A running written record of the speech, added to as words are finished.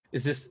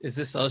Is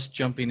this us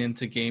jumping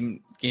into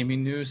gaming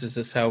news? Is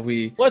this how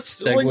we let's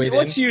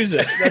use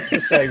it? That's the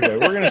segue.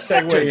 We're going to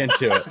segue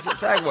into it. It's a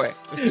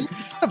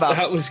segue.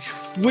 That was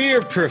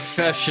we're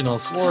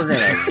professionals. We're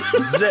going to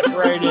zip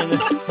right in.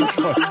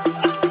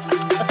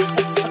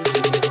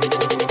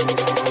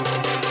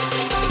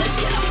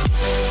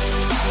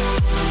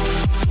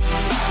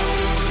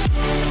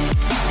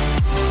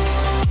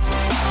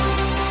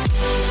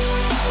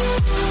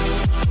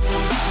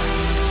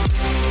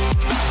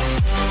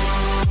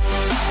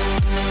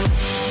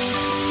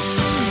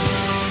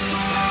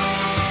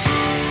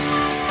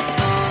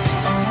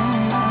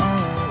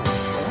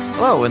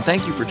 Hello, and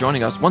thank you for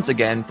joining us once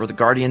again for the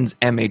Guardians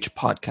MH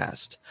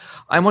podcast.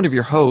 I'm one of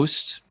your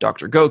hosts,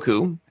 Dr.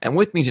 Goku, and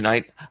with me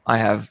tonight, I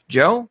have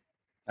Joe.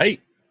 Hey.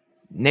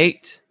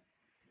 Nate.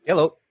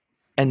 Hello.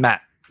 And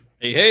Matt.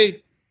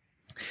 Hey.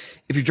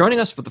 If you're joining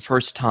us for the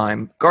first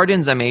time,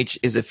 Guardians MH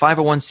is a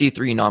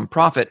 501c3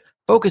 nonprofit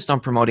focused on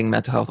promoting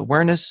mental health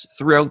awareness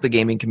throughout the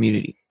gaming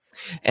community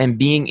and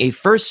being a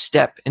first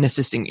step in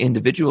assisting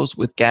individuals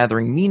with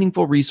gathering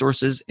meaningful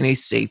resources in a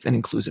safe and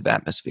inclusive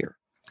atmosphere.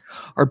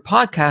 Our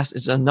podcast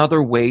is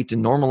another way to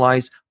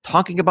normalize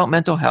talking about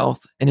mental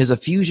health and is a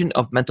fusion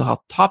of mental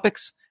health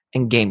topics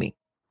and gaming.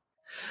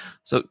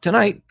 So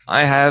tonight,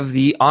 I have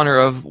the honor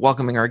of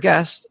welcoming our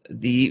guest,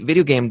 the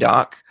video game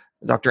doc,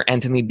 Dr.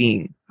 Anthony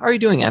Bean. How are you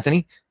doing,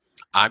 Anthony?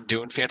 I'm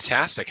doing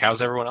fantastic.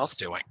 How's everyone else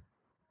doing?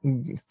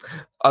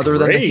 Other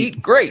than the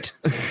heat, great.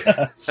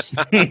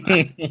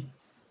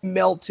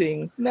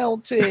 Melting.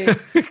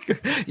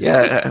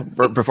 Yeah,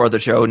 before the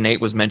show, Nate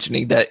was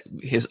mentioning that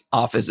his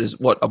office is,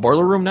 a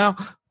boiler room now?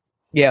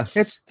 Yeah,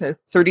 it's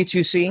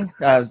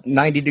 32C,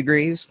 90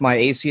 degrees. My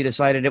AC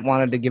decided it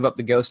wanted to give up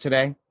the ghost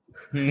today.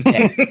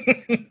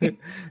 And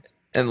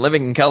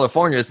living in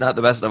California is not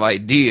the best of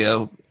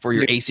idea for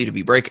your AC to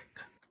be breaking.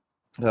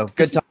 So,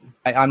 good time.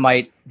 I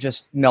might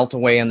just melt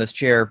away in this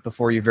chair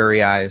before your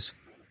very eyes.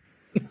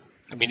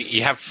 I mean,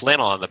 you have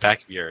flannel on the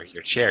back of your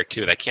chair,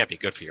 too. That can't be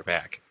good for your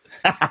back.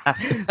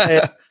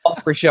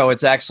 For show,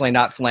 it's actually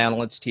not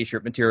flannel, it's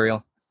t-shirt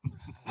material.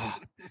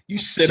 You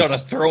sit on a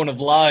throne of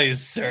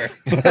lies, sir.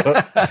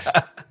 But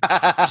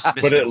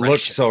it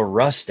looks so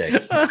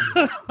rustic.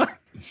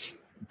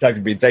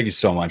 Dr. B, thank you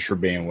so much for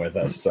being with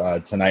us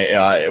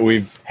tonight.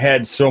 We've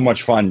had so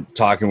much fun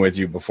talking with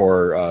you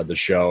before the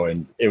show,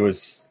 and it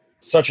was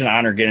such an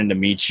honor getting to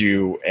meet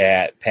you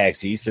at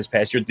PAX East this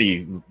past year,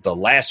 the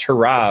last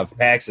hurrah of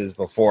PAX's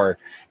before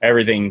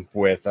everything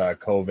with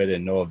COVID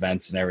and no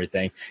events and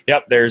everything.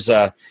 Yep, there's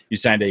you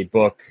signed a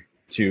book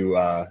to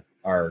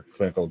our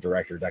clinical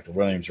director, Dr.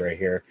 Williams, right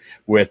here.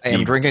 I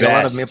am drinking a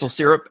lot of maple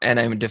syrup, and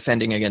I'm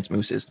defending against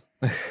mooses.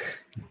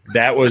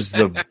 That was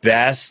the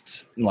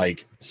best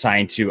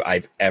sign to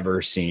I've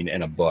ever seen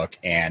in a book,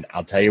 and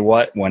I'll tell you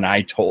what, when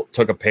I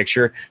took a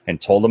picture and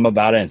told him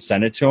about it and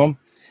sent it to him,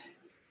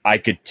 I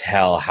could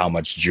tell how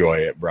much joy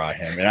it brought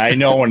him. And I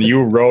know when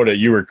you wrote it,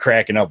 you were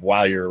cracking up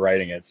while you were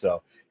writing it.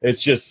 So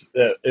it's just,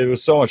 it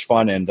was so much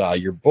fun. And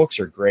your books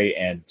are great.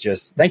 And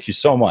just thank you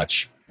so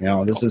much.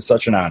 This is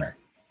such an honor.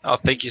 Oh,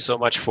 thank you so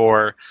much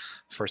for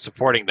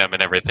supporting them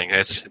and everything.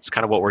 It's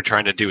kind of what we're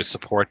trying to do is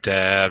support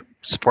as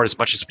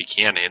much as we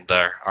can in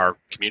our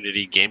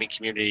community, gaming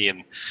community,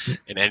 and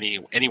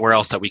anywhere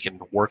else that we can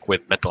work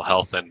with mental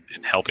health and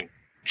helping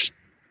just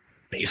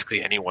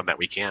basically anyone that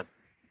we can.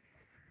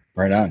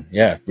 Right on.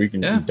 Yeah, we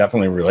can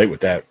definitely relate with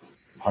that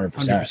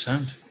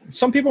 100%.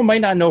 Some people might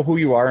not know who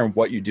you are and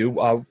what you do.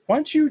 Why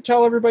don't you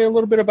tell everybody a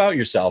little bit about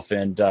yourself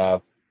and,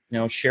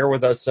 share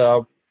with us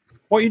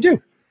what you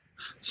do?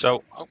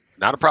 So,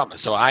 not a problem.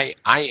 So I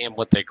am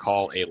what they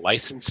call a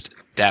licensed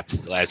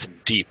depth, as in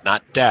deep,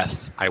 not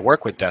death. I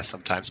work with death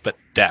sometimes, but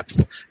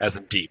depth, as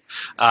in deep,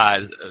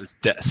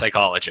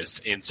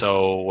 psychologist. And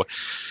so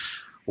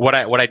what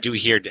I do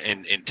here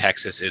in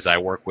Texas is I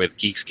work with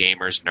geeks,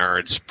 gamers,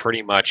 nerds,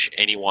 pretty much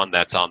anyone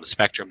that's on the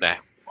spectrum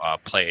that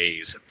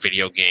plays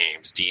video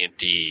games,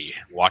 D&D,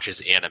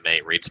 watches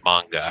anime, reads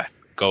manga,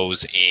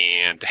 goes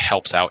and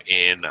helps out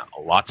in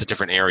lots of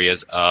different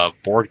areas of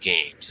board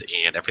games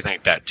and everything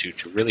like that to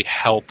really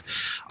help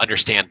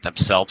understand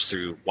themselves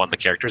through, one, the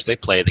characters they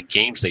play, the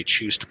games they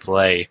choose to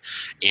play,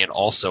 and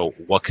also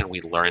what can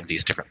we learn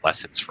these different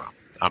lessons from.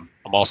 I'm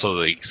also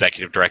the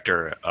executive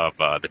director of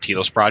the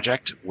Telos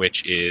Project,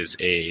 which is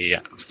a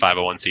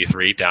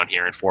 501c3 down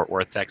here in Fort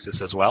Worth,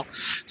 Texas as well.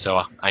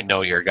 So I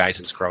know your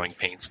guys' growing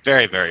pains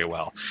very, very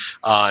well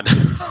on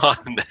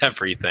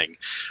everything.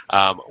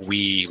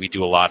 We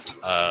do a lot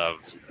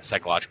of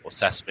psychological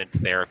assessment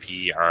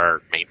therapy.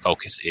 Our main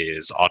focus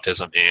is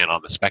autism and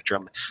on the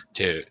spectrum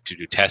to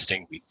do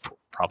testing. We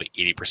probably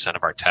 80%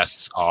 of our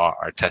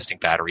our testing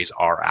batteries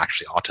are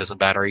actually autism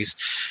batteries.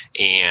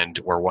 And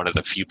we're one of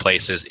the few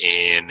places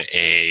in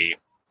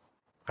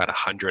about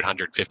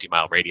 150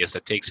 mile radius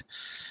that takes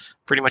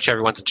pretty much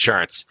everyone's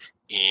insurance.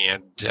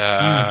 And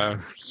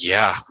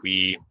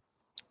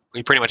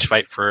we pretty much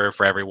fight for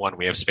everyone.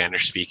 We have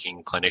Spanish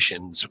speaking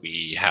clinicians.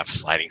 We have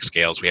sliding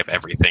scales. We have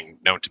everything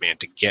known to man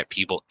to get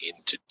people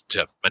into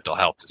to mental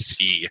health to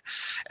see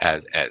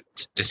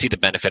the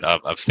benefit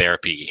of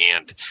therapy,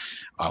 and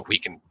we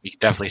can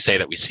definitely say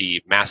that we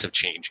see massive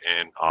change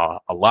and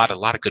a lot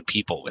of good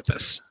people with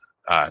this.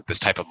 This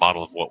type of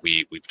model of what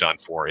we've done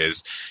for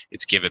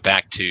it's give it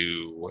back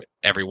to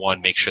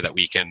everyone, make sure that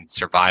we can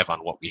survive on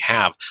what we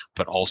have,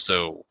 but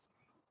also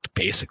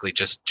basically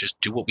just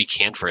do what we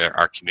can for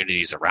our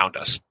communities around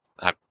us.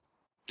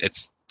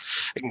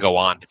 It can go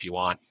on if you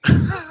want.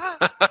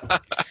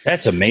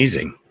 That's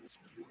amazing.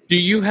 Do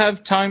you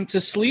have time to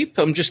sleep?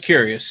 I'm just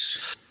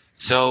curious.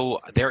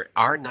 So there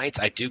are nights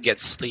I do get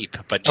sleep,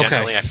 but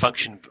generally I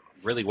function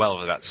really well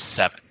with about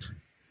 7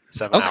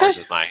 hours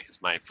is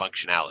my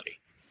functionality.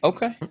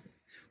 Okay.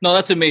 No,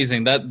 that's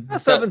amazing. That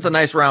 7's a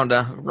nice round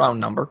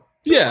number.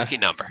 Lucky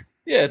number.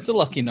 Yeah, it's a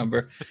lucky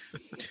number.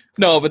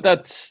 No, but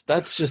that's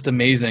just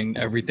amazing,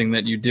 everything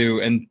that you do.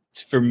 And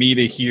for me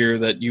to hear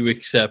that you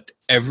accept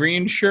every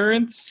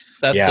insurance,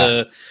 that's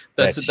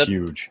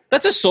huge.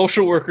 That's a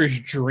social worker's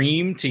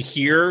dream to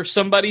hear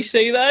somebody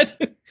say that.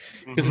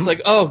 Because it's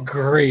like, oh,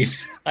 great.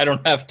 I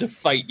don't have to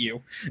fight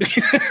you.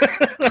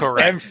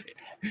 Correct.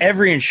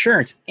 Every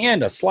insurance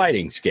and a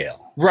sliding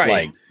scale. Right.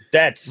 Like,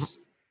 that's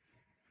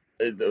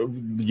the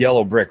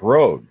yellow brick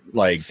road.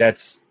 Like,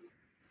 that's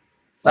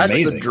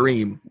amazing. The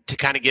dream. To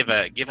kind of give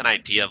an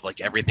idea of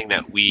like everything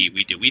that we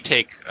do, we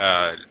take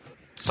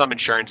some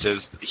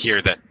insurances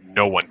here that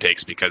no one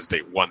takes because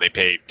they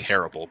pay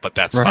terrible, but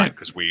that's fine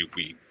because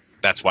we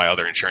that's why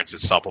other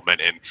insurances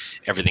supplement and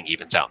everything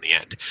evens out in the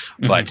end.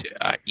 Mm-hmm. But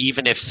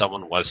even if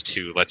someone was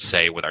to, let's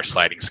say with our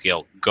sliding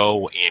scale,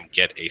 go and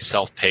get a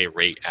self-pay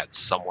rate at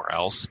somewhere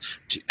else,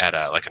 at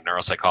like a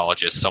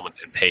neuropsychologist, someone,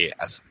 and pay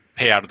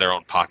out of their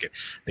own pocket,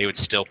 they would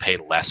still pay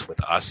less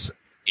with us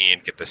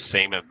and get the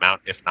same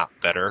amount, if not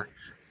better,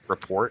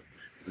 report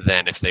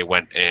than if they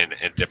went in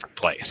a different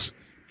place.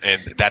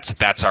 And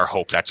that's our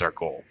hope, that's our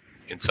goal.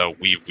 And so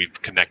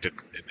we've connected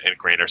and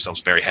ingrained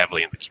ourselves very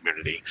heavily in the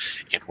community,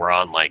 and we're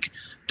on like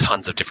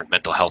tons of different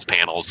mental health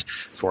panels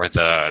for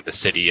the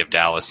city of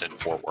Dallas and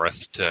Fort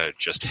Worth to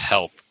just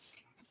help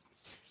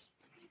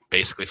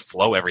basically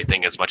flow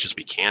everything as much as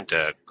we can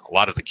to a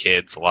lot of the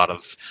kids, a lot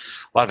of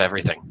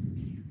everything.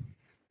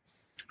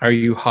 Are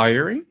you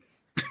hiring?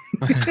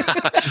 We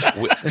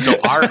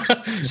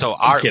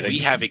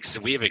have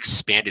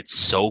expanded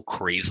so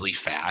crazily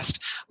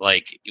fast.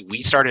 Like I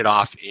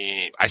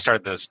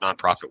started this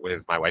nonprofit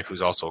with my wife,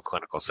 who's also a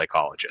clinical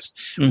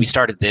psychologist. We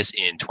started this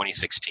in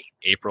 2016,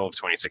 April of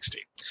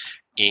 2016,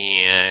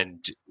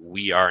 and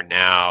we are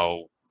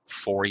now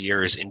 4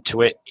 years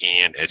into it,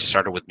 and it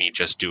started with me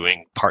just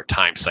doing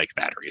part-time psych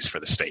batteries for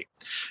the state.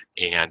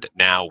 And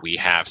now we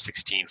have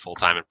 16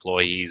 full-time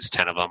employees,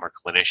 10 of them are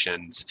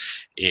clinicians,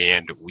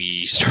 and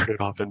we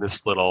started off in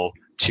this little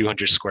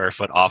 200 square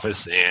foot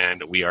office,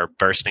 and we are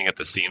bursting at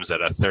the seams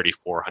at a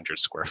 3,400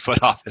 square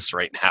foot office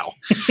right now.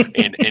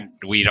 and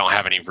we don't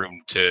have any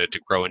room to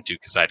grow into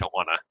because I don't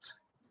want to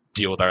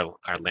deal with our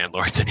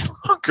landlords any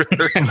longer.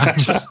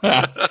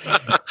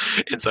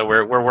 And so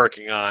we're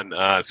working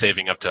on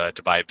saving up to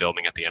buy a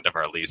building at the end of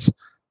our lease.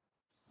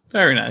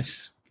 Very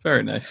nice.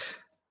 Very nice.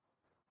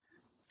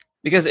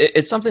 Because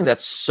it's something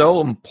that's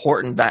so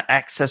important, that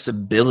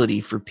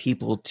accessibility for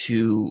people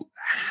to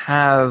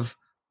have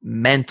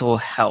mental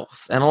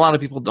health. And a lot of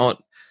people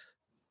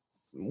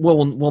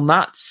will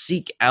not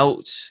seek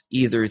out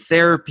either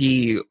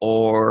therapy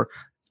or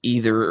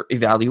either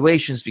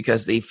evaluations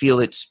because they feel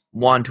it's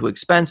too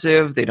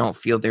expensive, they don't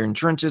feel their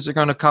insurances are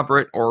going to cover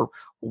it, or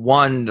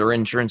their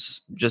insurance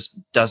just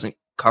doesn't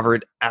cover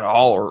it at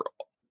all or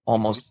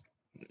almost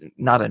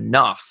not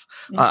enough.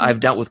 Mm-hmm. I've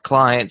dealt with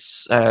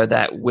clients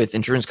that with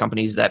insurance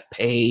companies that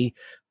pay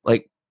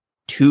like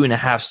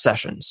 2.5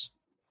 sessions.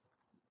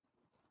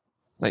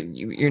 Like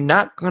you're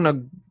not going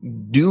to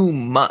do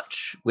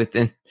much with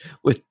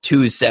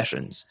 2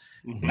 sessions.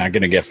 Not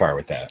going to get far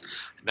with that.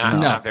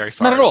 Not very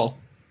far. Not at all.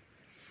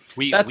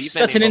 That's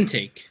an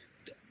intake.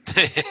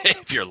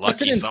 If you're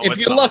lucky,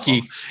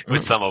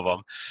 with some of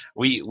them,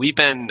 we've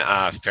been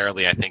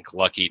fairly, I think,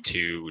 lucky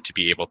to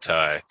be able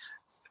to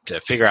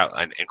figure out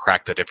and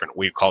crack the different,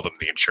 we call them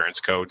the insurance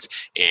codes,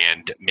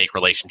 and make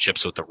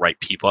relationships with the right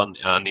people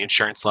on the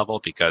insurance level,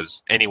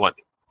 because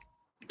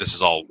this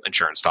is all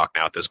insurance talk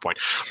now at this point,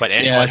 but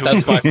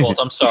that's my fault.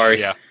 I'm sorry.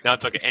 Yeah, no,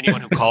 it's okay.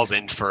 Anyone who calls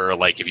in for,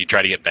 like, if you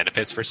try to get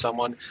benefits for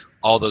someone,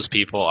 all those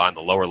people on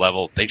the lower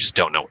level, they just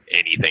don't know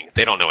anything.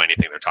 They don't know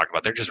anything they're talking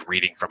about. They're just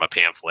reading from a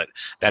pamphlet.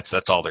 That's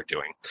all they're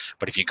doing.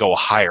 But if you go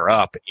higher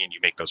up and you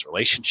make those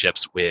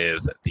relationships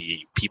with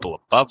the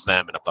people above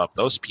them and above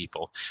those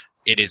people,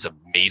 it is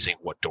amazing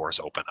what doors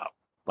open up.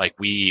 Like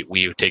we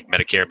take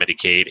Medicare,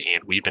 Medicaid,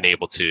 and we've been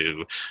able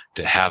to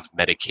have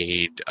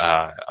Medicaid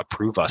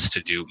approve us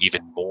to do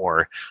even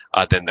more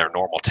than their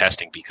normal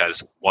testing,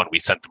 because one, we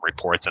sent them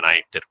reports and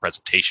I did a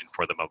presentation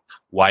for them of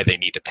why they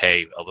need to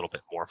pay a little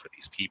bit more for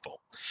these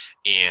people,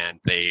 and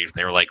they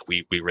were like,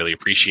 we really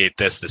appreciate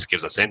this. This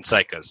gives us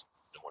insight, because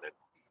no one in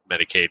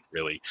Medicaid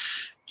really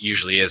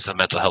usually is a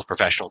mental health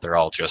professional. They're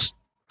all just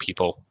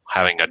people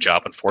having a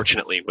job,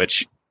 unfortunately,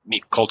 which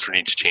culture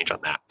needs to change on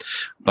that.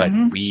 But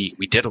we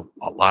did a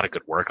lot of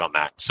good work on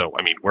that. So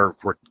I mean, we're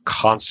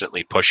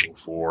constantly pushing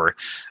for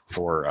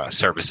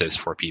services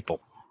for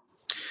people.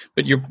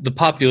 But the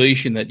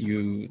population that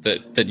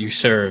you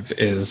serve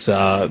is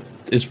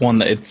one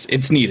that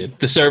it's needed.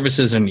 The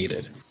services are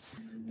needed.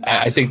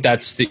 I think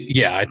that's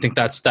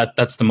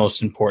the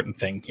most important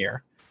thing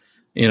here.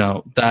 You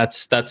know,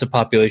 that's a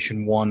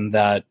population one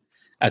that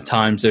at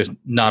times there's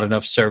not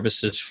enough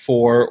services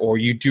for, or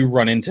you do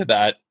run into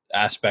that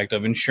aspect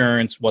of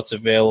insurance, what's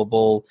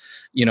available.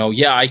 You know,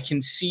 yeah, I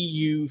can see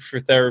you for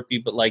therapy,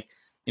 but like,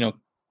 you know,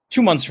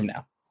 2 months from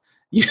now,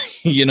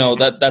 you know,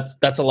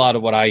 that's a lot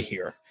of what I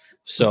hear.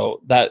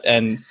 So that,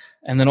 and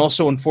then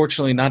also,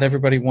 unfortunately, not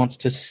everybody wants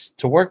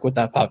to work with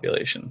that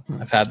population.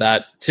 I've had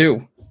that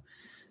too.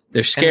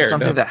 They're scared. And it's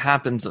something that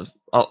happens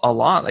a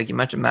lot, like you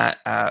mentioned, Matt,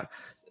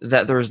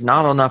 that there's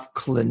not enough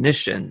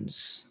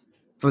clinicians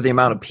for the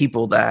amount of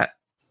people that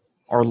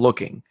are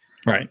looking.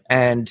 Right.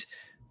 And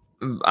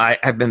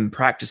I've been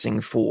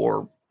practicing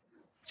for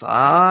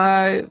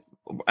at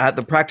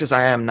the practice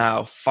I am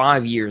now,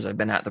 5 years I've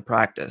been at the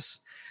practice.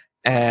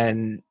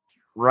 And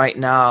right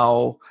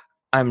now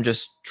I'm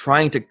just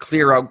trying to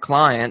clear out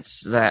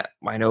clients that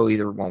I know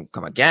either won't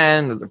come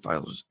again or their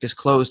files is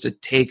closed to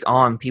take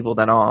on people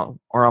that are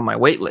on my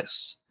wait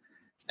list.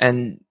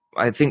 And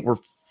I think we're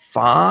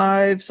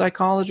 5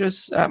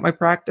 psychologists at my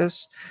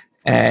practice,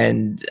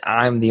 and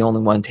I'm the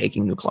only one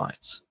taking new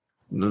clients.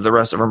 The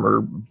rest of them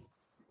are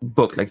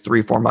booked like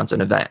 3-4 months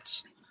in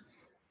advance.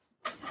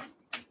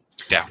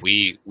 Yeah,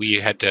 we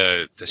had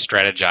to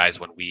strategize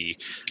when we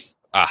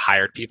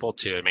hired people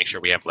to make sure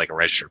we have like a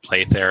registered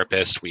play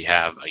therapist. We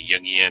have a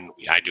Jungian.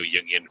 I do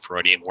Jungian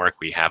Freudian work.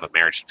 We have a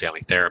marriage and family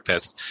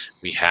therapist.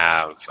 We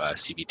have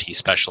CBT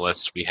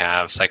specialists. We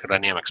have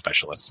psychodynamic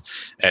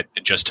specialists, and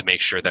just to make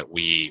sure that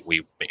we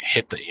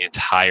hit the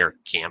entire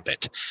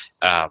gambit.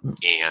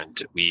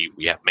 And we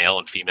have male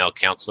and female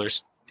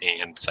counselors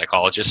and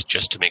psychologists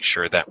just to make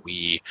sure that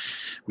we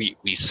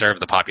serve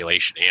the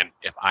population. And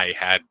if I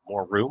had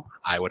more room,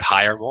 I would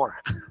hire more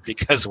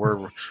because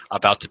we're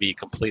about to be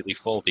completely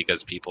full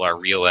because people are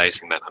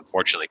realizing that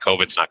unfortunately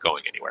COVID's not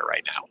going anywhere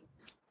right now.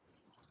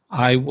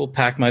 I will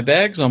pack my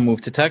bags. I'll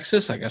move to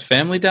Texas. I got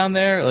family down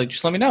there. Like,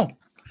 just let me know.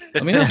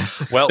 Let me know.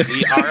 Well,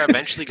 we are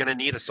eventually going to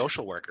need a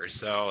social worker.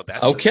 So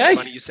that's okay.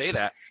 It's funny you say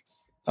that.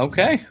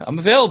 Okay. I'm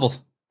available.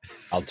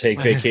 I'll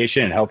take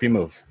vacation and help you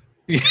move.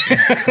 We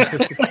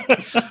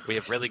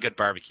have really good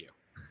barbecue.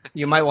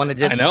 You might want to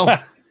ditch. I know.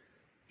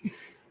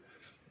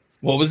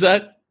 What was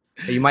that?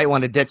 You might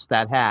want to ditch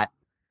that hat.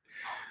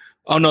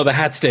 Oh no, the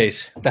hat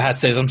stays. The hat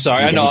stays. I'm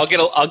sorry. I know I'll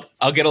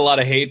get a lot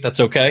of hate.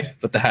 That's okay,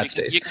 but the hat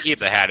stays. You can keep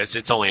the hat.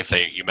 It's only if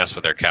you mess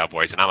with their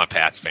Cowboys, and I'm a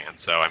Pats fan,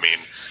 so I mean,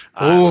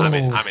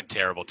 I'm in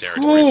terrible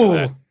territory for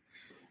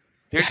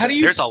that.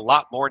 There's a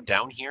lot more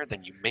down here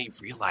than you may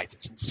realize.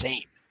 It's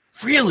insane.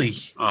 Really?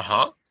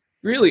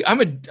 Really, I'm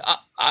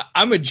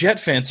a Jet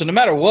fan, so no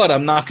matter what,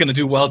 I'm not going to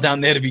do well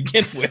down there to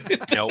begin with.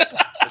 Nope.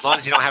 As long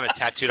as you don't have it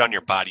tattooed on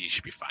your body, you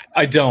should be fine.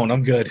 I don't.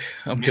 I'm good.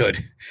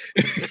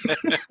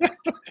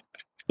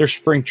 Their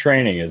spring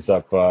training is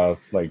up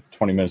like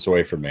 20 minutes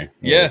away from me.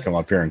 Yeah. Come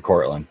up here in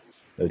Cortland.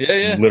 It's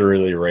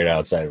literally right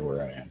outside of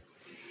where I am.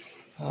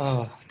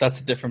 Oh, that's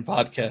a different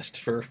podcast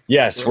for.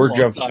 Yes, we're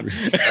jumping.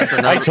 That's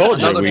I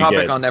told you another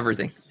topic on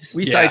everything.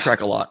 We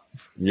sidetrack a lot.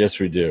 Yes,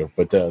 we do.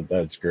 But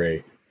that's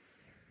great.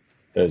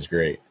 That is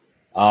great.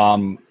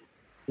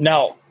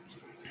 Now,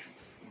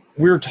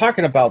 we were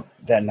talking about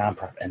that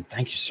nonprofit, and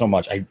thank you so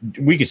much.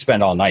 We could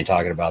spend all night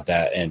talking about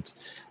that and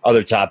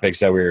other topics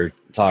that we were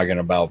talking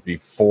about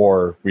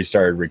before we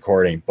started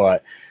recording.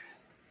 But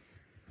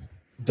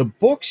the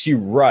books you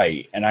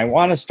write, and I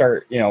want to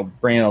start,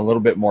 bringing a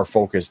little bit more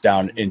focus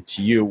down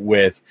into you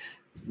with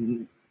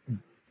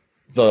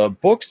the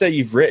books that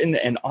you've written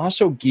and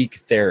also Geek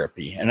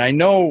Therapy. And I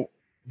know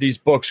these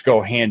books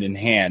go hand in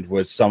hand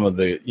with some of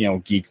the,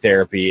 Geek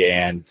Therapy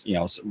and,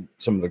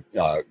 some of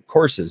the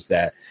courses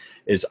that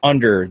is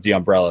under the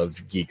umbrella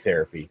of Geek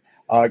Therapy.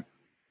 Can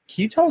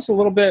you tell us a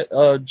little bit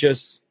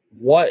just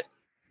what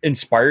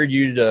inspired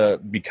you to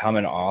become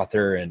an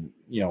author and,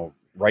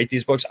 write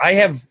these books? I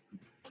have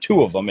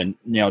 2 of them, and,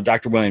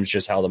 Dr. Williams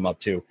just held them up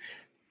too.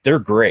 They're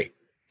great.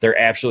 They're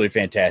absolutely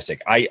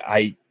fantastic.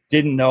 I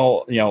didn't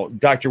know,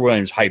 Dr.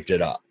 Williams hyped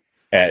it up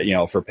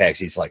for PAX.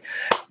 He's like,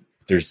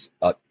 there's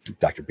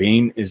Dr.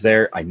 Bean is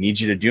there. I need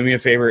you to do me a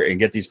favor and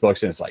get these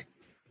books. And it's like,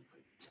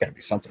 there's got to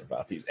be something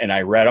about these. And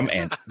I read them,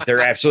 and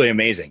they're absolutely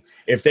amazing.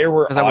 If there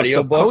were audio I was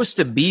supposed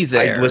to be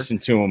there, I'd listen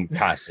to them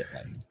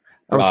constantly.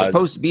 I was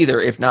supposed to be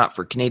there, if not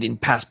for Canadian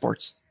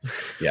passports.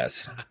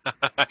 Yes.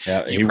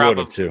 Yeah, he would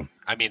have too.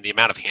 I mean, the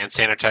amount of hand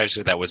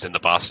sanitizer that was in the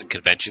Boston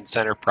Convention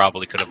Center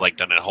probably could have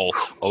done a whole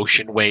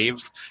ocean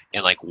wave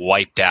and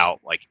wiped out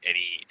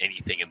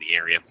anything in the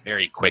area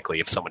very quickly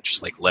if someone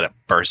just let it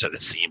burst at the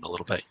seam a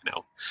little bit,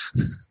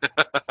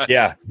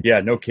 Yeah,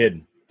 no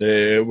kidding.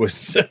 It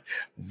was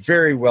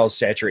very well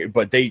saturated,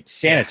 but they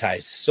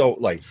sanitized so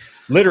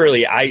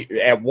literally. I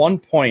at one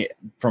point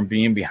from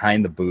being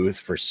behind the booth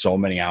for so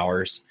many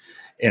hours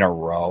in a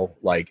row,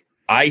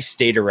 I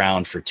stayed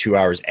around for 2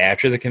 hours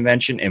after the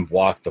convention and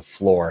walked the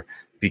floor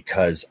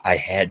because I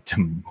had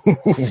to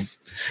move,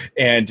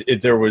 and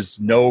there was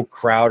no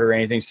crowd or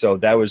anything. So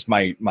that was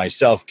my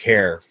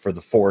self-care for the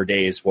 4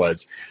 days,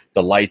 was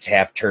the lights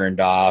half turned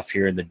off,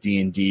 hearing the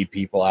D&D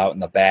people out in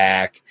the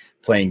back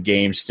playing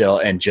games still,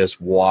 and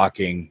just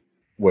walking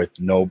with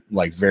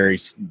very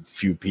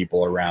few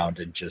people around,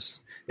 and just,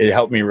 it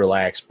helped me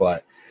relax.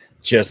 But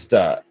just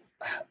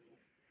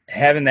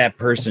having that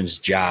person's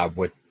job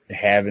with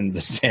having the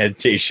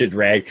sanitation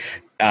rag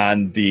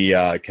on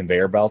the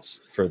conveyor belts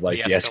for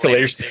the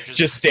escalators,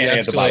 just standing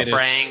at the bottom,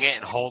 spraying it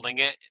and holding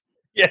it.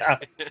 Yeah.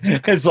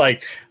 It's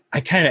like,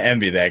 I kind of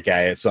envy that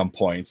guy at some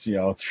points,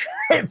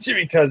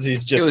 because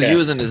he's just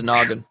using his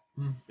noggin.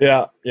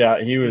 Yeah,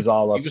 he was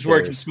all upstairs. He was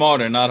working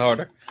smarter, not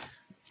harder.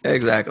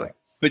 Exactly.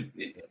 But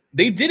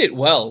they did it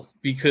well,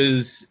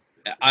 because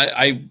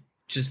I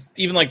just,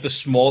 even the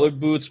smaller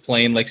booths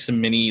playing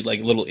some mini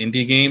little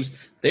indie games,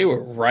 they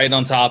were right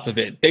on top of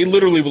it. They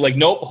literally were like,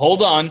 nope,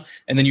 hold on.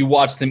 And then you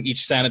watch them each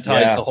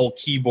sanitize the whole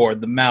keyboard,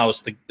 the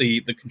mouse,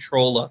 the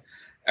controller,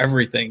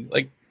 everything.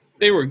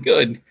 They were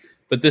good.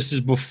 But this is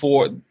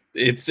before,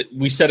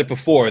 we said it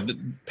before, the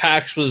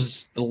PAX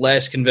was the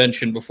last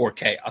convention before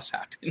chaos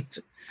happened.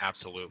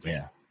 Absolutely.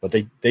 Yeah. But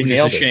they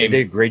nailed it. They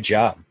did a great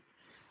job.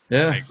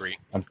 Yeah. I agree.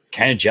 I'm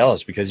kind of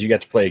jealous because you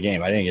got to play a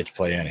game. I didn't get to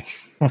play any.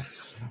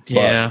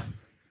 Yeah.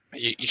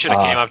 You should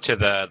have came up to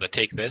the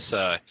Take This.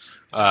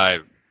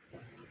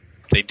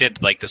 They did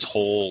this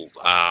whole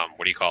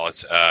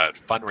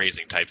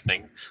fundraising type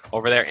thing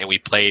over there, and we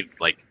played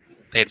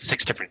they had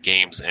 6 different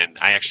games, and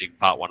I actually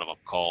bought one of them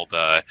called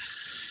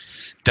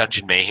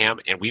Dungeon Mayhem,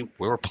 and we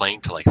were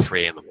playing till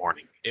 3 a.m. in the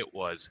morning. It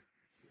was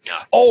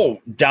nuts. Oh,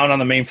 down on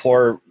the main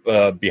floor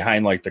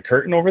behind the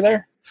curtain over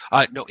there?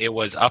 No, it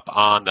was up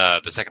on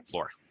the second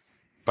floor,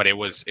 but it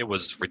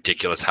was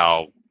ridiculous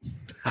how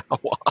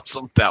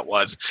awesome that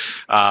was,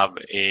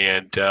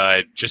 and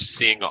just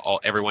seeing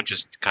everyone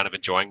just kind of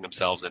enjoying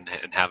themselves and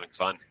having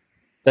fun.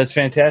 That's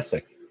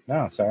fantastic.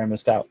 No, sorry I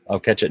missed out. I'll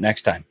catch it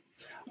next time.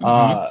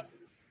 Mm-hmm.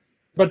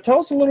 But tell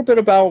us a little bit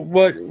about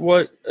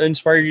what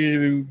inspired you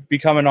to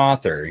become an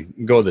author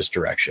and go this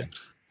direction.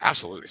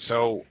 Absolutely.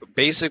 So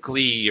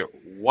basically,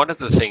 one of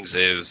the things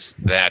is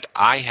that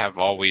I have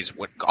always,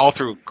 all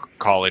through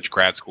college,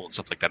 grad school, and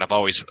stuff like that, I've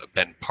always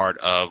been part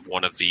of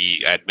one of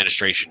the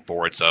administration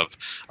boards of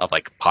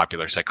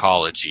popular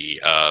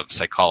psychology, of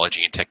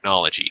psychology and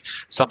technology,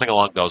 something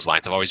along those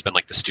lines. I've always been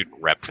the student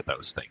rep for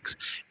those things.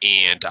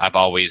 And I've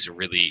always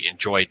really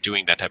enjoyed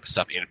doing that type of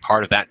stuff. And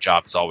part of that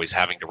job is always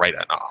having to write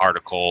an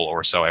article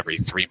or so every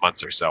 3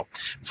 months or so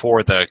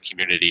for the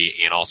community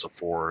and also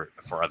for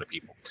other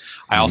people.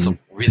 I also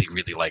really,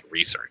 really like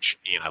research,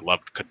 and I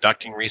love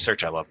conducting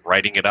research. I love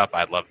writing it up.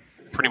 I love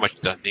pretty much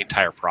the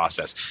entire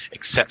process,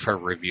 except for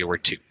reviewer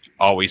 2. You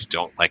always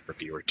don't like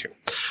reviewer 2.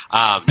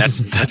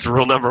 That's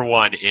rule number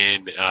 1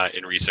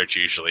 in research.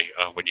 Usually,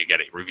 when you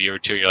get a reviewer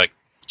 2, you're like,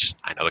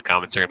 I know the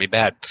comments are going to be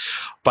bad.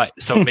 But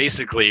so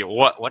basically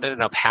what ended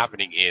up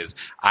happening is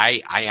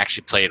I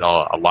actually played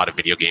a lot of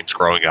video games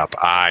growing up.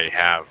 I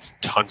have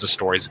tons of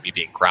stories of me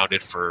being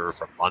grounded for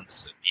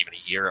months and even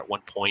a year at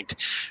one point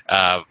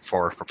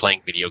for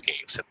playing video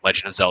games. And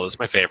Legend of Zelda is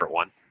my favorite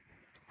one.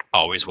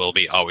 Always will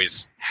be,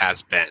 always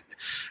has been.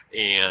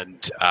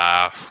 And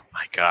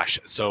my gosh,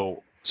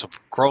 so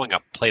growing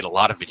up, played a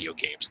lot of video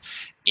games.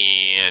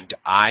 And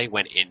I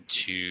went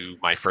into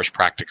my first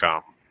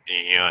practicum,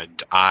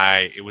 and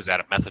it was at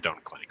a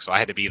methadone clinic. So I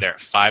had to be there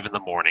at 5 in the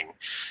morning.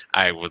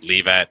 I would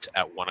leave at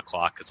 1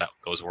 o'clock because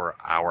those were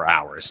our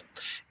hours.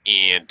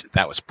 And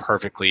that was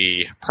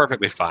perfectly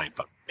fine.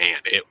 But man,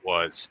 it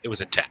was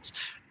intense.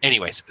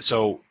 Anyways,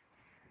 so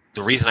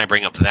the reason I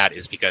bring up that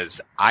is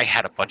because I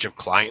had a bunch of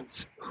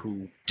clients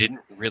who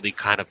didn't really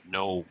kind of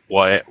know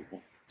what...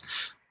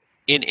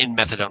 In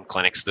methadone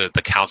clinics, the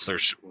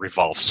counselors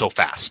revolve so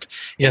fast.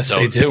 Yes, so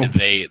they do.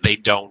 They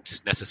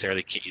don't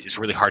necessarily. It's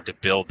really hard to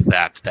build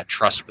that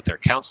trust with their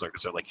counselor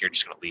because they're like, "You're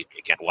just going to leave me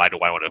again. Why do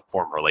I want to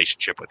form a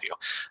relationship with you?"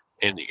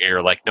 And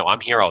you're like, "No,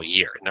 I'm here all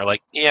year." And they're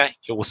like, "Yeah,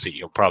 we'll see.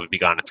 You'll probably be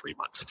gone in 3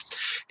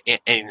 months."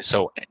 And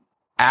so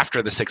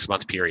after the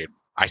 6-month period,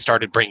 I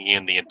started bringing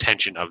in the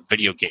intention of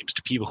video games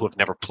to people who have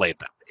never played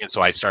them. And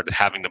so I started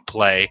having them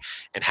play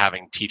and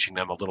teaching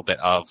them a little bit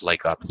of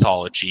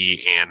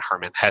mythology and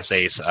Hermann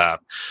Hesse's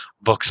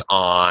books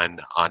on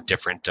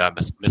different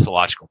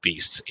mythological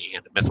beasts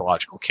and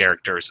mythological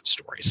characters and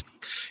stories.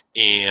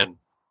 And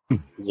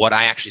what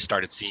I actually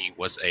started seeing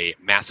was a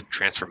massive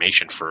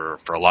transformation for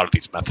a lot of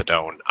these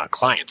methadone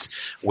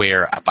clients,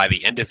 where by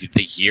the end of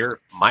the year,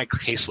 my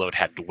caseload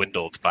had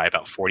dwindled by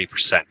about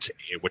 40%,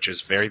 which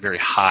is very, very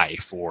high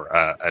for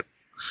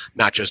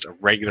not just a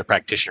regular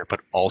practitioner, but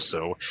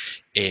also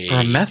for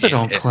a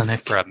methadone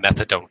clinic. For a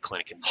methadone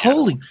clinic in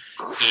general. Holy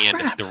crap.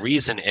 And the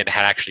reason it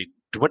had actually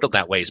dwindled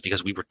that way is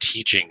because we were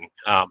teaching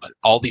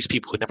all these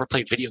people who never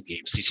played video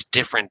games these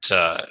different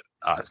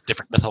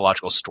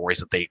mythological stories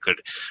that they could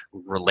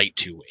relate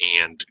to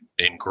and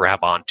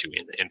grab onto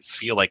and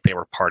feel like they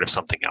were part of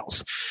something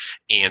else.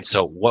 And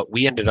so what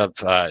we ended up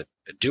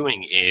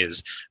doing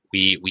is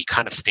we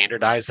kind of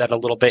standardized that a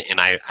little bit, and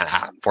I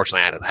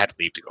unfortunately I had to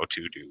leave to go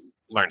to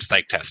learn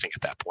psych testing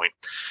at that point.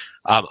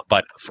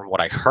 But from what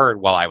I heard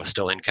while I was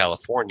still in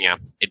California,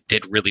 it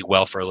did really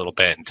well for a little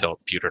bit until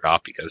it petered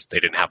off because they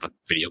didn't have a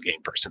video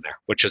game person there,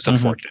 which is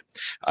unfortunate.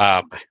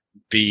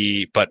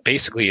 But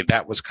basically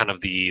that was kind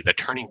of the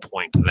turning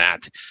point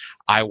that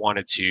I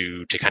wanted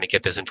to kind of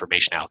get this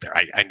information out there.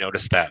 I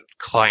noticed that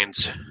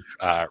clients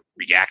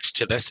react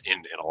to this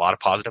in a lot of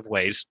positive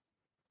ways.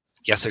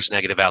 Yes, there's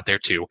negative out there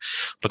too,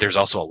 but there's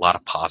also a lot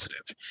of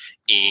positive.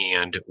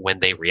 And when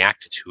they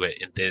react to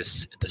it in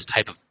this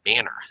type of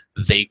manner,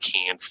 they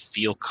can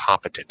feel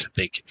competent.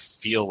 They can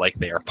feel like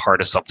they are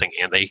part of something,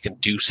 and they can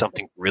do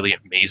something really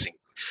amazing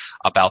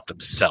about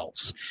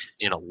themselves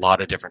in a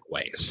lot of different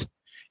ways.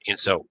 And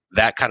so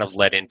that kind of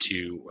led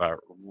into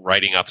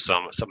writing up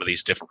some of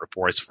these different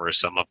reports for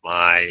some of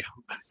my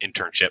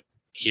internship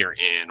here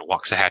in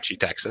Waxahachie,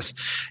 Texas.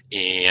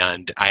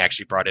 And I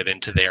actually brought it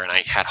into there, and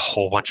I had a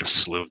whole bunch of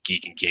slew of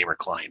Geek and Gamer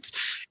clients.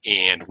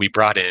 And we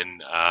brought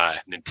in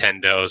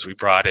Nintendos, we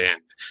brought in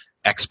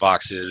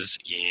Xboxes,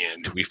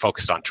 and we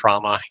focused on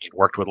trauma and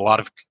worked with a lot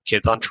of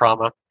kids on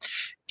trauma.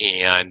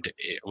 And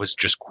it was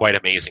just quite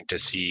amazing to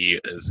see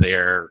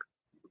their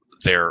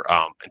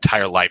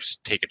entire lives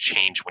take a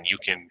change when you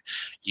can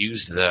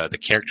use the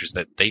characters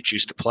that they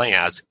choose to play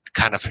as,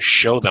 kind of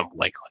show them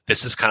like,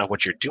 this is kind of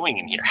what you're doing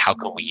in here. How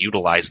can we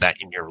utilize that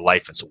in your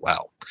life as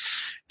well?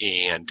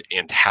 And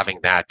having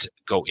that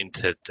go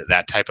into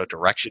that type of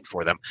direction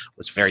for them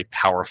was very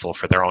powerful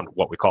for their own,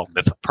 what we call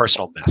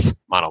personal myth.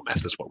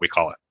 Monomyth is what we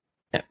call it.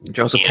 Yeah,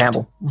 Joseph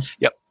Campbell.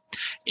 Yep.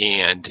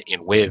 And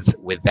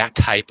with that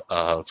type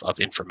of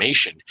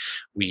information,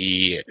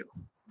 we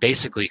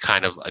basically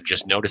kind of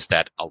just noticed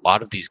that a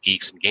lot of these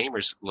geeks and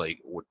gamers, like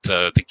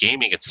the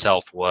gaming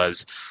itself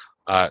was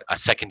a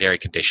secondary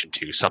condition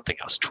to something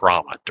else: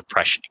 trauma,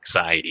 depression,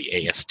 anxiety,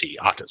 ASD,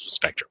 autism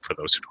spectrum, for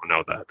those who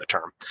don't know the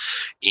term.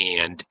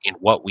 And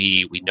what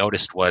we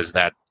noticed was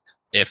that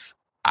if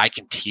I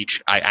can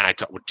teach, I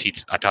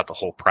taught the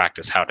whole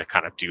practice how to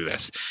kind of do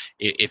this.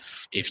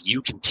 If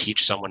you can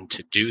teach someone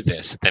to do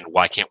this, then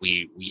why can't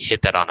we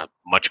hit that on a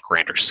much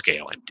grander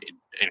scale and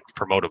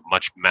promote a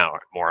much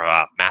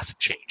more massive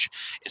change?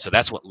 And so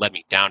that's what led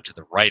me down to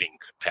the writing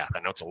path.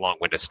 I know it's a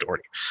long-winded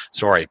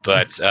story,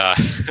 but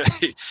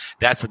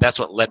that's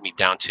what led me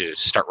down to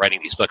start writing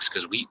these books,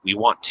 because we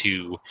want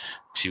to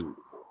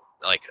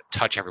like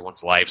touch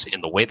everyone's lives in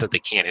the way that they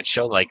can and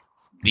show like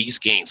these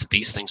games,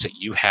 these things that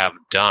you have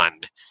done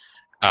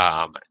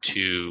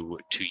to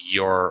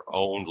your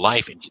own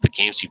life and the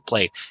games you've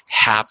played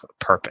have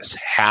a purpose,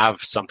 have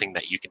something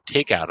that you can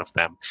take out of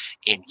them,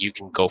 and you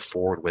can go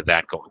forward with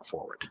that going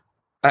forward.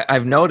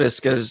 I've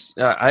noticed, because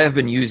I have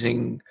been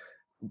using,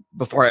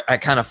 before I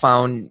kind of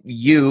found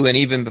you, and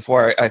even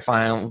before I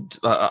found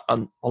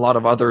a lot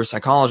of other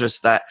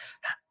psychologists that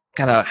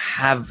kind of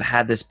have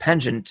had this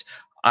penchant,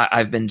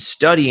 I've been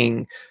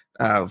studying.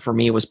 For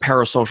me, it was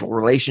parasocial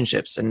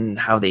relationships and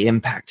how they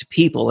impact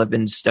people. I've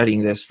been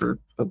studying this for,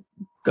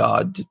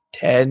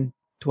 10,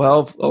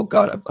 12. Oh,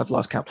 God, I've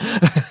lost count.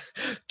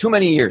 Too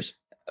many years.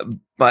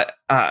 But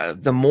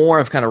the more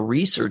I've kind of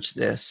researched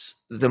this,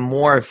 the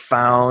more I've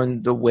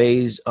found the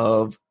ways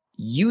of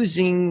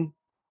using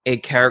a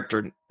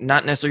character,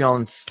 not necessarily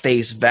on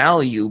face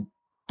value,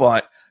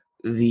 but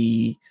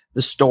the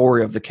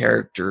story of the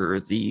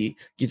character,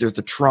 either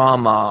the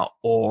trauma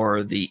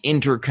or the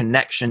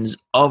interconnections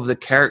of the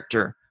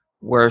character,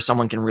 where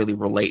someone can really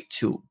relate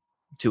to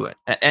it.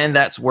 And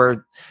that's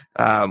where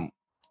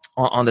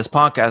on this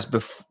podcast,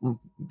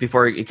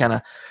 before it kind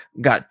of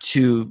got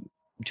too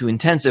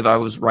intensive, I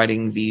was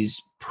writing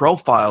these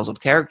profiles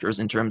of characters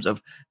in terms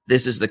of,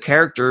 this is the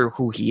character,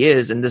 who he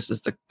is, and this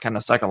is the kind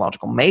of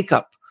psychological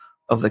makeup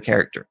of the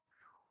character.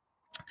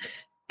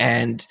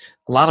 And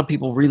a lot of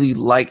people really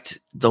liked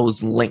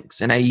those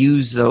links. And I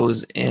use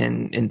those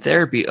in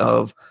therapy,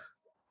 of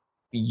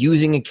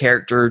using a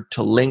character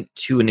to link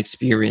to an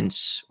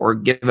experience or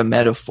give a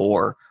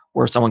metaphor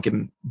where someone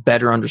can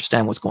better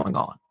understand what's going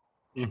on.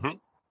 Mm-hmm.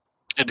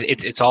 And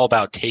it's all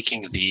about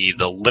taking the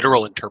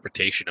literal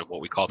interpretation of what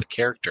we call the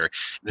character.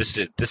 This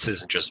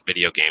isn't just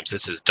video games.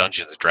 This is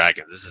Dungeons and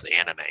Dragons. This is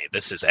anime.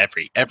 This is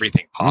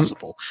everything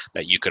possible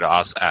that you could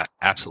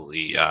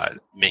absolutely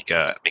make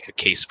a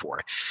case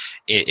for.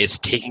 It's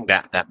taking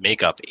that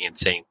makeup and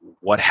saying,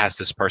 what has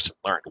this person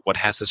learned? What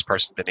has this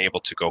person been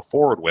able to go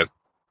forward with?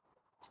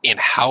 And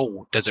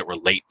how does it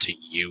relate to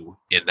you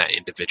in that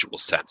individual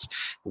sense?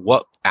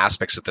 What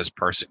aspects of this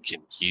person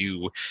can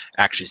you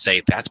actually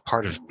say, that's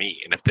part of me?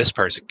 And if this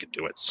person can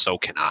do it, so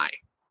can I.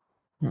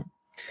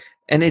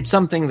 And it's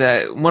something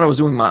that when I was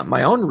doing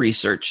my own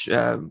research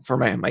for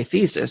my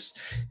thesis,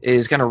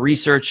 is kind of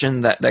researching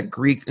that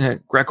Greek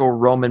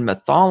Greco-Roman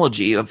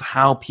mythology of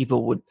how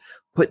people would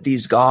put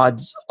these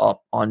gods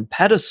up on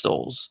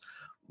pedestals,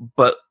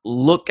 but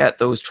look at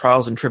those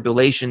trials and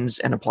tribulations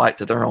and apply it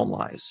to their own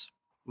lives.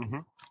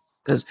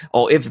 Because,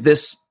 if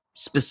this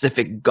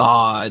specific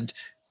god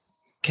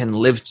can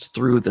live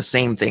through the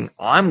same thing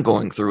I'm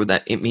going through,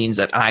 that it means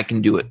that I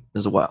can do it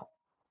as well.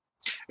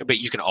 But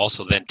you can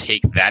also then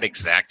take that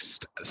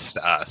exact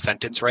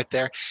sentence right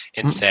there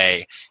and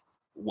say,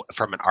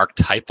 from an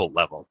archetypal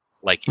level,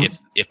 like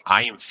if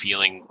I am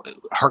feeling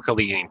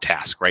Herculean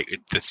task, right?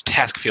 This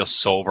task feels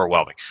so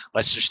overwhelming.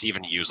 Let's just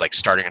even use like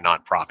starting a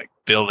nonprofit,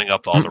 building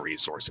up all the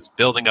resources,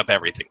 building up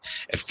everything.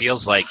 It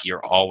feels like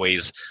you're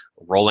always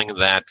rolling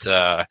that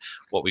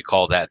what we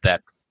call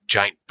that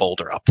giant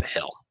boulder up the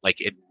hill. Like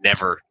it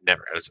never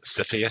as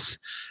Sisyphus,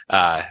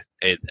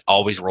 it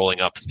always rolling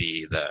up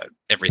the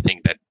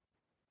everything that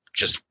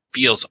just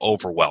feels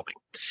overwhelming.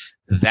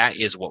 That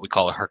is what we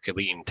call a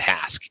Herculean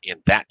task,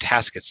 and that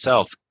task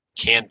itself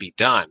can be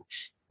done,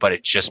 but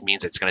it just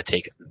means it's going to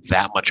take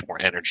that much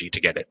more energy to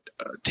get it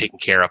taken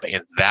care of,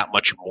 and that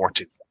much more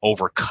to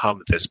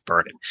overcome this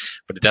burden.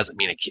 But it doesn't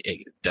mean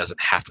it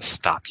doesn't have to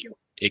stop you.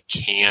 It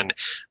can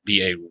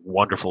be a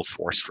wonderful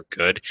force for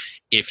good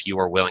if you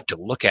are willing to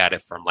look at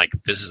it from like,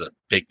 this is a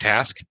big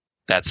task.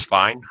 That's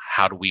fine.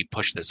 How do we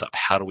push this up?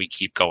 How do we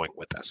keep going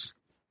with this?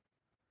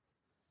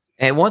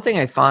 And one thing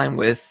I find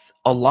with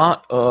a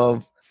lot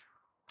of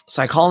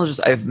psychologists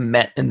I've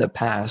met in the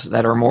past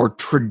that are more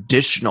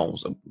traditional,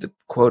 so the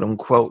quote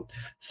unquote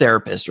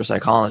therapists or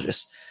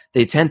psychologists,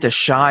 they tend to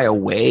shy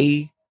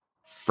away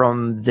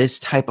from this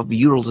type of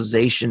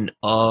utilization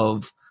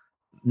of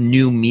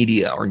new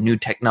media or new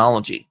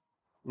technology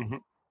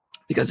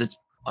because it's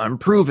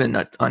unproven,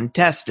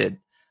 untested.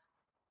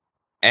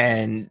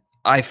 And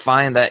I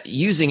find that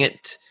using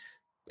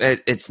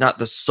it's not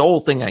the sole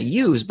thing I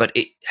use, but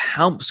it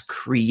helps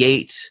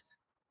create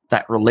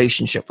that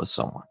relationship with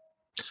someone.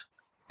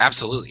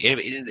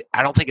 Absolutely.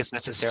 I don't think it's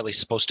necessarily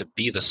supposed to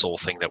be the sole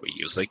thing that we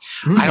use. Like,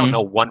 I don't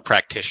know one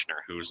practitioner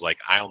who's like,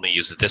 I only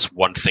use this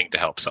one thing to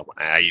help someone.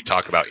 You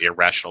talk about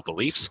irrational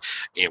beliefs,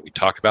 and we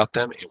talk about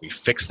them, and we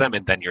fix them,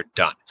 and then you're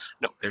done.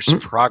 No, there's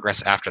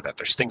progress after that.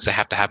 There's things that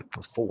have to happen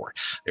before.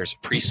 There's a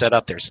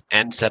pre-setup, there's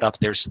end setup,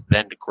 there's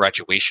then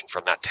graduation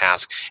from that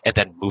task, and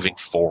then moving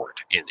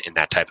forward in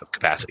that type of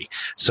capacity.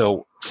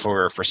 So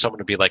for someone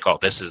to be like, oh,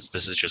 this is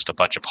just a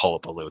bunch of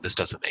hullabaloo, this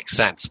doesn't make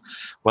sense.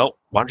 Well,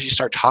 why don't you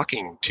start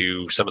talking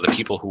to some of the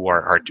people who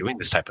are doing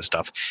this type of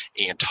stuff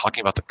and talking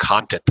about the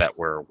content that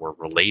we're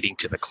relating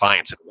to the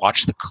clients, and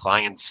watch the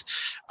clients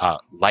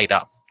light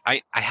up.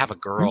 I have a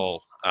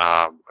girl,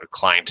 a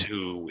client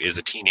who is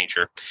a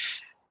teenager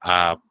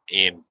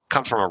and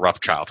comes from a rough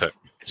childhood,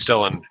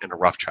 still in a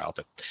rough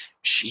childhood.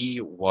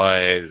 She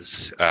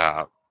was...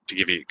 to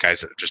give you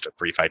guys just a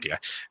brief idea,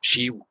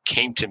 she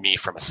came to me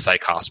from a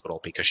psych hospital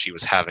because she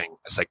was having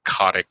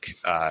psychotic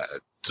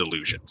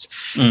delusions.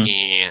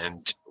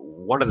 And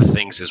one of the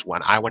things is,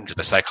 when I went to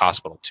the psych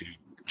hospital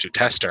to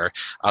test her,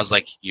 I was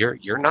like,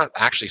 you're not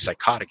actually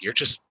psychotic. You're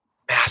just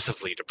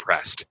massively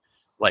depressed,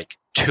 like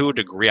to a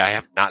degree I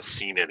have not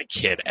seen in a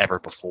kid ever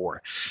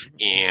before.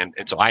 And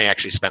so I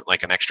actually spent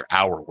like an extra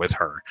hour with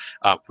her.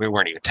 We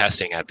weren't even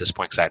testing at this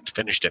point because I hadn't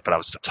finished it, but I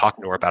was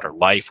talking to her about her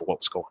life and what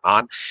was going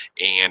on.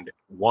 And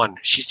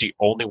she's the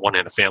only one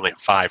in a family of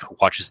 5 who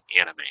watches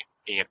anime.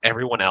 And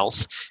everyone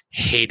else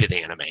hated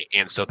anime.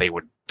 And so they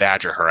would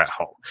badger her at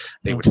home.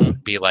 They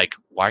would be like,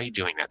 why are you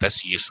doing that?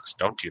 That's useless.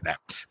 Don't do that.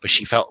 But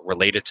she felt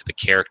related to the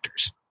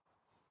characters.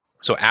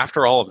 So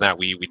after all of that,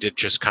 we did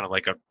just kind of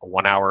like a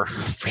 1 hour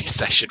free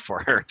session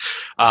for her,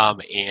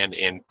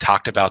 and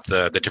talked about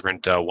the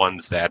different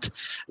ones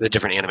the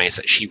different animes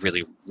that she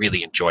really,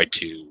 really enjoyed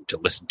to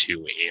listen to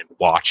and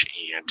watch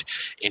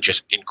and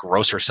just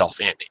engross herself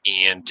in.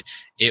 And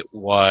it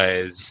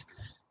was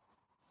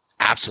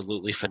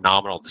absolutely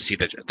phenomenal to see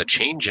the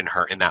change in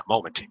her in that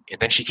moment.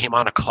 And then she came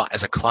on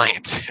as a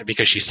client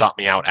because she sought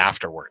me out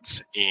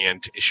afterwards.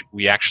 And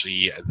we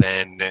actually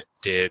then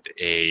did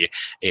a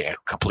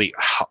complete,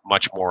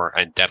 much more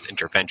in-depth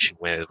intervention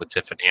with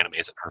different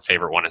animes. And her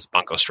favorite one is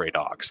Bungo Stray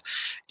Dogs.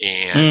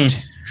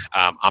 And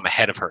I'm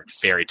ahead of her in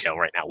Fairy Tail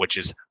right now, which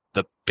is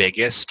the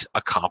biggest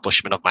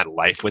accomplishment of my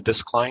life with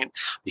this client,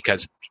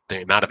 because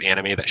the amount of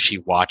anime that she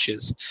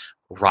watches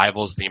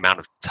rivals the amount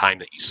of time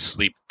that you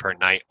sleep per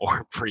night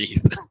or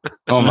breathe.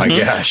 Oh my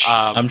gosh.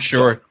 I'm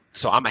sure.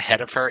 So I'm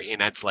ahead of her,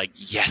 and it's like,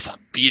 yes, I'm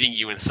beating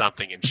you in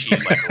something. And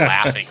she's like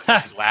laughing.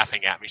 She's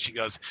laughing at me. She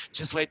goes,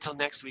 just wait till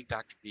next week,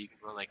 Dr. Vegan.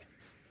 We're like,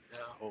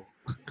 no.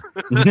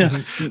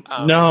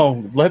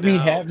 No, let me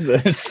have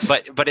this.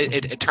 But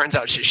it turns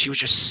out she was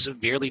just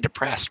severely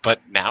depressed.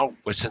 But now,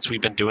 since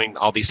we've been doing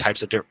all these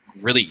types of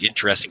really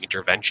interesting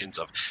interventions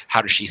of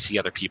how does she see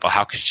other people,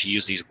 how can she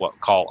use these what we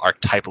call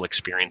archetypal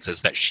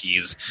experiences that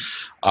she's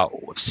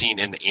seen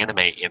in the anime,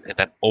 and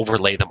then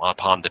overlay them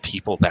upon the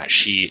people that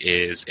she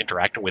is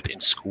interacting with in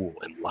school,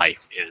 in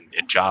life,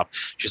 in job.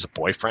 She has a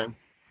boyfriend.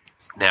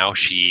 Now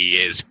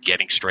she is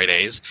getting straight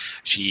A's.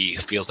 She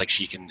feels like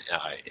she can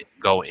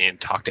go and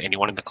talk to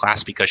anyone in the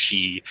class because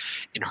she,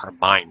 in her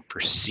mind,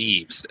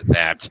 perceives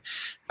that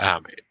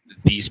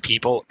these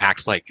people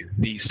act like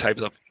these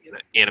types of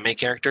anime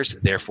characters.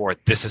 Therefore,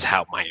 this is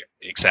how my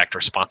exact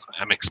response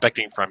I'm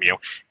expecting from you.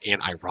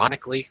 And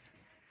ironically,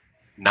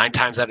 9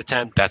 times out of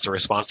 10, that's a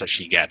response that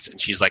she gets. And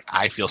she's like,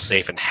 I feel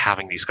safe in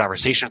having these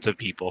conversations with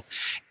people.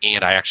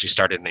 And I actually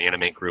started an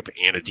anime group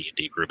and a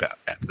D&D group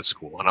at the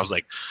school. And I was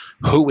like,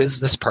 who is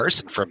this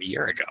person from a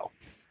year ago?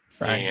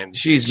 Right. And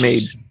she's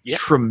made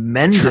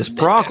tremendous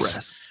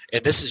progress.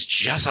 And this is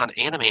just on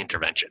anime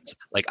interventions.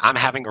 Like, I'm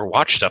having her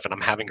watch stuff and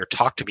I'm having her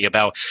talk to me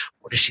about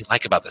what does she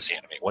like about this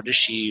anime? What does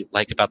she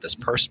like about this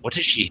person? What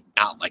does she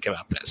not like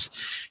about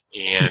this?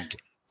 And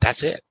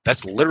that's it.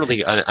 That's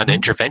literally an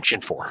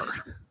intervention for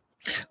her.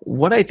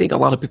 What I think a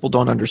lot of people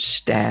don't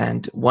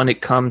understand when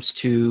it comes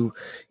to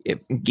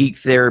geek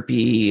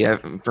therapy,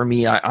 for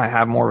me, I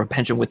have more of a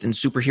penchant within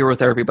superhero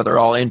therapy, but they're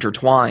all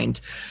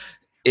intertwined,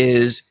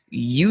 is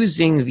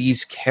using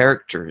these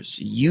characters,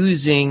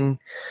 using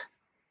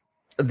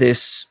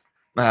this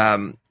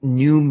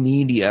new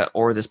media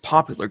or this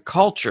popular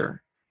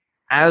culture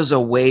as a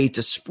way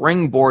to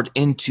springboard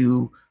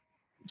into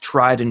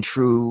tried and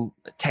true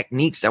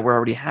techniques that we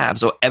already have.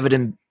 So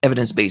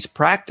evidence-based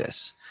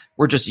practice.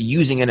 We're just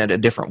using it in a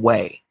different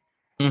way.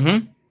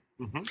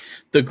 Mm-hmm. Mm-hmm.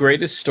 The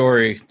greatest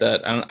story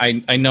that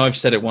I know I've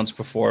said it once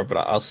before, but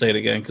I'll say it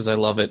again because I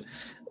love it.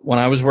 When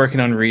I was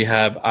working on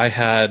rehab, I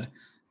had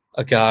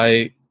a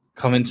guy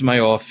come into my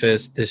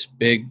office, this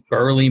big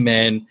burly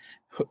man,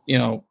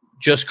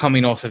 just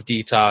coming off of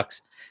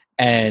detox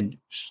and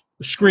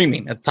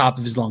screaming at the top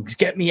of his lungs,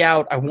 "Get me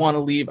out. I want to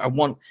leave.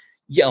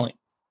 Yelling."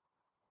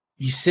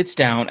 He sits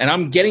down and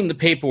I'm getting the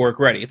paperwork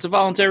ready. It's a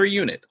voluntary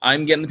unit.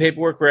 I'm getting the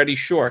paperwork ready.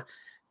 Sure.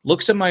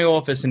 Looks at my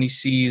office and he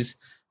sees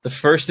the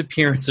first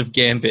appearance of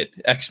Gambit,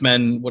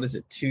 X-Men,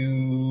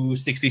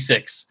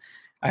 266.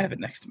 I have it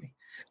next to me.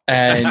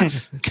 And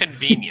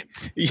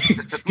convenient.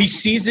 He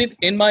sees it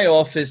in my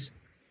office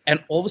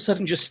and all of a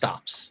sudden just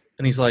stops.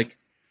 And he's like,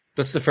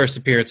 "That's the first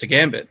appearance of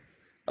Gambit."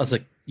 I was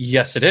like,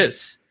 "Yes, it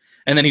is."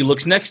 And then he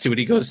looks next to it.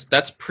 He goes,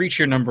 "That's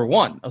Preacher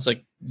 #1." I was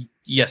like,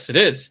 "Yes, it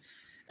is."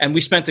 And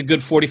we spent a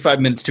good 45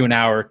 minutes to an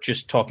hour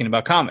just talking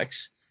about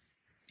comics.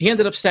 He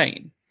ended up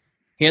staying.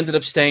 He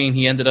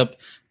ended up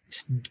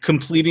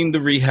completing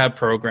the rehab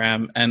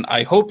program, and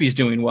I hope he's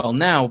doing well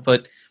now.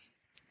 But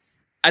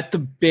at the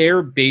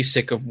bare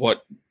basic of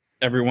what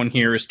everyone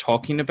here is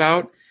talking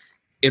about,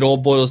 it all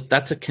boils,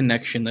 that's a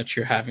connection that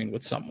you're having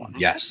with someone.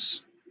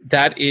 Yes.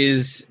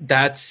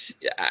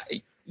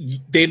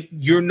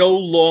 You're no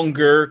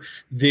longer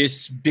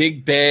this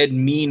big, bad,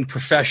 mean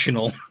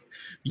professional.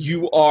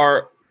 You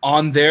are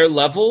on their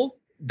level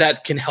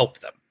that can help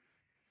them.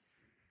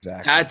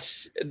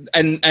 Exactly.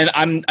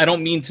 I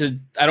don't mean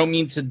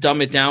to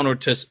dumb it down or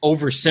to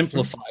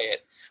oversimplify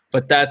it,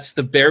 but that's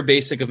the bare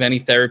basic of any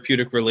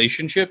therapeutic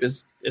relationship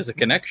is a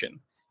connection.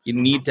 You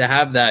need to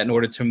have that in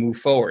order to move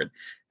forward.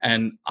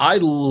 And I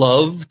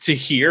love to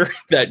hear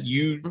that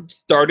you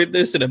started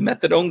this in a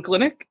methadone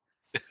clinic.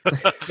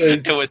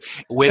 It was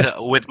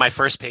with my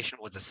first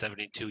patient was a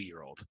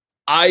 72-year-old.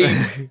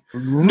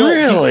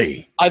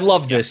 Really? I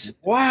love this.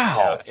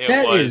 Wow.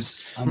 Yeah,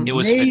 It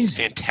was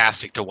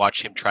fantastic to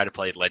watch him try to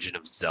play Legend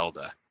of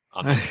Zelda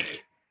on the Wii.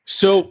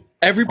 So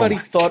everybody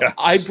thought gosh.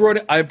 I brought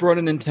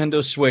a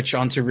Nintendo Switch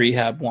onto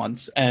rehab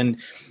once, and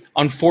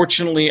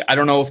unfortunately, I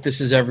don't know if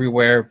this is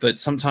everywhere, but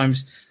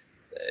sometimes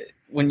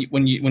when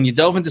you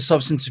delve into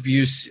substance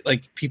abuse,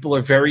 like, people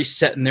are very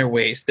set in their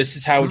ways. This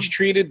is how it's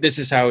treated. This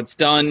is how it's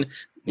done.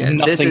 Yeah,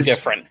 Nothing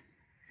different.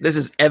 This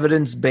is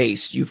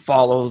evidence-based. You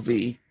follow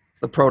the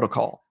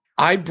protocol.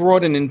 I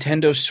brought a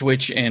Nintendo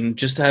Switch in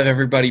just to have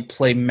everybody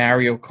play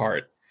Mario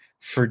Kart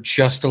for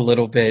just a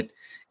little bit,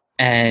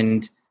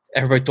 and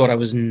everybody thought I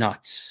was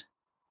nuts.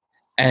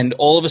 And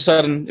all of a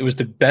sudden, it was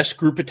the best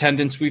group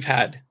attendance we've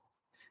had.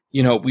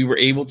 We were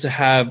able to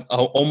have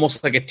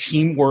almost like a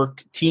team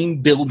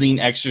building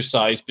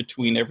exercise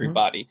between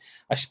everybody.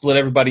 I split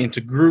everybody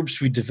into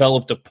groups. We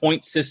developed a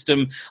point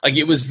system. Like,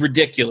 it was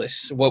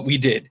ridiculous what we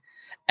did.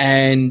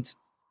 And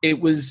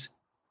it was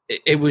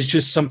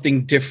just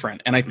something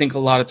different. And I think a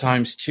lot of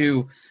times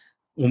too,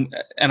 and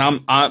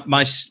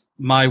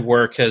my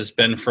work has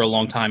been for a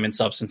long time in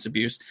substance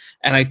abuse.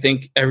 And I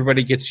think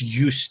everybody gets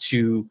used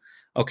to,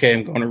 okay,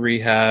 I'm going to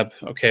rehab.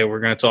 Okay,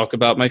 we're going to talk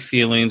about my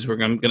feelings. I'm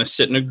going to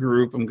sit in a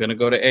group. I'm going to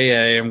go to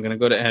AA. I'm going to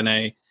go to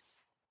NA.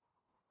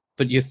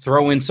 But you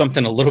throw in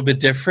something a little bit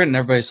different, and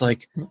everybody's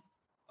like,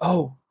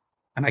 "Oh,"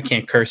 and I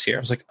can't curse here. I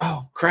was like,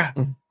 "Oh, crap.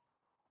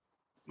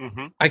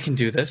 Mm-hmm. I can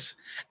do this."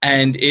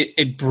 And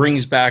it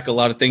brings back a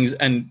lot of things.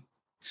 And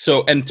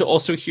to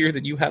also hear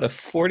that you had a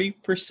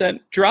 40%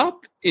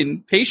 drop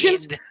in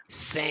patients.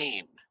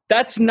 Insane.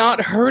 That's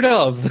not heard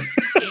of.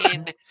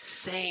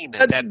 Insane.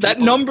 That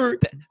number.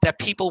 That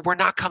people were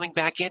not coming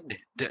back in,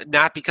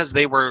 not because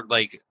they were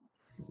like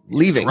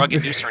leaving, drug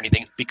induced or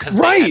anything, because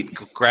they had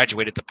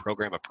graduated the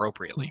program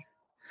appropriately.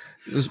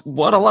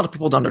 What a lot of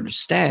people don't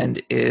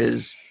understand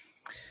is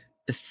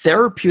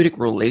therapeutic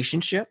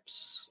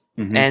relationships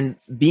and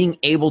being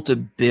able to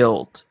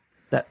build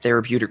that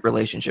therapeutic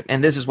relationship.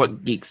 And this is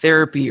what geek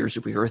therapy or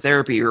superhero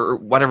therapy or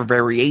whatever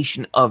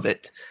variation of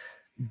it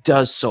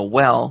does so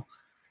well,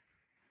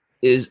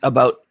 is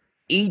about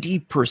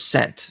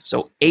 80%,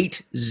 so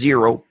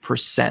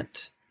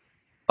 80%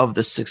 of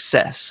the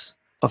success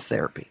of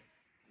therapy.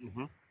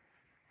 Mm-hmm.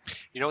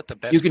 You know what the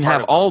best? You can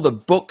have all the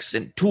books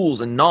and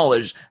tools and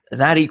knowledge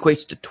that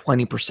equates to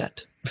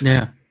 20%.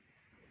 Yeah.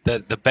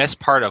 The best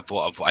part of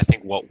I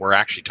think what we're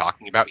actually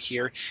talking about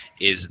here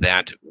is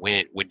that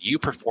when you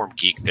perform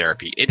geek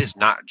therapy, it is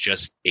not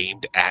just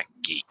aimed at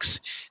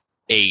geeks.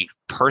 A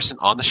person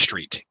on the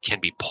street can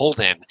be pulled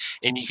in,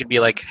 and you can be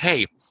like,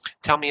 "Hey,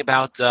 tell me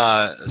about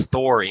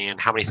Thor,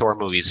 and how many Thor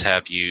movies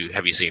have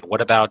you seen?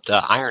 What about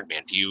Iron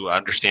Man? Do you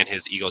understand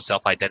his ego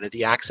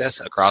self-identity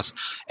access across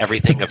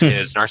everything of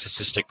his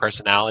narcissistic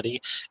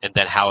personality, and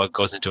then how it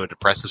goes into a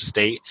depressive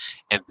state,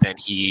 and then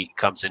he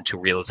comes into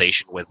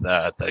realization with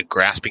the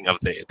grasping of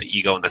the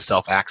ego and the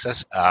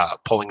self-access,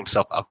 pulling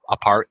himself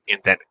apart, and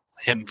then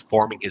him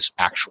forming his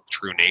actual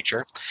true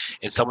nature."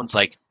 And someone's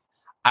like,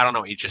 "I don't know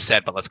what you just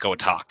said, but let's go and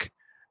talk."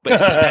 But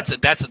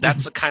that's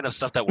the kind of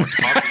stuff that we're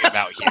talking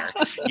about here.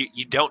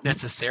 You don't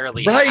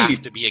necessarily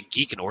have to be a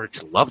geek in order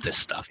to love this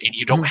stuff, and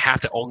you don't have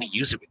to only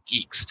use it with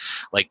geeks.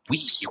 Like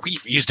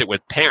we've used it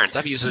with parents.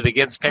 I've used it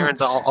against parents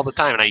all the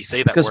time, and I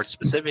say that word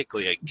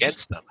specifically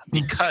against them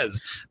because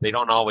they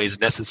don't always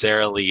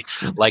necessarily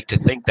like to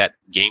think that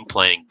game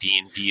playing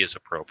D&D is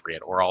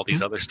appropriate or all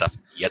these other stuff.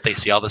 Yet they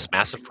see all this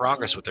massive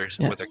progress with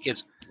their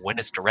kids when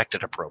it's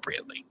directed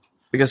appropriately.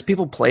 Because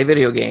people play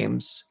video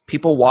games,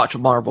 people watch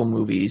Marvel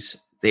movies,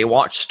 they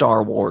watch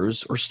Star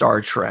Wars or Star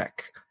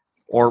Trek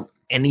or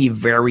any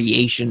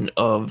variation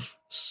of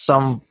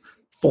some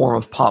form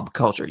of pop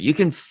culture. You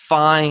can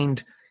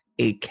find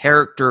a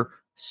character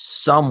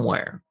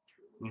somewhere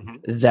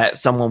that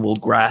someone will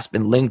grasp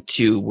and link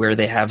to where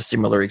they have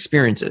similar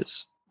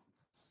experiences.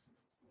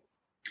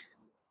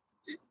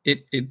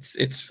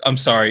 It's I'm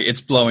sorry,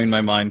 it's blowing my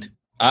mind.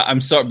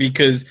 I'm sorry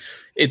because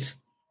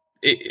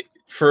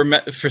for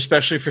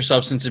especially for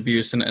substance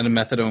abuse and a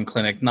methadone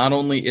clinic, not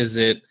only is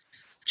it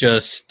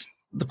just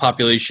the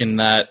population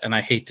that, and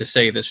I hate to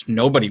say this,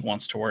 nobody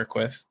wants to work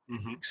with,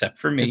 except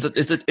for me.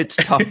 It's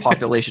a tough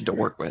population to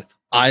work with.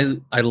 I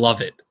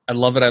love it. I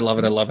love it. I love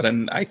it. I love it.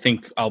 And I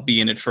think I'll be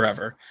in it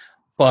forever.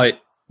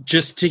 But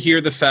just to hear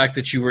the fact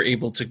that you were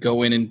able to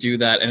go in and do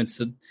that, and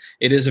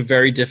it is a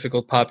very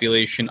difficult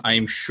population. I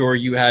am sure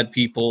you had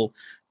people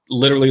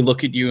literally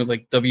look at you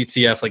like,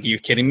 WTF, like, are you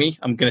kidding me?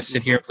 I'm going to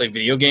sit here and play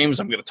video games.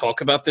 I'm going to talk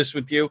about this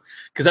with you.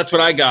 Because that's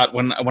what I got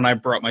when I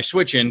brought my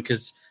Switch in,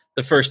 because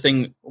the first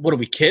thing, what are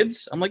we,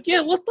 kids? I'm like, yeah,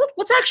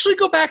 let's actually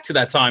go back to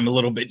that time a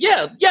little bit.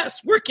 Yeah,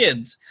 yes, we're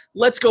kids.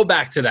 Let's go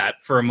back to that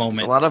for a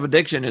moment. A lot of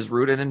addiction is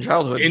rooted in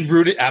childhood.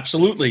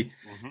 Absolutely.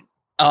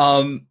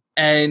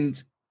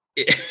 And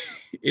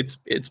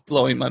it's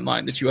blowing my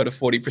mind that you had a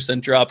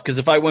 40% drop, because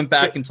if I went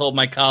back and told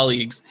my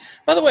colleagues,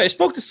 by the way, I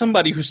spoke to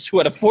somebody who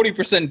had a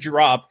 40%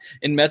 drop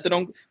in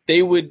methadone,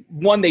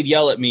 they'd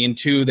yell at me, and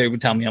two, they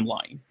would tell me I'm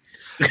lying.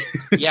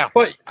 Yeah.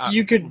 But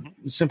you could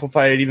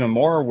simplify it even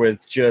more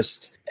with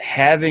just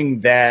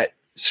having that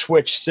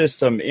switch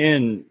system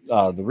in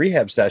the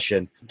rehab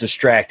session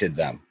distracted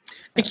them.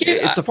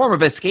 It's a form of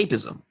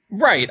escapism.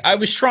 Right. I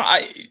was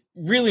trying.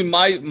 Really,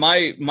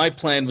 my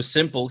plan was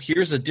simple.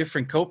 Here's a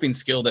different coping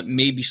skill that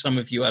maybe some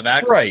of you have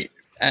access. Right.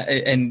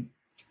 And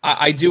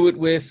I do it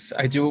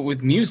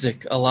with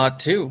music a lot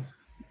too,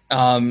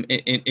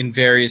 in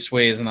various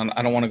ways. And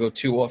I don't want to go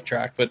too off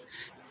track, but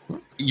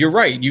you're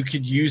right. You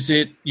could use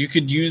it. You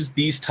could use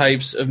these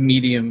types of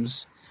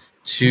mediums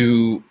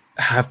to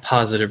have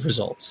positive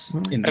results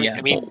in the end.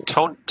 I mean,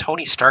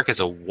 Tony Stark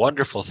is a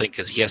wonderful thing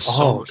because he has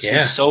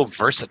he's so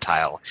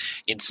versatile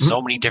in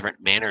so many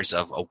different manners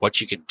of what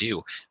you can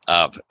do,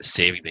 of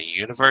saving the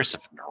universe,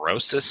 of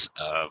neurosis,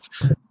 of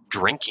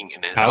drinking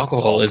and his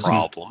alcoholism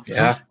problem.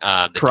 Yeah,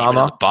 the trauma.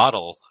 Demon in the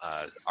Bottle.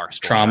 Our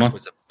trauma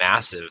was a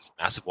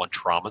massive one.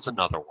 Trauma is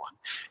another one,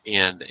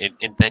 and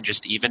then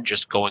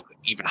just going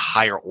even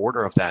higher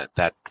order of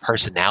that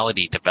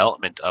personality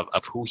development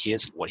of who he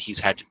is and what he's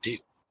had to do.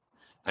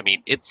 I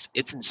mean, it's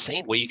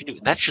insane what you can do.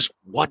 And that's just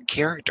one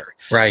character.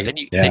 Right. Then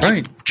you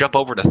jump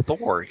over to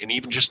Thor, and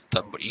even just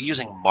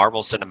using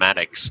Marvel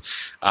Cinematics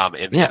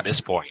at this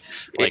point.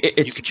 Like,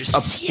 it's you could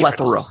just a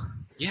plethora.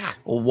 Yeah.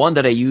 Well, one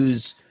that I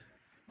use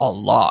a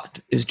lot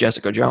is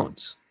Jessica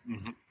Jones.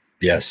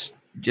 Yes.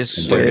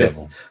 Just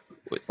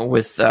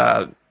with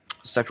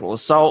sexual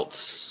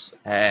assault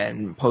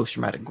and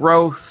post-traumatic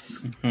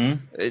growth.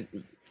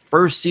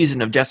 First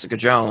season of Jessica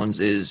Jones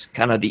is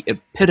kind of the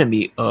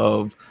epitome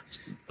of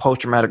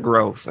post-traumatic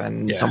growth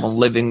and someone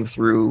living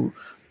through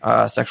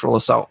sexual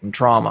assault and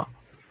trauma.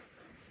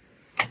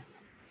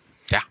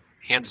 Yeah,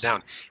 hands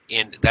down.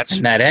 And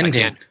that's that ending.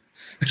 Again,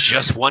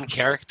 just one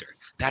character.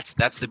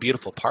 That's the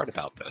beautiful part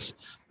about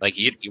this. Like,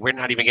 we're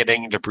not even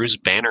getting into Bruce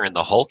Banner and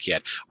the Hulk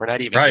yet. We're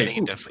not even getting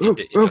into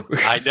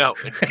I know,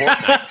 in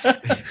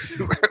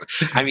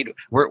Fortnite. I mean,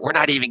 we're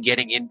not even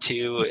getting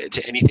into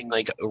anything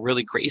like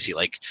really crazy,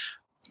 like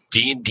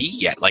D&D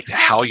yet, like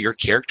how your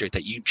character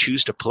that you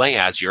choose to play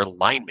as, your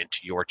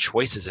alignment, your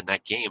choices in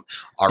that game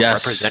are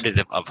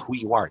representative of who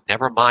you are.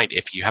 Never mind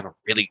if you have a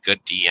really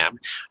good DM,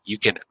 you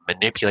can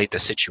manipulate the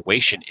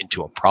situation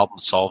into a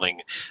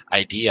problem-solving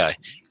idea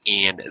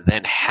and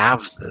then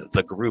have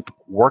the group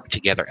work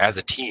together as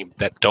a team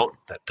that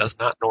does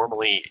not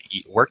normally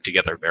work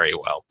together very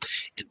well,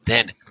 and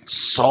then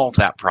solve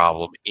that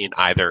problem in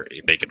either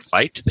they can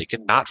fight, they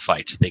can not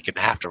fight, they can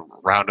have to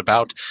round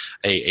about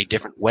a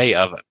different way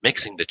of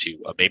mixing the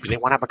two. Maybe they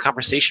want to have a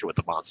conversation with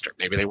the monster.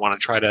 Maybe they want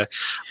to try to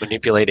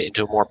manipulate it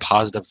into a more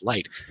positive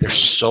light. There's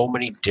so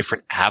many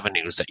different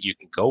avenues that you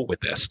can go with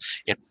this,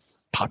 and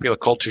popular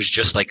culture is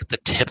just like the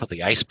tip of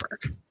the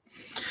iceberg.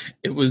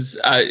 It was.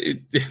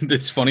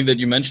 It's funny that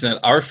you mentioned that.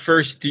 Our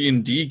first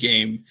D&D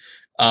game,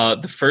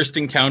 the first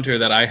encounter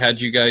that I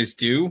had you guys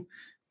do,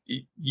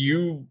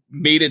 you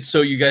made it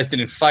so you guys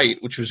didn't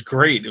fight, which was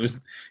great. It was,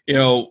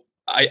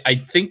 I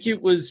think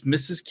it was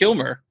Mrs.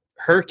 Kilmer.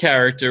 Her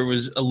character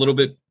was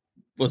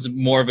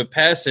more of a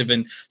passive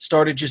and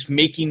started just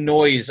making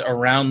noise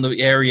around the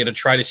area to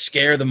try to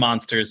scare the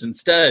monsters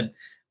instead.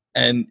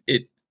 And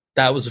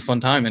that was a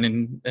fun time.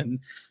 And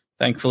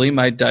thankfully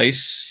my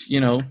dice,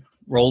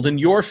 rolled in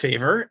your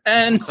favor.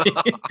 And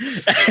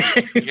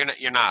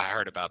you're not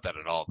hurt about that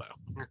at all,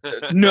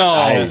 though.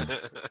 No.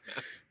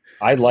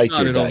 I like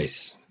your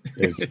dice.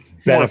 It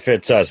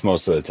benefits us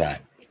most of the time.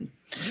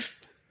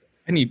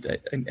 I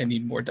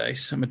need more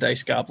dice. I'm a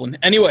dice goblin.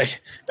 Anyway.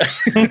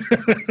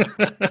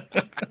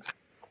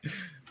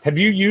 Have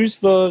you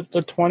used the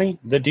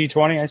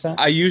D20 I sent?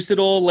 I used it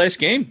all last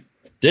game.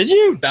 Did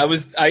you?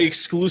 I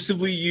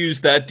exclusively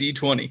used that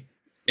D20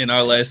 in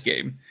our last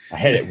game. I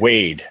had it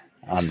weighed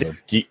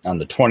on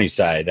the 20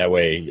 side. That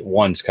way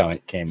ones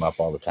came up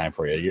all the time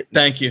for you.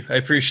 Thank you. I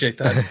appreciate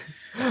that.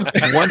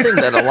 One thing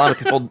that a lot of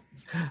people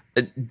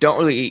don't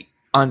really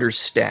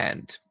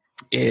understand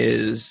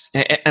is,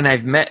 and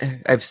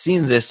I've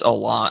seen this a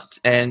lot,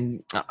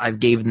 and I've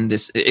given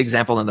this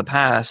example in the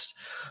past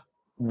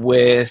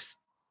with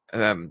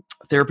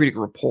therapeutic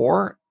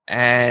rapport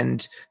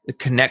and the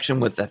connection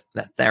with that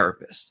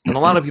therapist. And a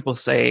lot of people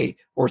say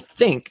or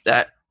think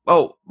that,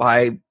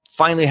 I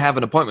finally have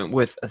an appointment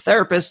with a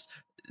therapist,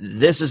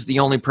 this is the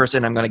only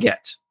person I'm going to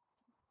get.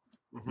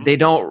 Mm-hmm. They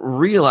don't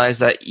realize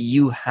that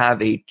you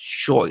have a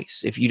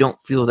choice. If you don't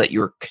feel that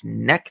you're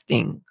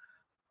connecting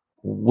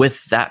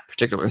with that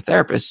particular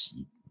therapist,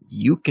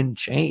 you can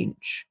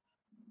change.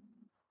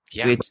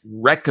 Yeah. It's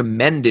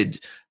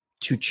recommended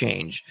to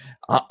change.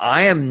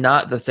 I am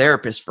not the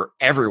therapist for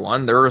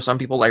everyone. There are some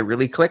people I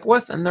really click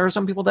with, and there are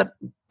some people that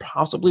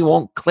possibly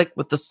won't click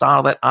with the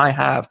style that I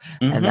have,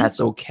 and that's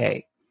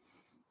okay.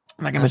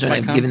 Like I mentioned,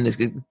 I've given this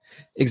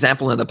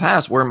example in the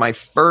past where my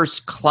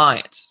first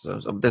client, so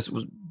this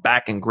was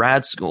back in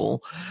grad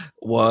school,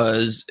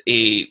 was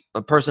a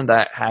person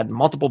that had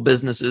multiple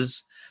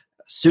businesses,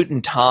 suit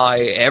and tie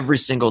every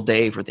single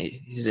day for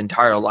his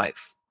entire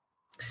life.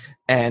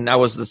 And I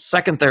was the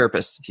second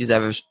therapist he's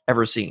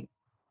ever seen.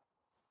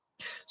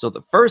 So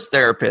the first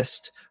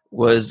therapist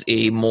was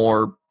a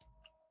more,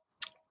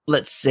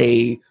 let's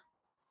say,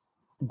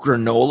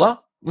 granola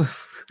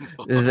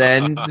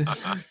than...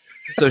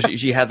 So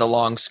she had the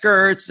long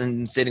skirts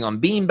and sitting on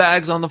bean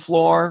bags on the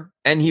floor,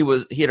 and he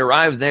had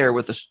arrived there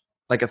with a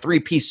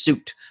 3-piece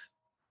suit.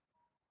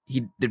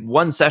 He did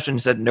one session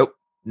and said, "Nope,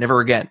 never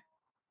again."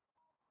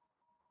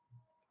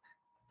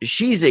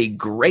 She's a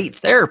great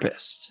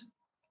therapist,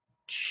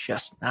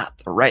 just not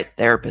the right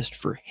therapist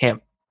for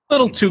him.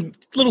 Little too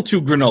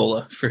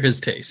granola for his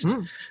taste.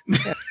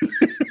 Yeah.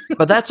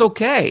 But that's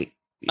okay.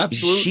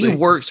 Absolutely. She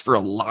works for a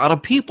lot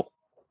of people.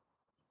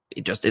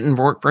 It just didn't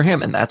work for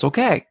him, and that's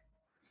okay.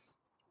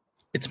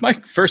 It's my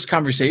first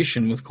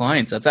conversation with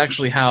clients. That's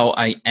actually how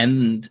I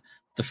end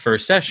the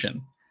first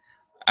session.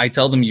 I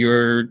tell them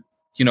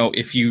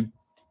if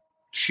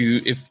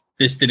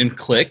this didn't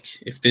click,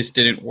 if this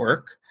didn't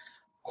work,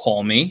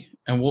 call me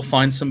and we'll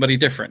find somebody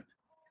different.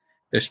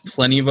 There's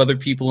plenty of other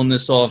people in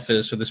this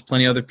office, or there's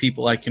plenty of other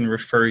people I can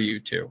refer you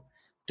to.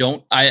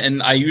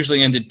 I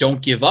usually end it,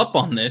 don't give up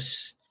on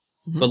this,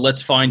 but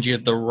let's find you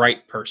the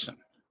right person.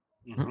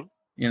 Mm-hmm.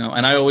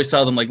 And I always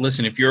tell them,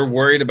 listen, if you're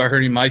worried about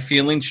hurting my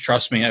feelings,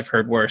 trust me, I've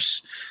heard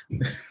worse.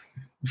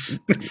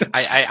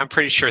 I'm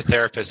pretty sure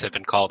therapists have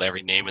been called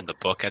every name in the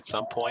book at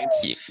some point.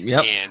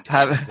 Yep. And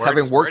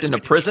having worked in a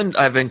prison,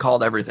 I've been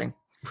called everything.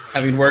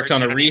 Having worked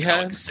on a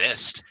rehab,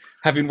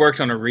 having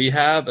worked on a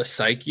rehab, a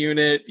psych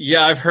unit.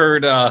 Yeah, I've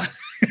heard.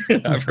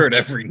 I've heard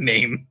every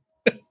name.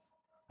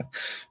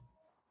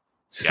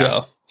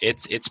 So yeah,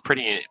 it's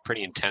pretty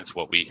intense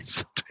what we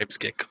sometimes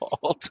get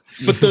called.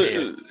 But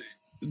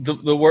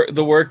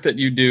the work that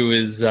you do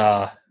is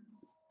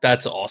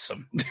that's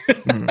awesome.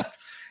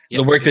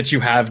 The work that you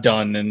have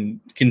done and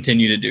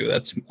continue to do,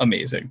 that's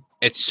amazing.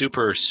 It's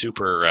super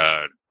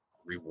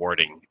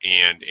rewarding,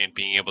 and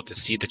being able to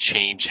see the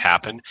change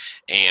happen,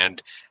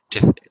 and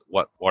to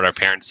what our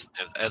parents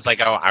as I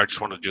just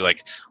want to do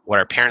what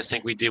our parents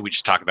think we do. We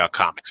just talk about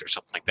comics or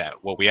something like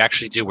that. What we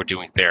actually do, we're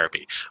doing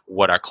therapy.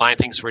 What our client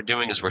thinks we're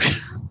doing is we're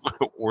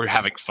we're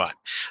having fun.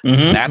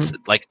 Mhm. That's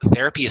like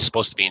therapy is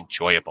supposed to be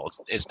enjoyable.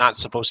 It's not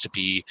supposed to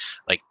be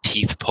like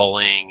teeth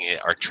pulling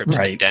or trip to the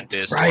Right.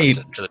 dentist Right.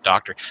 or to the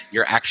doctor.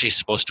 You're actually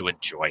supposed to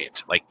enjoy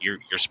it. Like you're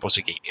supposed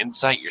to gain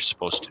insight. You're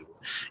supposed to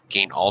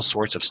gain all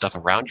sorts of stuff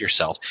around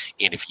yourself.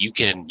 And if you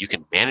can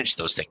manage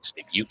those things,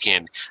 if you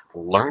can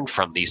learn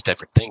from these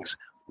different things,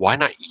 why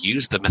not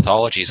use the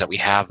mythologies that we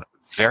have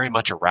very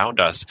much around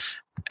us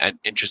and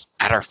just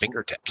at our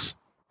fingertips?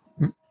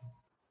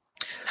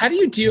 How do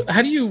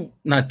you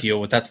not deal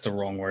with, that's the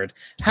wrong word.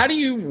 How do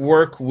you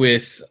work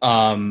with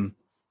a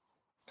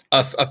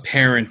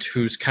parent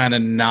who's kind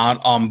of not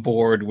on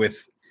board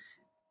with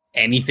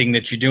anything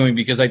that you're doing?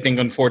 Because I think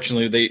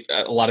unfortunately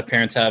a lot of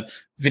parents have,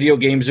 video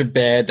games are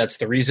bad. That's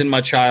the reason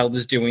my child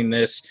is doing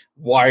this.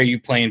 Why are you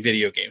playing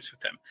video games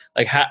with him?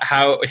 Like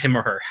how him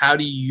or her, how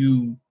do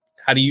you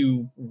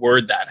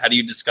word that? How do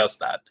you discuss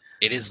that?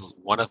 It is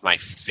one of my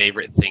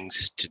favorite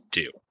things to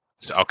do.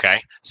 So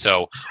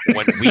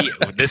when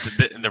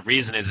the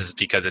reason is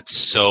because it's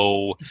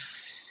so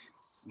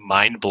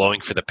mind blowing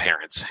for the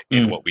parents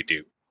in what we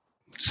do.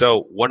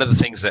 So one of the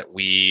things that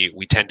we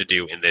tend to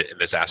do in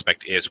this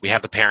aspect is we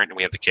have the parent and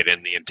we have the kid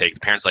in the intake. The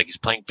parent's like, he's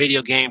playing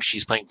video games,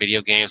 she's playing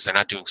video games, they're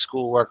not doing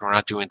schoolwork, we're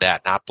not doing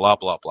that, not blah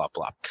blah blah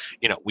blah.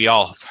 We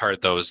all have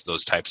heard those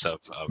types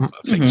of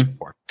things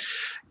before.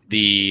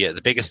 The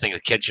biggest thing, the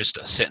kid's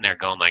just sitting there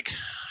going like,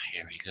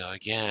 here we go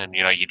again.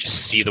 You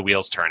just see the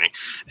wheels turning,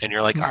 and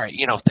you're like, all right,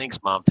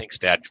 thanks mom, thanks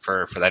dad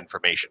for that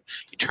information.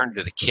 You turn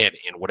to the kid,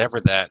 and whatever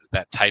that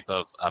type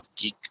of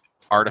geek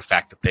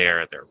artifact that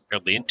they're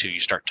really into, you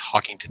start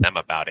talking to them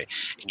about it,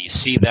 and you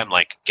see them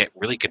like get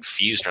really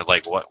confused or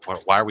like, what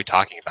why are we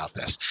talking about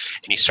this?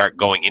 And you start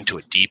going into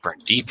it deeper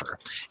and deeper,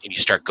 and you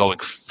start going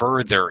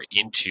further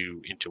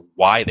into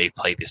why they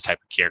play this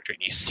type of character,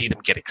 and you see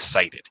them get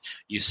excited.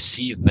 You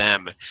see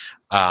them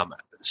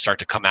start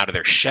to come out of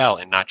their shell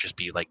and not just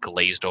be like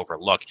glazed over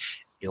look.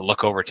 You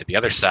look over to the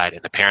other side,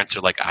 and the parents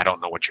are like, I don't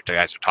know what you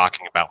guys are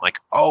talking about. Like,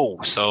 oh,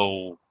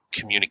 so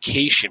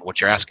communication, what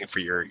you're asking for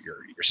your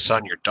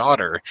son, your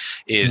daughter,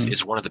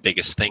 is one of the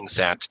biggest things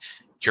that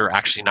you're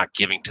actually not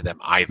giving to them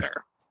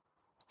either.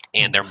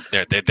 And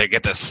they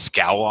get this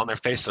scowl on their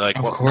face. They're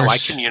like, well, no, I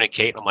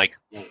communicate. I'm like,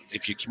 well,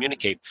 if you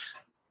communicate,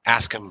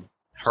 ask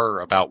her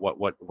about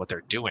what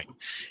they're doing.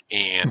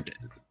 And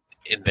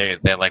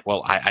they're like,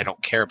 well, I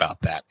don't care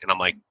about that. And I'm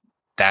like,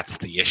 that's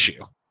the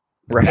issue.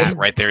 Right. That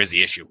right there is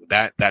the issue.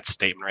 That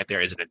statement right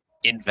there is an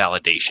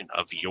invalidation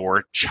of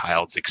your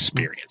child's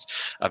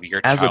experience, of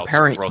your as child's a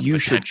parent, growth you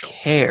potential. should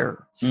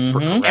care for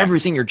Correct.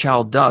 everything your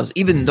child does,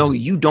 even though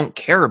you don't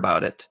care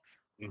about it.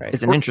 Right.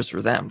 It's an interest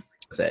for them.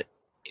 That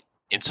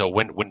And so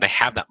when they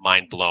have that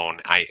mind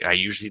blown, I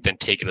usually then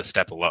take it a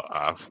step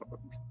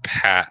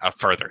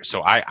further.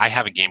 So I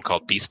have a game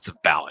called Beasts of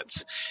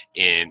Balance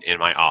in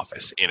my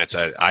office, and it's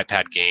an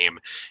iPad game,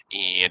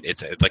 and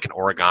it's like an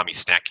origami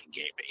stacking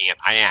game. And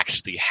I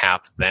actually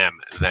have them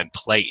then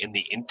play in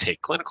the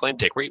clinical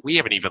intake. We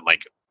haven't even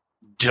like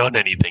done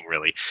anything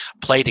really,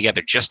 play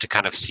together just to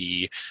kind of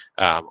see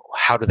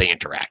how do they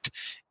interact.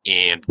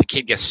 And the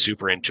kid gets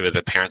super into it.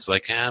 The parents are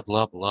like,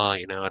 blah, blah,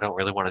 I don't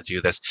really want to do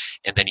this.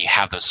 And then you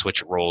have them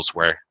switch roles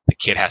where the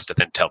kid has to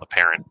then tell the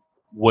parent,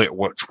 which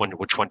one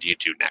do you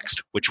do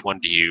next? Which one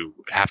do you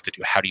have to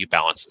do? How do you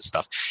balance this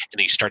stuff? And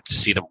then you start to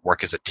see them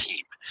work as a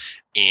team.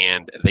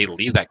 And they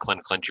leave that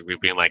clinical interview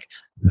being like,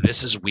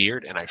 this is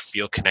weird, and I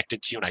feel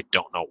connected to you, and I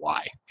don't know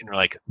why. And you're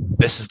like,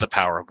 this is the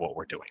power of what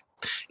we're doing.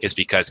 Is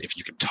because if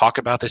you can talk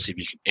about this, if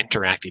you can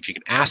interact, if you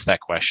can ask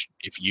that question,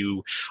 if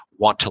you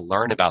want to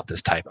learn about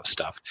this type of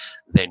stuff,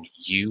 then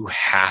you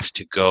have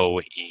to go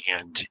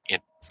and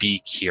be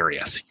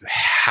curious. You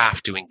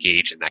have to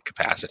engage in that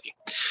capacity.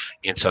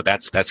 And so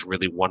that's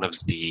really one of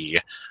the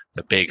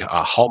big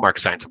hallmark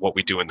signs of what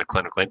we do in the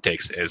clinical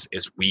intakes is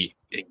we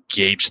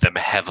engage them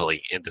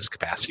heavily in this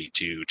capacity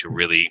to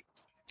really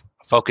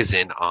focus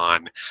in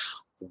on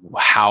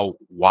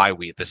why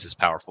this is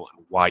powerful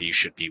and why you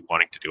should be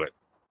wanting to do it.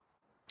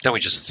 Then we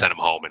just send them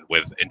home and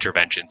with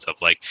interventions of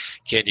like,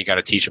 kid, you got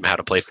to teach them how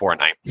to play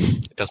Fortnite.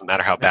 It doesn't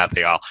matter how bad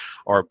they are.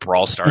 Or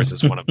Brawl Stars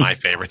is one of my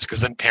favorites,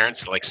 because then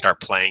parents like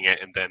start playing it,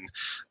 and then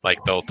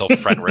like they'll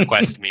friend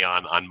request me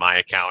on my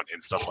account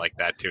and stuff like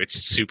that too. It's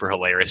super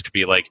hilarious to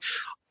be like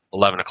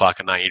 11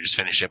 o'clock at night, you just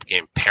finish up a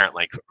game, parent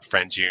like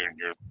friends you, and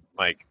you're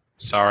like,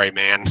 sorry,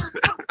 man,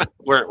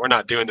 we're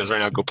not doing this right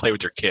now. Go play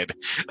with your kid.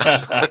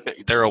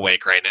 They're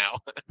awake right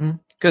now.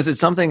 Because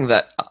it's something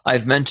that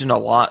I've mentioned a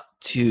lot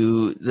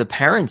to the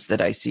parents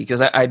that I see,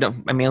 because I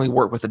mainly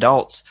work with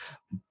adults,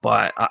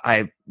 but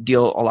I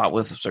deal a lot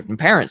with certain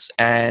parents,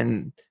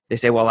 and they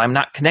say, well, I'm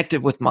not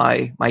connected with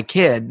my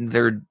kid.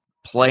 They're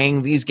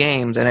playing these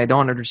games and I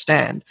don't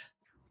understand.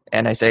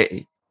 And I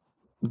say,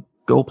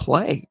 go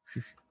play.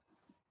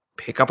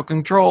 Pick up a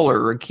controller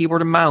or a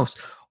keyboard and mouse,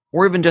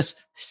 or even just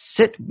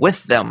sit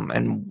with them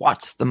and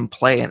watch them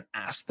play and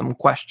ask them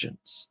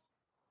questions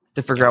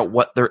to figure out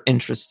what their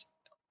interests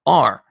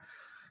are.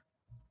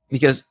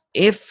 Because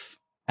if,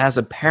 as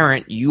a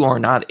parent, you are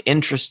not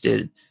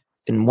interested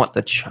in what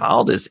the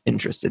child is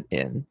interested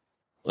in,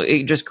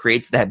 It just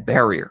creates that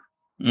barrier.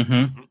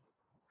 Mm-hmm.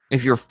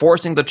 If you're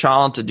forcing the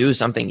child to do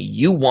something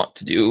you want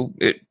to do,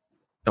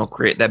 it'll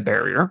create that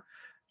barrier,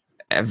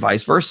 and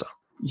vice versa.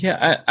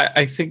 Yeah,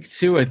 I think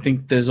too. I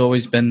think there's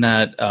always been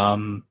that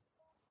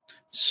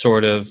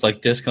sort of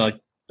like disconnect,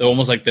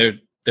 almost like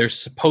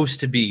there's supposed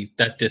to be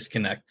that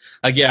disconnect.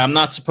 Like, yeah, I'm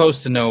not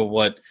supposed to know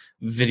what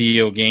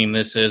video game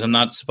this is. I'm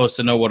not supposed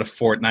to know what a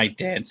Fortnite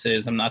dance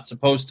is. I'm not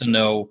supposed to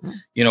know,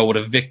 what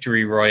a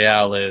victory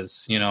royale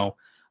is. I'm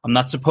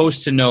not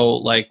supposed to know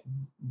like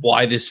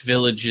why this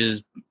village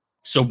is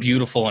so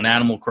beautiful in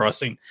Animal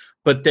Crossing.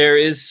 But there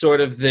is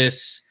sort of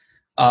this.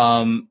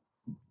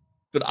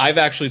 But I've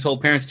actually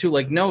told parents too,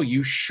 like, no,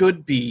 you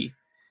should be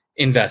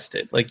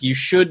invested. Like, you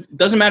should. It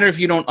doesn't matter if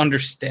you don't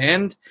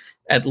understand.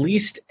 At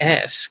least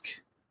ask.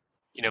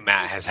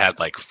 Matt has had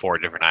like 4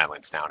 different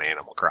islands now in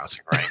Animal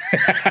Crossing, right?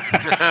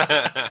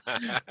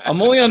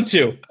 I'm only on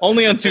 2.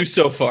 Only on 2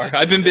 so far.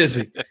 I've been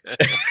busy.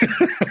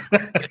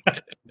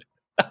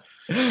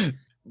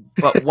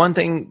 But one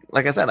thing,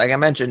 like I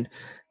mentioned,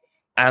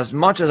 as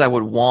much as I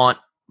would want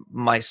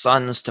my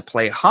sons to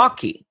play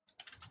hockey,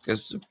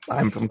 because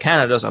I'm from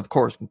Canada, so of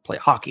course we play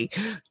hockey.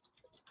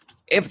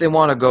 If they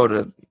want to go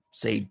to,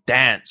 say,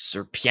 dance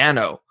or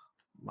piano,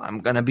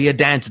 I'm going to be a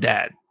dance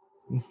dad.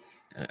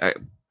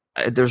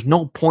 There's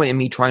no point in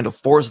me trying to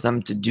force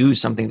them to do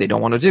something they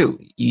don't want to do.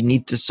 You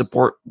need to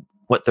support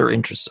what their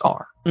interests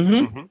are. Mm-hmm.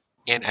 Mm-hmm.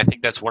 And I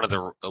think that's one of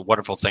the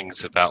wonderful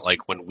things about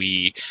like when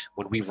we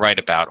write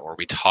about or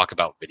we talk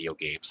about video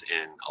games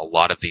in a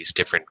lot of these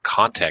different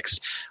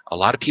contexts, a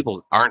lot of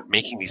people aren't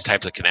making these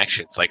types of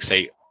connections. Like,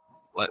 say,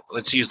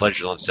 let's use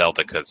Legend of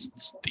Zelda because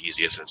it's the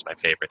easiest and it's my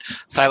favorite.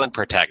 Silent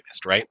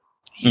protagonist, right?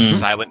 He's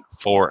silent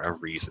for a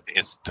reason.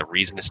 The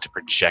reason is to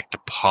project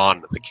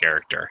upon the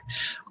character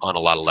on a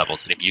lot of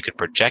levels. And if you can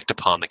project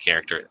upon the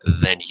character,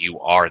 then you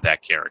are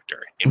that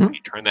character. And when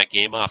you turn that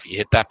game off, you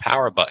hit that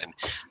power button,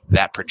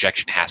 that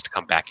projection has to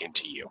come back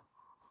into you.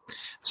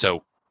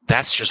 So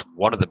that's just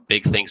one of the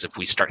big things if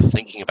we start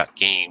thinking about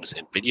games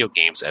and video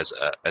games as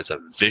a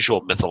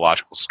visual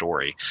mythological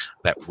story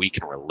that we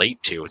can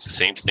relate to. It's the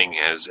same thing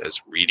as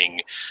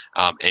reading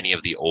any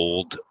of the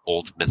old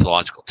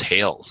mythological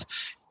tales.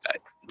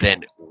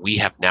 Then we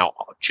have now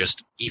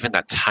just even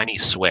that tiny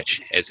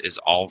switch is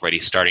already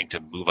starting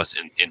to move us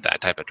in that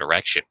type of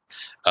direction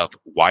of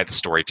why the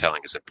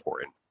storytelling is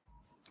important,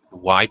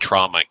 why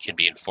trauma can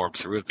be informed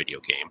through a video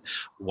game,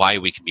 why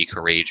we can be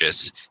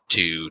courageous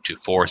to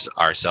force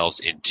ourselves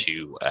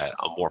into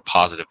a more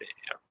positive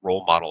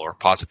role model or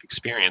positive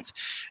experience,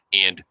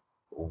 and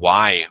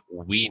why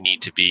we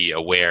need to be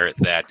aware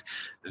that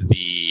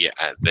the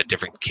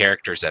different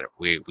characters that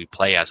we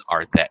play as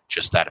are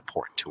just that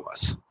important to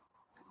us.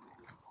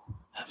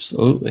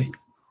 Absolutely.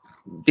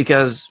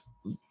 Because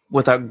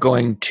without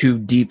going too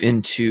deep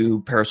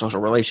into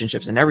parasocial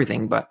relationships and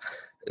everything, but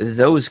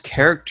those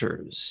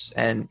characters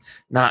and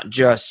not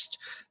just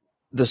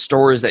the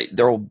stories that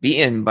they'll be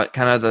in, but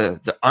kind of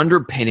the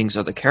underpinnings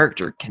of the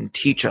character can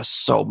teach us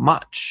so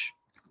much.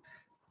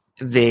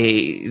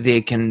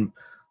 They can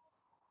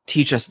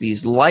teach us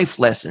these life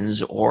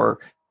lessons or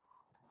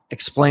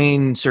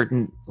explain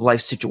certain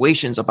life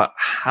situations about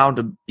how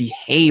to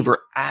behave or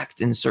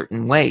act in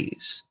certain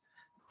ways.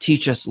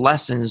 Teach us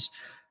lessons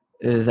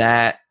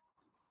that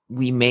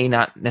we may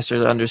not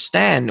necessarily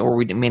understand or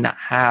we may not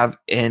have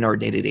in our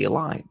day-to-day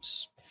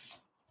lives.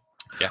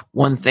 Yeah.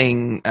 One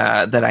thing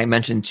that I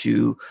mentioned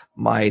to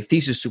my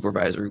thesis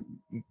supervisor,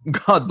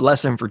 God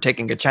bless him for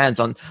taking a chance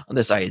on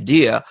this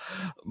idea,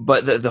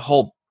 but the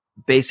whole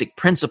basic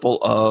principle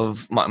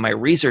of my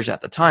research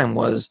at the time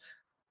was,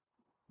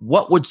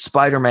 what would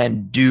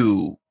Spider-Man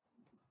do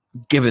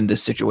given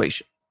this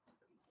situation?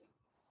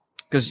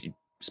 Because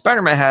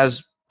Spider-Man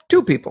has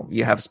 2 people.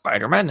 You have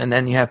Spider-Man and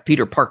then you have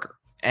Peter Parker.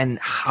 And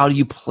how do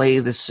you play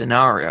this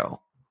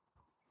scenario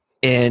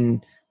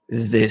in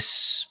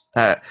this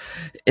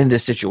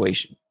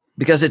situation?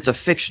 Because it's a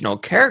fictional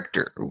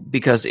character,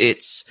 because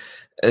it's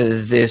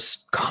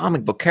this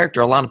comic book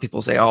character. A lot of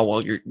people say, oh,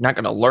 well, you're not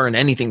going to learn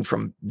anything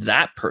from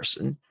that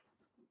person.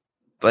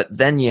 But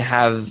then you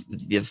have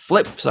the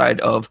flip side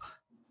of,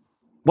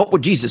 what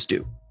would Jesus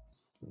do?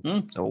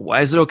 So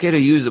why is it okay to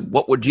use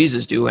what would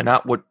Jesus do and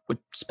not what would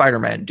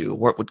Spider-Man do?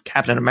 What would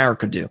Captain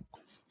America do?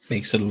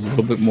 Makes it a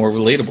little bit more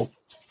relatable.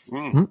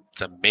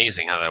 It's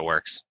amazing how that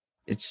works.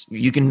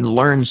 You can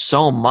learn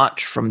so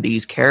much from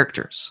these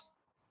characters.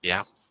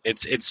 Yeah,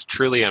 it's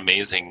truly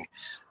amazing,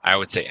 I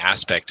would say,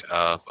 aspect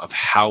of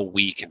how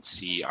we can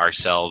see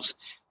ourselves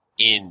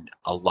in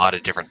a lot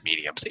of different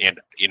mediums. And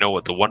you know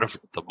what,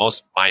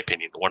 my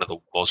opinion, one of the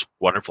most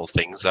wonderful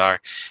things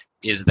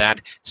is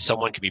that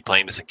someone could be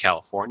playing this in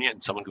California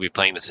and someone could be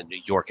playing this in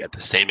New York at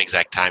the same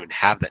exact time and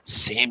have that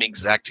same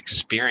exact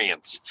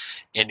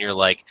experience. And you're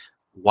like,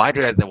 why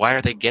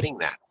are they getting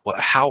that?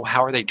 How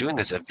are they doing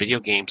this? If video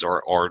games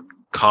or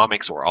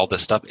comics or all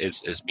this stuff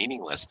is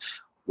meaningless,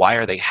 why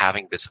are they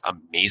having this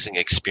amazing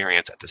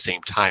experience at the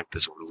same time,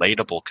 this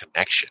relatable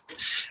connection,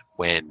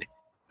 when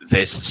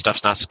this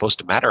stuff's not supposed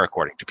to matter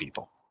according to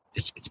people?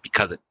 It's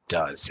because it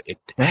does. It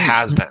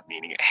has that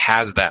meaning. It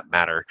has that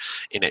matter,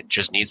 and it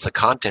just needs the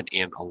content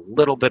and a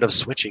little bit of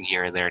switching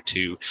here and there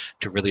to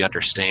really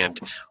understand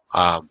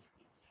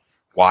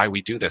why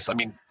we do this. I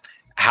mean,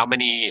 how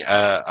many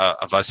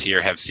of us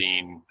here have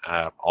seen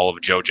all of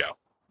JoJo?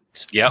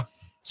 Yep.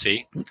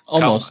 See?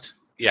 Almost.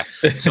 Yeah.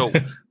 So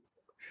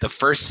the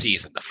first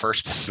season, the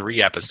first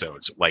 3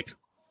 episodes, like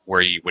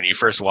when you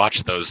first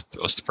watch those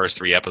first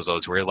 3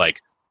 episodes, we're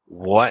like,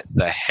 what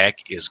the heck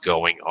is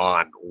going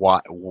on?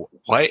 What?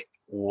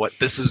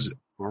 This is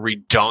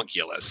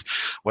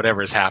redonkulous,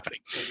 whatever is happening.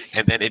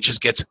 And then it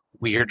just gets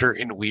weirder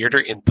and weirder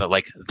in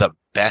the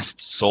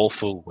best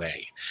soulful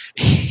way.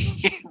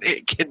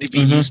 It can be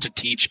used to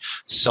teach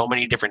so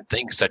many different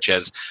things, such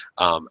as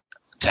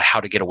to how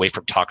to get away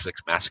from toxic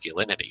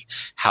masculinity,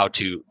 how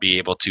to be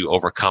able to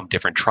overcome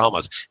different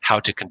traumas, how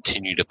to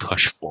continue to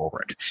push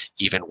forward,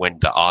 even when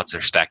the odds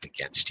are stacked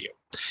against you.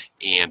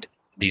 And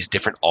these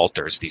different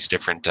alters, these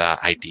different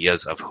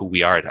ideas of who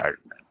we are,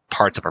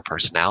 parts of our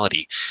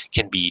personality,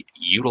 can be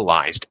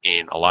utilized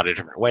in a lot of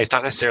different ways.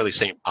 Not necessarily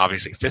saying,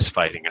 obviously, fist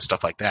fighting and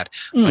stuff like that,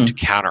 but to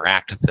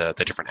counteract the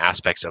different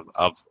aspects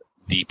of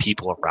the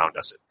people around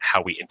us,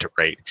 how we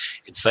integrate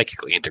and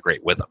psychically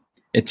integrate with them.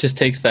 It just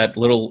takes that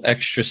little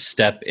extra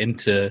step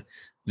into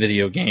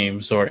video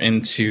games or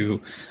into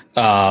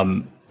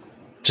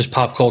just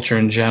pop culture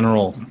in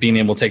general, being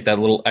able to take that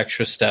little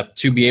extra step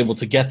to be able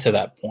to get to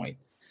that point.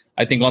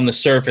 I think on the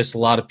surface, a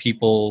lot of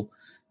people,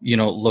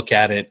 look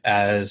at it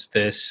as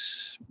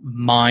this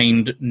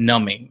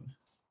mind-numbing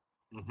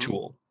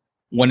tool.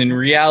 When in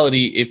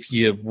reality, if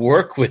you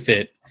work with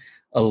it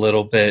a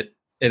little bit,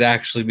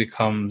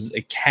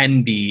 it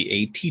can be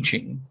a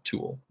teaching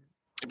tool.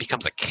 It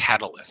becomes a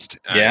catalyst,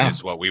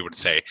 is what we would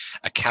say.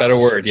 A Better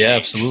catalyst. word, yeah,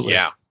 absolutely.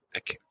 Yeah,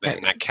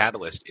 and that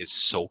catalyst is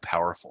so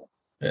powerful.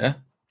 Yeah.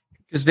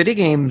 Because video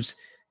games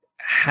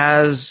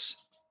has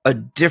a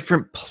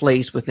different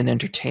place within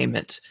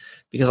entertainment,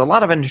 because a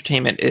lot of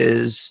entertainment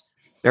is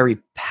very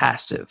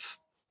passive.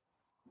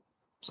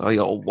 So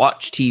you'll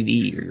watch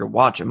TV or you'll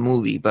watch a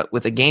movie, but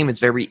with a game, it's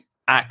very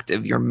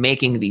active. You're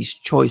making these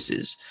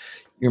choices.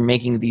 You're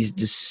making these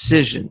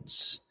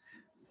decisions.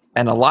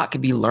 And a lot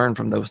can be learned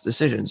from those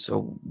decisions.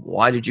 So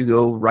why did you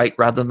go right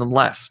rather than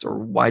left? Or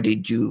why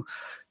did you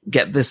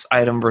get this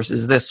item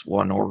versus this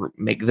one? Or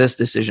make this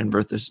decision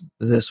versus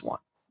this one?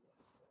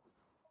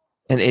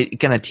 And it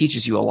kind of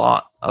teaches you a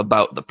lot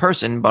about the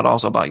person, but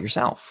also about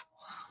yourself.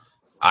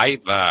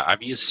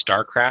 I've used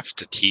StarCraft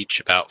to teach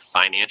about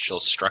financial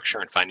structure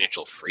and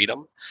financial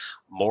freedom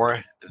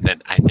more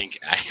than I think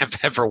I have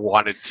ever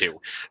wanted to,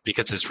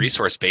 because it's a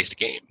resource-based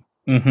game.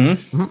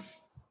 Mm-hmm.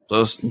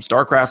 So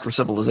StarCraft or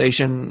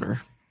Civilization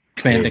or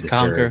Command and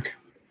Conquer.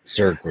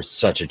 Zerg was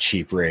such a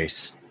cheap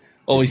race.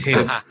 Always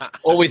hated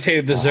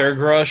the Zerg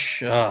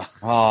rush.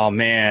 Oh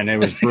man, it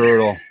was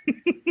brutal.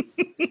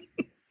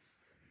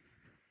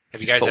 Have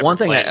you guys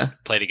ever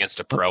played against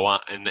a pro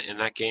in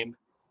that game?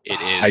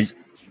 It is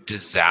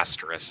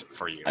disastrous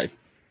for you.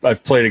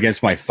 I've played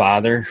against my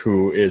father,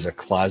 who is a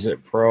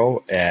closet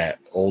pro at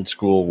old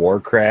school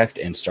Warcraft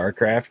and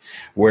StarCraft,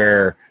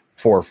 where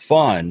for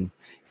fun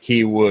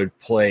he would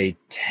play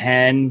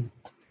 10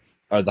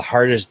 of the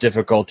hardest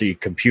difficulty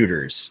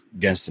computers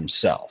against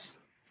himself,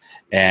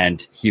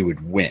 and he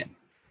would win.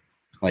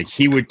 Like,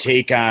 he would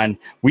take on.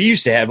 We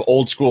used to have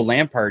old school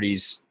LAN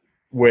parties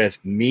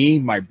with me,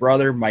 my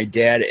brother, my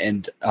dad,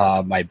 and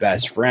my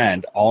best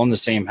friend, all in the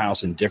same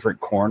house in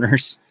different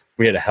corners.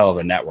 We had a hell of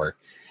a network.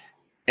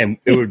 And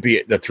it would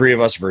be the 3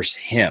 of us versus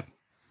him.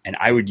 And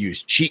I would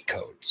use cheat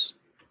codes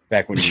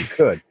back when you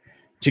could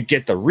to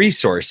get the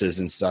resources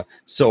and stuff,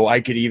 so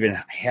I could even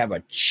have a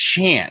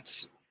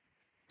chance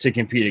to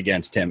compete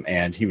against him,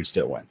 and he would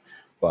still win.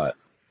 But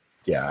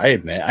yeah, I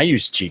admit, I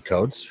used cheat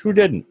codes. Who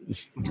didn't?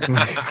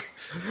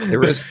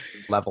 There was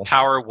level.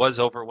 Power was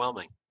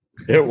overwhelming.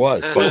 It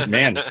was, but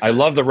man, I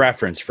love the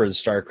reference for the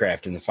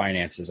StarCraft and the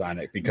finances on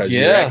it, because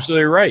you're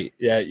absolutely right.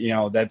 Yeah,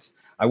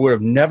 I would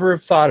have never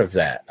have thought of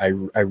that. I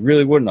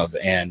really wouldn't have,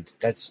 and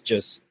that's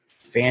just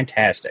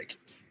fantastic.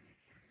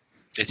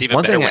 It's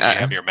even better when you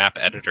have your map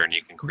editor and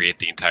you can create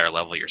the entire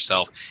level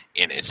yourself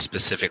and it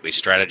specifically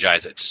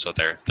strategize it, so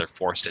they're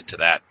forced into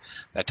that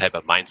type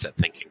of mindset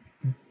thinking.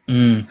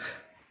 Mm.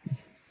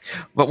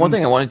 But one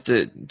thing I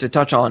wanted to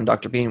touch on,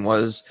 Dr. Bean,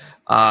 was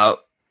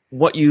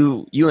what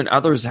you and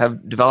others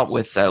have developed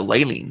with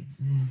Leyline.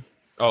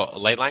 Oh,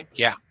 Leyline?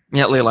 Yeah.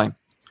 Yeah, Leyline.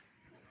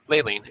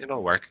 Leyline,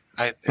 it'll work.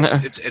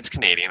 It's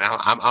Canadian.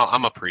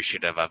 I'm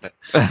appreciative of it.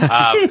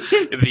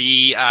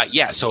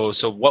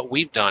 So what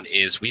we've done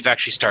is we've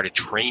actually started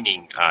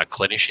training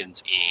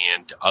clinicians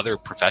and other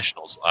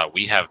professionals.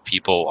 We have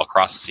people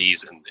across the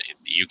seas in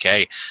the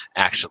UK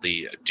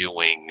actually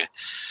doing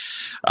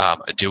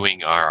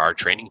our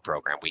training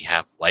program. We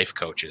have life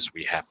coaches,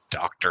 we have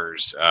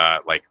doctors,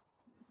 like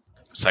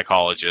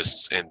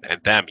psychologists and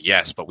them,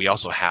 yes, but we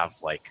also have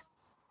like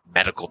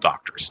medical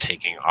doctors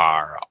taking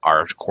our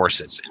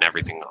courses and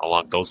everything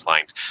along those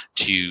lines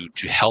to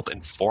help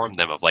inform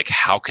them of like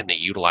how can they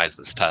utilize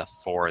this stuff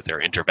for their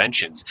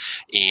interventions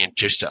and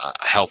just to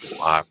help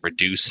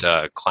reduce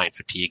client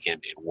fatigue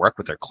and work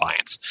with their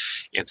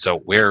clients. And so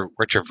we're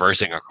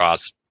traversing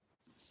across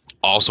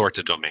all sorts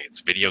of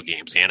domains: video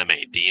games, anime,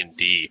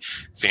 D&D,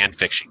 fan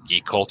fiction,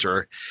 geek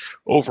culture,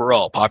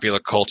 overall popular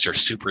culture,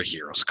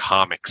 superheroes,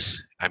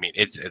 comics. I mean,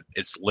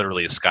 it's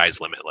literally the sky's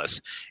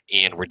limitless.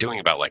 And we're doing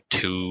about like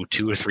two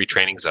or three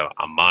trainings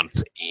a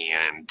month.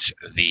 And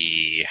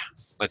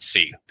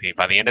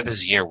by the end of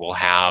this year, we'll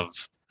have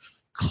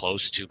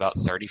close to about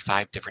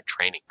 35 different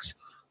trainings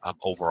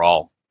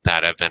overall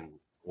that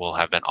will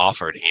have been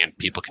offered, and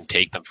people can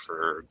take them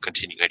for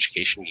continuing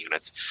education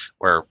units,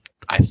 where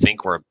I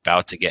think we're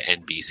about to get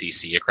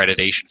NBCC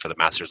accreditation for the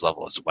master's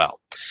level as well.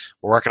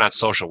 We're working on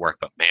social work,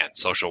 but man,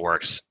 social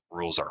work's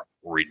rules are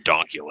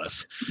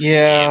redonkulous.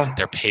 Yeah. And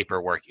their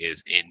paperwork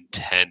is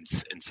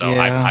intense. And so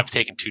I've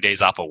taken 2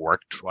 days off of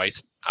work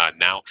twice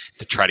now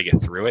to try to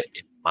get through it.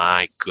 And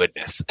my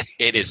goodness,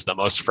 it is the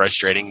most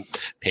frustrating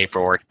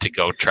paperwork to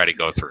try to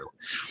go through.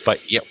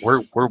 But yeah,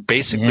 we're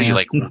basically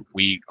like,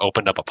 we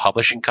opened up a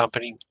publishing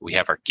company. We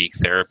have our Geek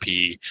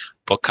Therapy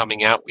book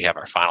coming out. We have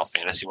our Final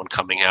Fantasy one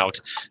coming out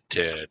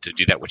to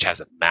do that, which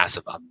has a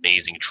massive,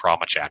 amazing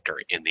trauma chapter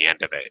in the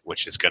end of it,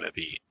 which is going to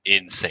be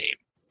insane.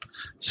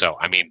 So,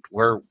 I mean,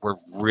 we're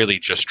really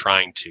just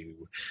trying to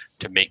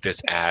make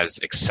this as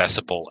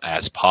accessible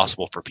as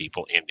possible for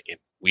people. And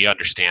we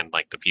understand,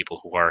 like, the people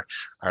who are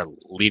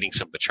leading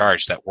some of the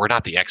charge, that we're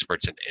not the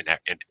experts in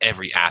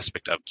every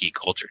aspect of geek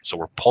culture. So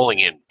we're pulling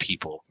in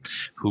people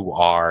who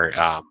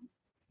are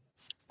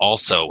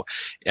also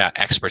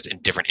experts in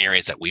different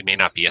areas that we may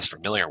not be as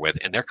familiar with.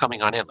 And they're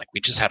coming on in. Like,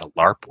 we just had a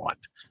LARP one.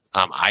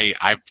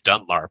 I've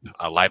done LARP,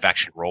 live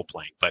action role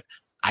playing, but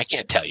I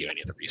can't tell you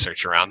any of the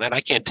research around that.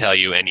 I can't tell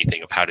you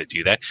anything of how to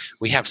do that.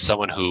 We have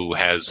someone who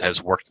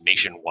has worked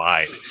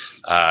nationwide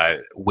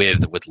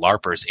with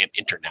LARPers and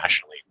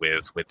internationally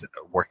with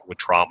working with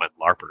trauma and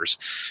LARPers,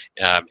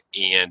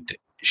 and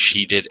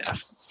she did a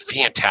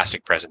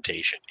fantastic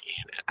presentation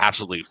and an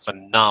absolutely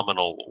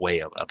phenomenal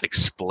way of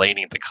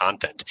explaining the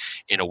content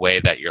in a way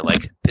that you're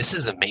like, this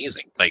is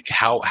amazing. Like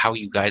how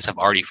you guys have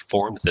already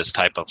formed this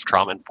type of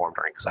trauma-informed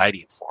or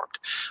anxiety-informed,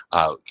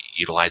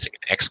 utilizing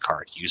an X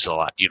card,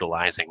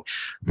 utilizing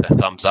the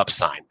thumbs up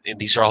sign. And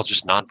these are all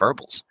just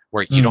nonverbals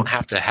where you don't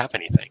have to have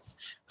anything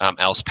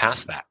else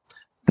past that.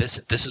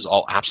 This is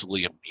all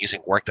absolutely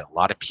amazing work that a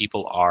lot of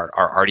people are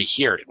already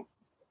here. And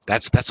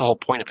that's the whole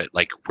point of it.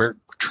 Like, we're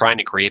trying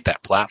to create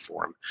that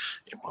platform.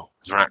 Well,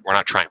 we're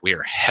not trying. We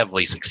are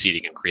heavily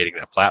succeeding in creating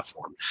that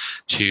platform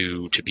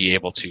to be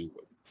able to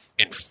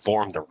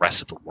inform the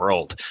rest of the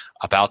world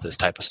about this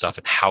type of stuff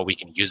and how we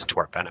can use it to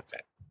our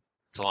benefit.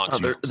 It's a long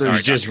story.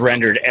 There's just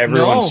rendered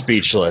everyone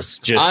speechless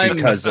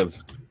because of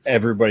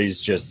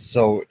everybody's just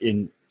so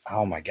in.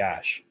 Oh my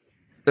gosh.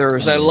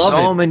 There's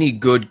so many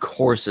good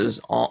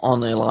courses on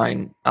the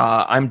line.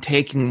 I'm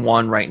taking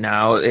one right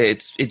now.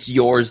 It's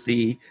yours,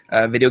 the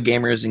Video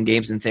Gamers and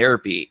Games and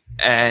Therapy.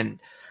 And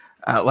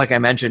like I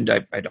mentioned,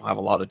 I don't have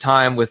a lot of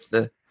time with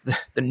the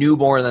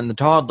newborn and the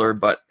toddler,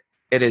 but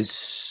it is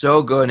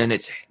so good, and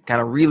it's kind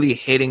of really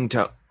hitting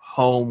to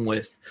home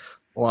with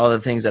a lot of the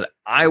things that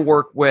I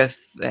work with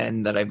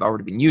and that I've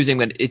already been using.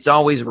 But it's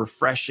always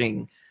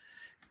refreshing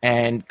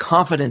and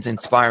confidence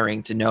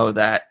inspiring to know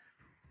that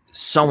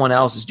someone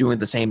else is doing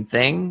the same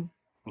thing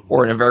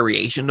or in a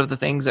variation of the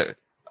things that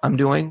I'm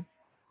doing.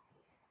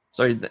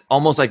 So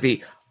almost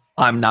like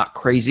I'm not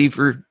crazy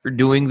for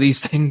doing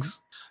these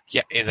things.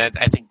 Yeah, and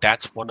I think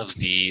that's one of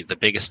the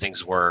biggest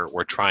things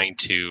we're trying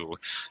to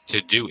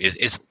do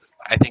is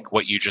I think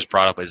what you just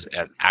brought up is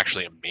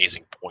actually an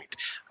amazing point.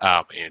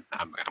 And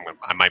I'm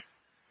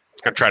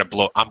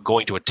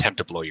going to attempt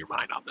to blow your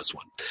mind on this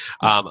one.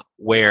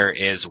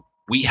 Whereas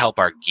we help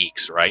our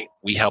geeks, right?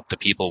 We help the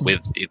people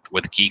with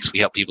geeks. We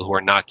help people who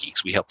are not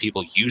geeks. We help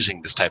people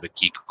using this type of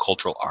geek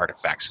cultural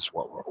artifacts is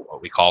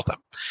what we call them.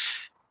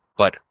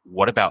 But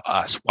what about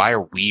us? Why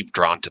are we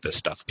drawn to this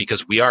stuff?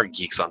 Because we are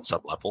geeks on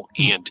some level,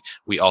 and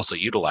we also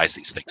utilize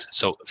these things.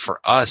 So for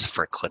us,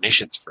 for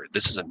clinicians,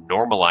 this is a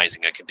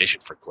normalizing a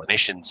condition for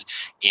clinicians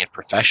and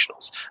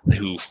professionals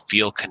who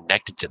feel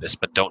connected to this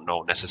but don't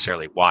know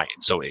necessarily why.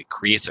 And so it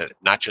creates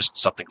not just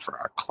something for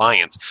our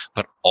clients,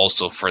 but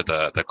also for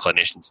the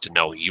clinicians to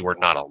know you are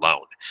not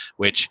alone,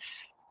 which,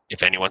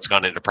 if anyone's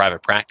gone into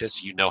private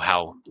practice, you know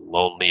how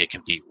lonely it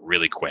can be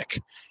really quick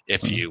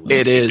if you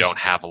don't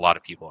have a lot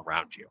of people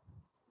around you.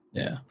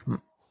 Yeah.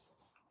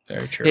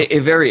 Very true.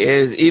 It very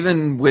is.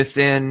 Even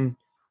within,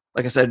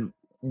 like I said,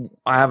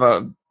 I have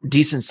a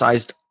decent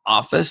sized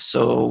office.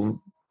 So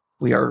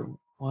we are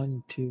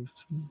 1, 2,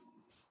 3,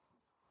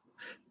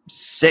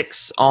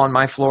 6 on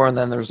my floor. And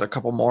then there's a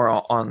couple more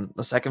on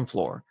the second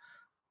floor.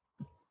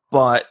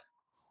 But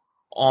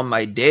on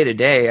my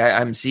day-to-day,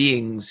 I'm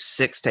seeing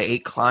 6 to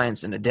 8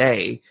 clients in a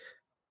day.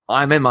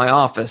 I'm in my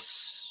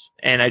office,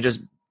 and I just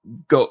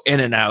go in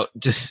and out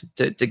just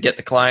to get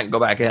the client, go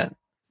back in.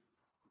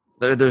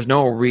 There's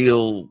no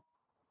real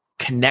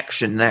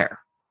connection there.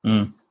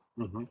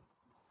 Mm-hmm.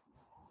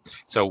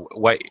 So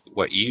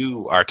what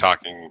you are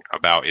talking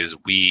about is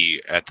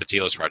we at the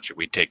Telos Project,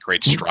 we take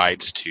great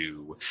strides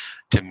to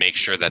make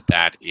sure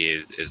that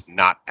is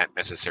not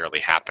necessarily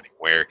happening,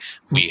 where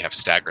we have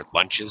staggered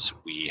lunches,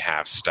 we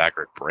have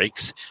staggered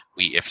breaks.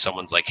 If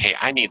someone's like, hey,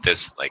 I need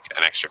this like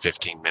an extra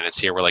 15 minutes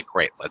here, we're like,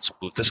 great, let's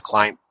move this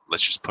client.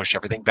 Let's just push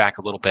everything back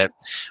a little bit.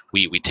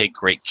 We take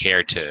great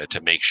care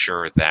to make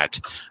sure that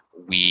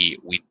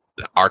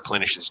our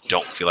clinicians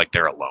don't feel like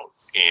they're alone.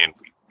 And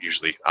we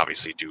usually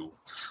obviously do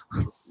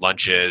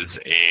lunches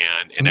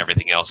and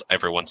everything else.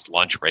 Everyone's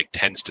lunch break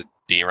tends to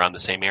be around the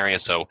same area.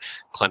 So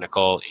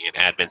clinical and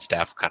admin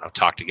staff kind of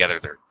talk together.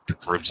 The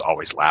group's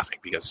always laughing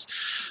because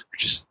we're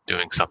just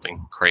doing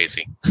something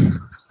crazy.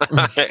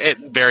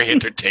 Very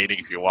entertaining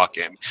if you walk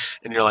in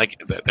and you're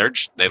like,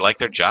 they like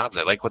their jobs.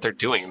 They like what they're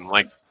doing. And I'm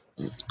like,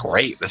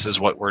 great. This is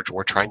what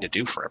we're trying to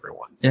do for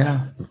everyone.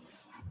 Yeah.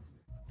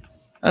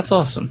 That's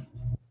awesome.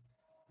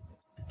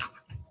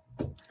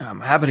 I'm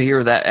happy to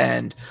hear that,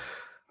 and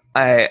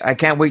I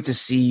can't wait to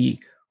see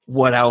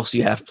what else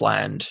you have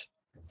planned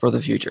for the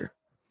future.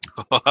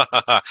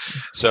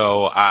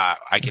 So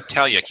I can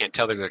tell you, I can't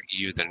tell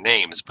you their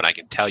names, but I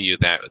can tell you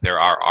that there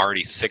are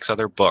already 6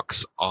 other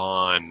books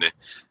on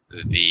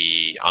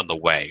the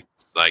way.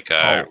 Like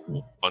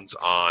one's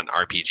on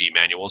RPG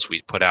manuals.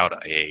 We put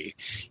out a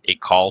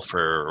call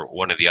for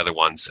one of the other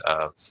ones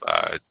of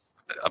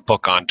a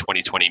book on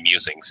 2020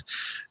 musings.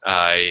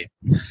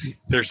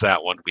 There's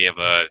that one. We have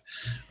a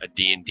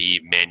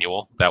D&D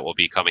manual that will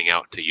be coming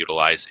out to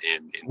utilize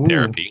in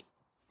therapy.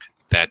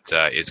 That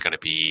is going to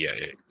be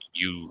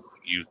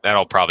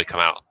that'll probably come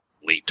out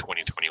late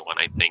 2021,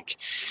 I think.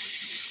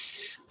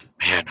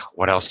 Man,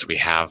 what else do we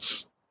have?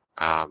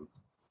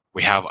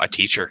 We have a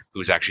teacher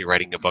who's actually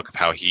writing a book of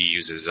how he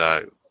uses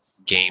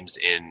games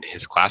in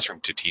his classroom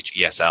to teach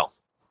ESL.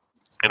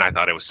 And I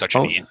thought it was such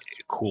a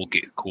cool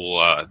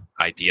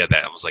idea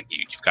that I was like,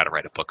 you've got to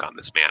write a book on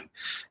this, man.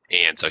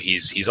 And so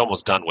he's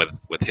almost done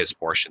with his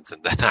portions,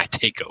 and then I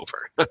take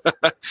over.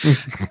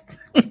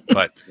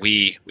 But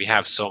we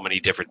have so many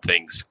different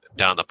things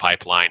down the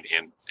pipeline,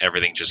 and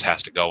everything just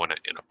has to go in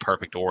a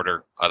perfect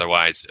order.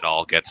 Otherwise, it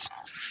all gets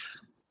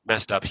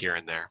messed up here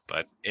and there.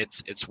 But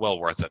it's well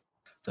worth it.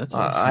 That's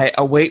awesome. I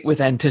await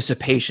with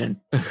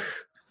anticipation.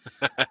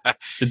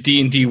 The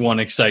D&D one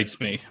excites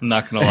me. I'm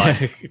not gonna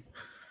lie.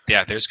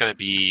 Yeah, there's going to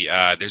be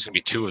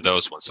 2 of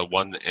those ones. So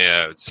one,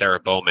 Sarah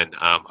Bowman,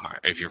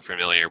 if you're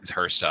familiar with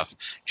her stuff,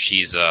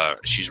 she's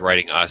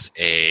writing us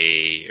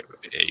a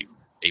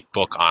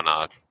book on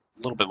a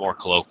little bit more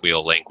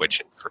colloquial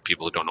language. And for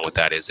people who don't know what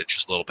that is, it's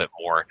just a little bit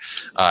more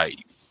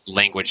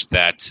language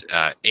that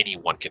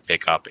anyone can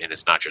pick up, and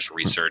it's not just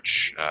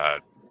research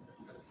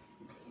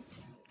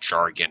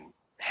jargon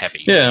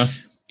heavy.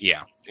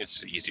 Yeah,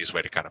 it's the easiest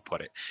way to kind of put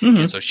it.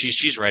 Mm-hmm. And so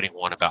she's writing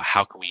one about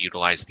how can we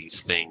utilize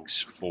these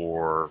things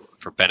for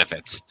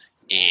benefits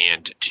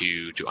and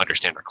to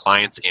understand our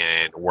clients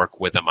and work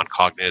with them on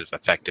cognitive,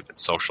 affective, and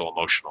social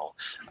emotional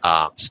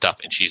stuff.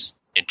 And she's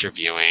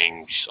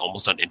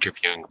almost done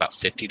interviewing about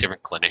 50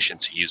 different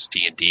clinicians who use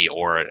D&D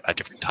or a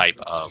different type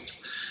of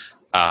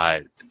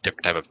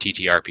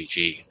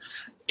TTRPG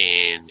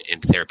in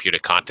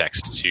therapeutic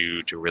context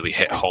to really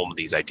hit home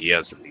these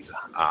ideas and these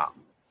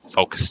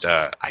focused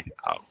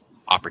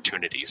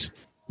opportunities.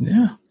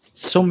 Yeah,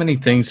 so many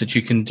things that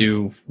you can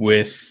do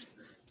with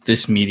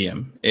this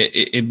medium.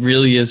 It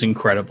really is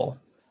incredible.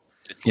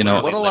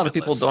 What a lot of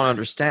people don't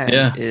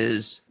understand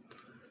is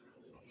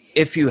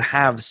if you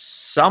have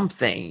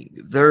something,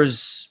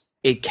 there's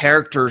a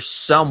character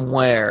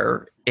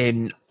somewhere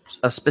in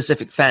a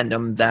specific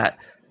fandom that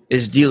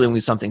is dealing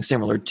with something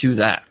similar to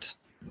that.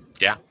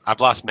 Yeah, I've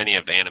lost many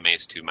of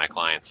animes to my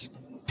clients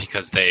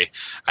because I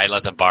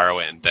let them borrow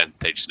it and then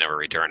they just never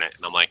return it.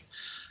 And I'm like,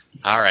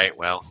 all right,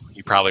 well,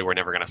 you probably were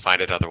never going to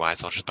find it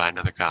otherwise. I'll just buy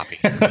another copy.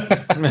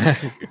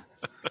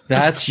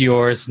 That's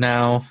yours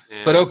now.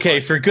 Yeah, but okay,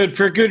 for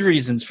good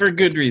reasons. For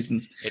good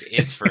reasons. It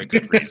is for a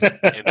good reason,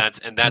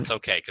 and that's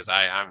okay because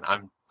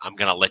I'm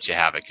going to let you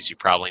have it because you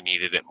probably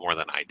needed it more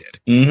than I did.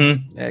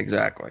 Mm-hmm.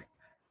 Exactly.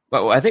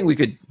 But I think we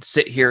could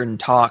sit here and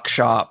talk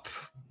shop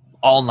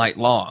all night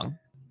long.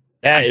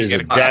 That is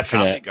a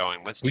definite.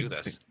 Going. Let's do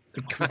this.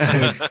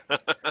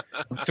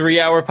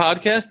 3-hour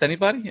podcast.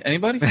 Anybody?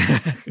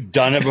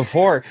 Done it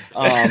before.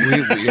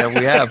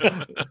 We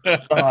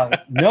have.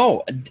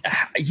 No,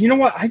 you know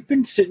what? I've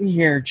been sitting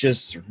here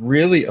just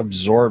really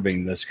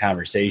absorbing this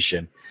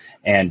conversation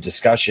and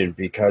discussion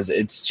because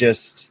it's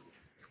just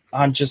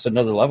on just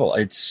another level.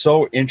 It's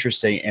so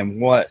interesting,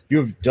 and what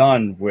you've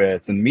done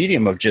with the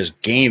medium of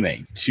just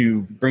gaming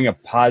to bring a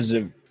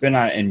positive spin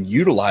on it and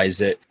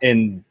utilize it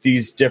in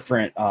these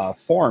different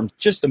forms,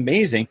 just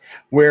amazing.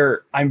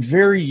 Where I'm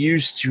very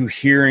used to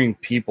hearing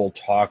people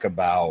talk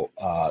about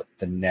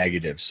the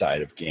negative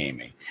side of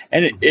gaming,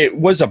 and it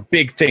was a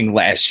big thing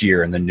last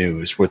year in the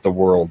news with the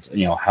World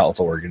Health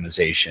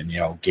Organization,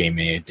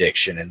 gaming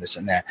addiction and this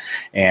and that,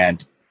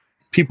 and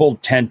people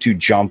tend to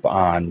jump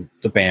on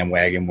the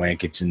bandwagon when it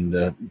gets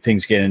into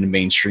things get into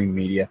mainstream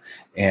media,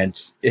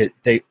 and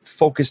they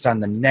focused on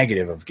the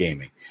negative of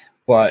gaming.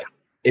 But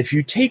if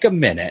you take a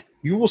minute,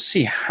 you will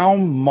see how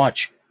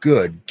much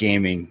good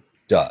gaming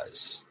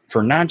does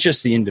for not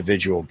just the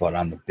individual, but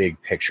on the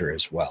big picture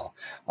as well.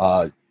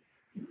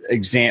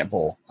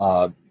 Example,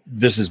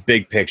 this is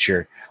big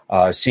picture.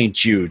 St.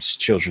 Jude's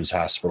Children's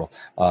Hospital,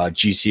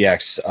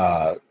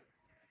 GCX,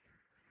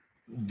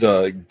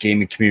 the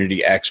Gaming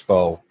Community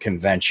Expo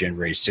convention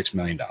raised $6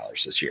 million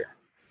this year.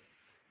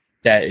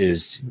 That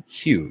is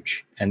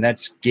huge. And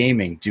that's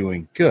gaming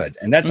doing good.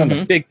 And that's on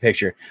the big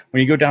picture.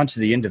 When you go down to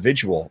the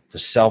individual, the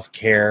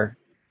self-care,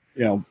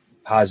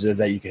 positive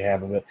that you could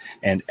have of it,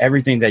 and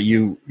everything that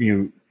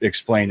you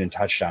explained and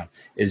touched on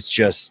is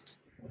just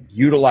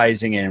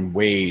utilizing it in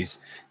ways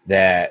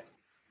that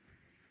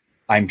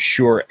I'm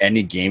sure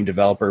any game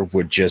developer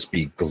would just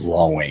be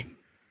glowing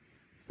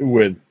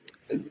with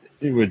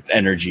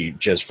energy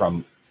just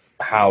from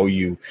how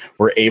you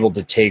were able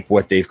to take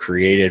what they've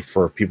created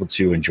for people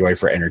to enjoy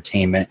for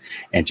entertainment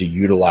and to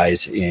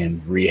utilize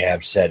in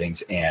rehab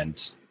settings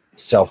and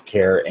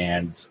self-care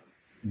and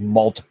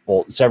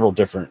several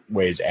different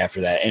ways after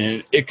that.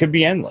 And it could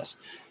be endless.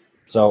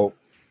 So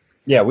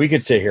yeah, we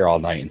could sit here all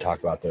night and talk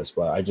about this,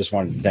 but I just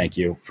wanted to thank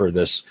you for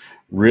this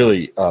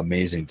really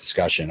amazing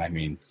discussion. I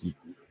mean,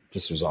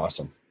 this was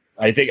awesome.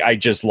 I think I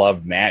just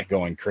loved Matt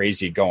going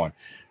crazy, going,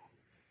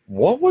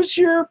 what was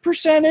your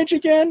percentage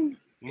again?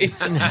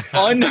 It's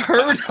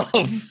unheard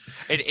of.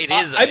 It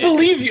is. I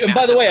believe you. And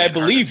by the way, I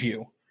believe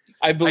you.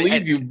 I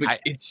believe you, but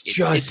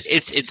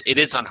it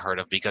is unheard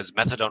of because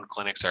methadone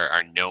clinics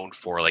are known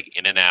for like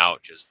in and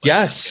out, just like,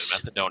 yes,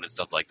 methadone and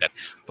stuff like that.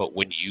 But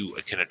when you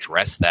can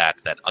address that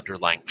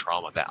underlying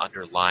trauma, that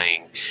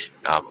underlying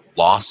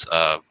loss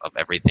of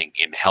everything,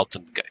 and help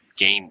them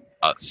gain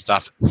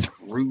stuff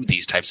through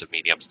these types of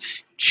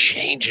mediums,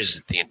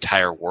 changes the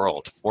entire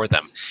world for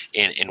them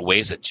in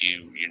ways that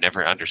you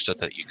never understood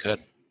that you could.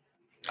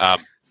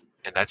 And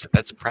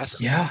that's impressive.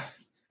 Yeah.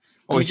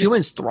 Well,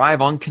 humans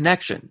thrive on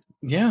connection.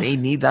 Yeah. They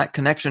need that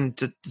connection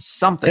to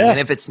something. Yeah. And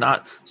if it's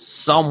not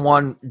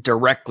someone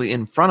directly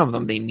in front of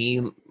them, they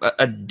need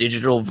a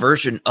digital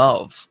version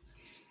of.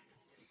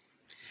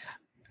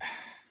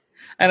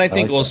 And I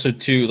think also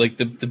too, like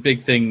the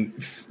big thing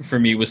for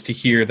me was to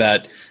hear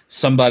that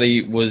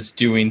somebody was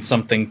doing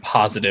something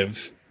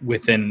positive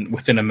within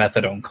a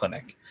methadone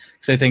clinic.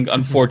 Because I think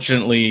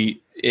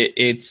unfortunately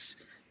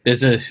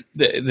there's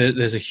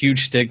a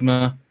huge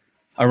stigma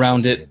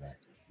around it.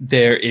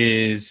 There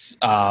is,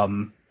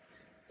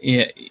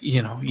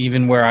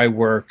 even where I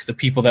work, the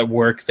people that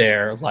work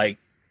there like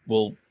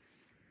will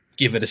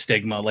give it a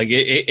stigma. Like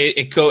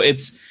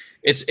it's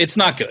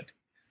not good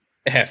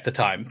half the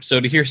time. So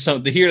to hear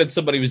that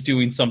somebody was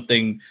doing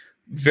something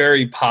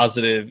very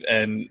positive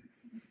and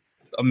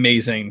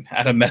amazing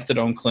at a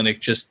methadone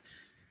clinic just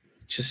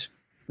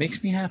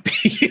makes me happy.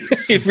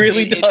 It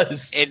really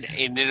does. And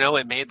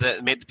it made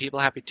the people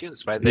happy too.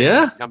 That's why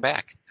they come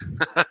back.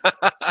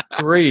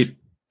 Great.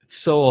 It's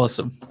so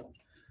awesome.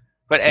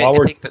 But I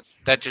think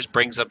that just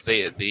brings up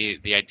the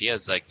idea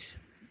is like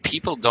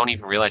people don't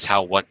even realize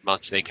what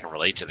much they can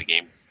relate to the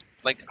game.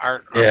 Like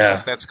our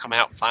book that's come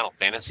out, Final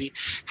Fantasy.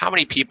 How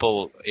many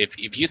people,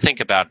 if you think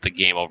about the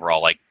game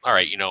overall, like, all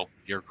right,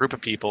 you're a group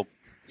of people,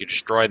 you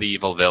destroy the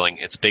evil villain.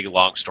 It's a big,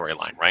 long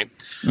storyline, right?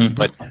 Mm-hmm.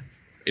 But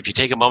if you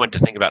take a moment to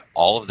think about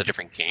all of the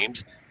different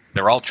games,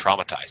 they're all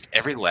traumatized.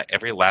 Every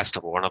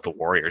last one of the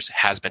warriors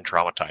has been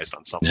traumatized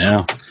on some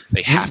level.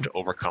 They have to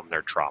overcome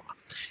their trauma.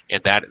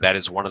 And that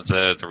is one of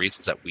the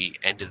reasons that we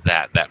ended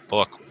that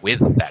book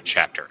with that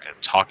chapter and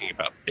talking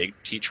about big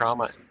T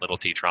trauma and little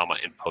T trauma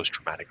and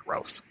post-traumatic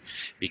growth.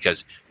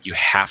 Because you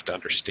have to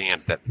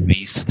understand that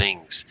these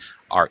things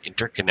are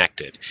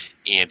interconnected.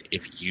 And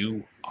if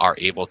you are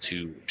able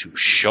to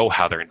show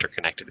how they're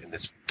interconnected in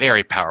this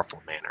very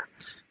powerful manner,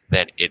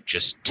 then it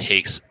just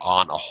takes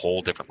on a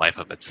whole different life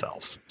of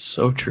itself.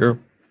 So true.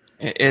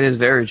 It is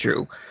very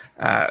true.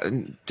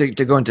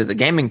 To go into the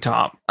gaming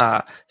top,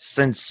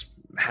 since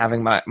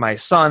having my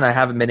son, I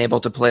haven't been able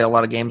to play a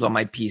lot of games on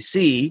my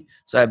PC,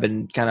 so I've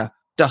been kind of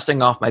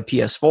dusting off my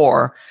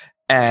PS4,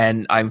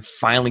 and I'm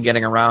finally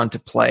getting around to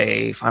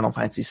play Final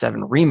Fantasy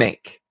VII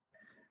Remake.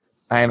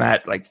 I am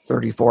at like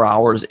 34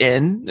 hours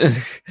in,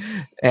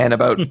 and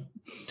about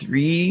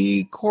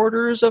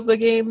 3/4 of the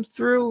game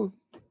through.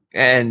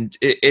 And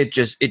it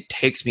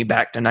takes me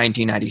back to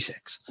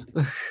 1996.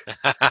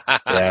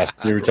 Yeah,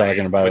 you were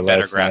talking about it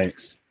last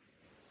night.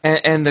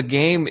 And the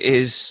game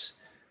is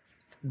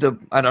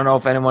I don't know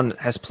if anyone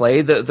has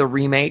played the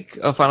remake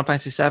of Final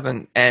Fantasy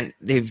VII, and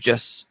they've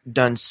just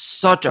done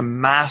such a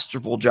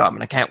masterful job,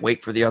 and I can't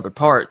wait for the other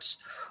parts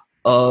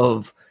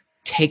of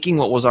taking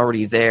what was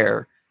already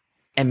there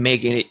and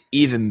making it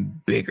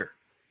even bigger,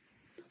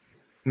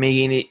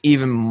 making it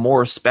even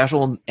more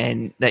special,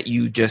 and that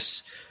you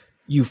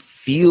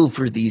feel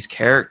for these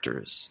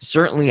characters.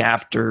 Certainly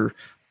after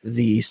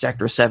the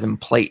Sector 7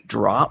 plate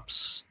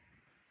drops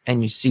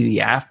and you see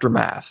the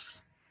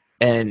aftermath,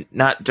 and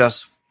not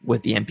just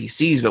with the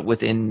NPCs, but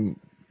within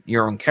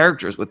your own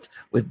characters with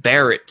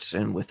Barrett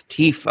and with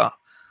Tifa,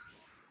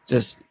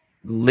 just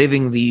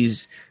living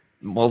this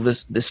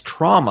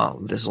trauma,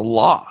 this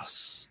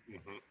loss,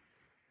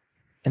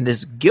 and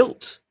this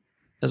guilt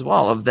as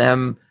well of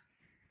them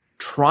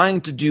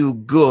trying to do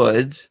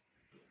good,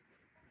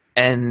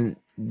 and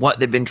what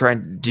they've been trying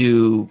to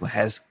do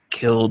has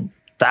killed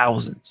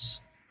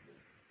thousands.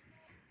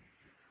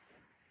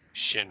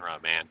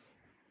 Shinra, man.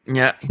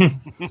 Yeah.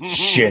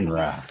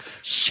 Shinra.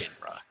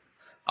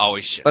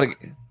 Always Shinra.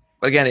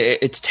 But again,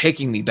 it's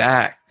taking me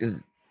back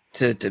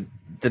to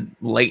the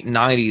late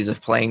 90s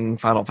of playing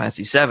Final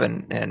Fantasy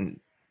VII, and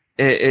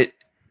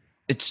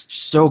it's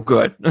so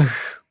good.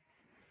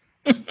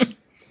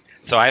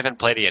 So I haven't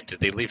played it yet. Did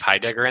they leave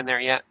Heidegger in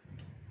there yet?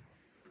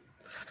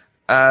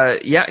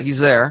 Yeah, he's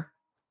there.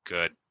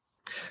 Good.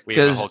 We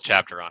have a whole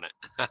chapter on it.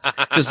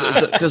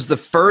 Because the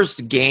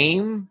first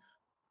game,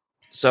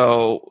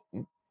 so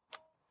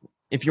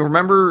if you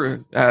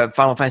remember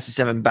Final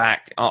Fantasy VII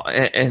back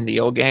in the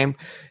old game,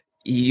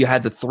 you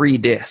had the 3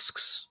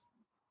 discs.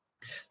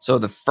 So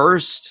the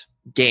first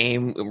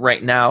game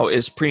right now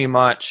is pretty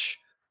much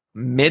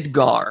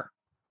Midgar,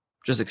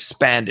 just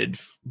expanded.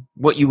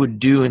 What you would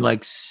do in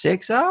like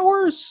 6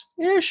 hours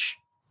ish.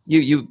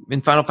 You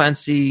in Final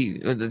Fantasy,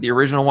 the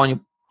original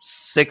one,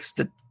 6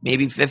 to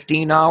maybe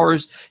 15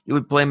 hours. You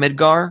would play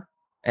Midgar,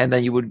 and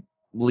then you would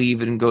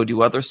leave and go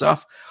do other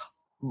stuff.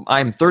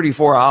 I'm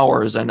 34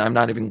 hours, and I'm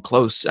not even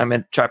close. I'm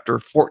at chapter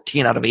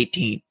 14 out of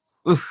 18.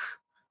 Oof.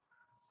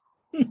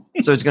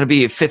 So it's going to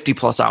be a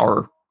 50-plus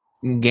hour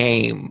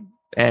game,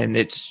 and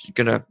it's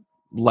going to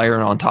layer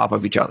on top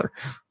of each other.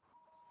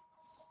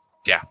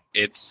 Yeah,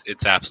 it's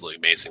absolutely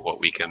amazing what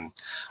we can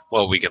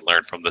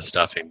learn from this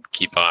stuff and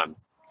keep on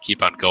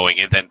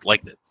going. And then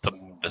like the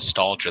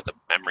nostalgia, the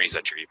memories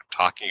that you're even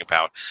talking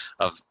about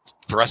of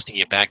thrusting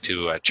you back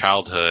to a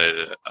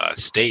childhood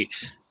state,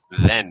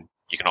 then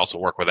you can also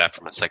work with that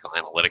from a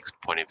psychoanalytic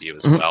point of view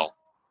as well,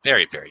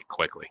 very, very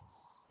quickly.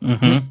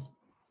 Mm-hmm.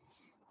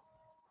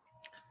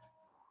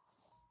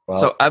 Well,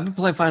 So I've been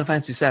playing Final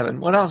Fantasy VII.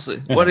 What else?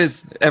 What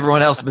has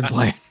everyone else been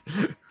playing?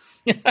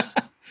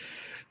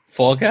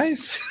 Fall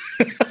Guys?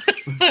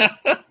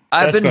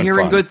 I've been been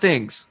hearing fun. good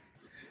things.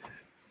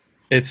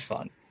 It's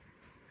fun.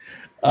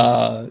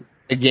 A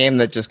game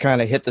that just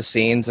kind of hit the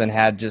scenes and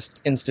had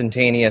just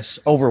instantaneous,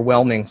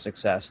 overwhelming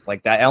success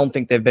like that. I don't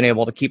think they've been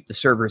able to keep the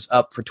servers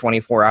up for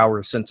 24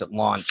 hours since it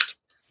launched.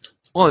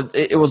 Well,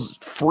 it was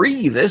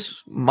free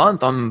this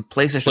month on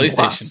PlayStation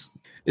Plus.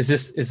 Is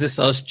this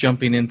us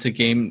jumping into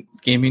gaming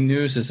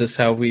news? Is this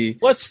how we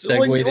let's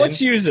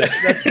use it.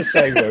 That's a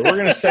segue. We're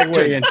going to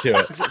segue into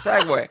it.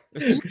 Segue.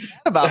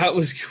 that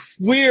was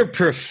we're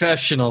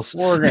professionals.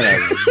 We're going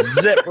to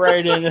zip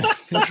right into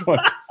this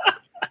one.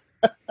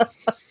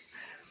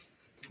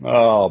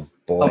 Oh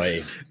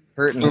boy.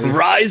 Hurting The me.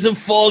 rise of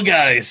Fall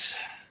Guys.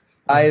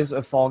 Eyes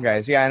of Fall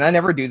Guys. Yeah, and I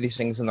never do these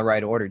things in the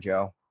right order,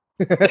 Joe.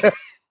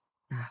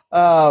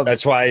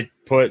 That's why I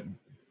put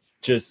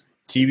just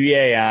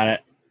TBA on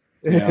it.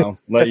 You know,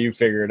 let you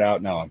figure it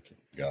out. No, I'm kidding.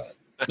 Go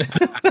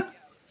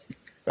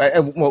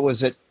ahead. What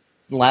was it?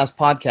 Last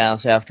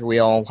podcast after we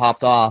all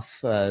hopped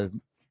off,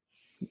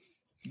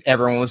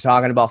 everyone was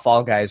talking about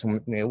Fall Guys.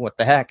 And, what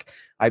the heck?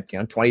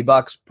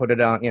 $20, put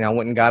it on.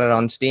 Went and got it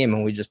on Steam,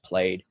 and we just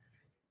played.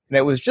 And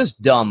it was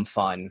just dumb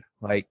fun.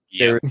 Like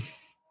there's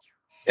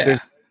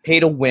pay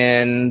to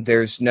win.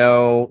 There's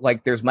no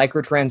there's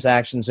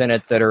microtransactions in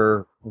it that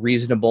are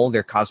reasonable.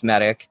 They're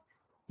cosmetic.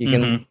 You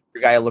can make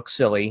your guy look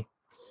silly.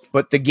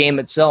 But the game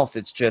itself,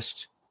 it's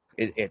just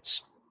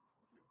it's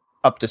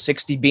up to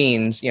 60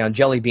 beans,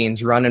 jelly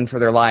beans running for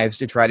their lives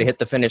to try to hit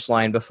the finish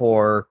line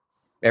before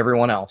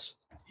everyone else.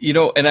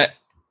 And I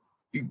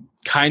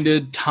kind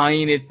of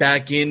tying it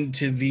back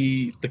into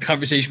the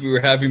conversation we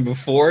were having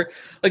before.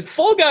 Like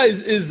Fall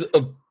Guys is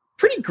a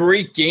pretty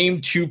great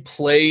game to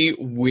play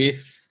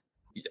with.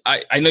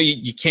 I know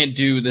you can't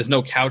there's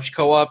no couch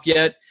co-op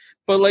yet.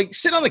 But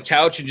sit on the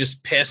couch and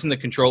just passing the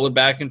controller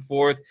back and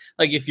forth.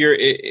 Like if you're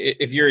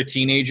a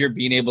teenager,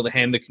 being able to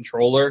hand the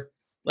controller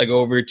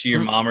over to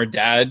your mom or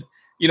dad.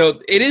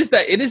 It is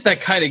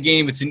that kind of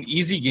game. It's an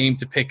easy game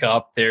to pick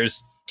up.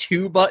 There's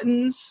 2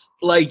 buttons.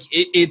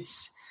 It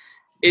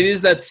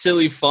is that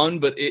silly fun,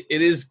 but it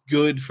is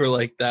good for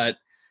that.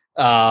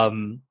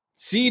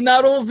 See,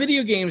 not all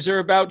video games are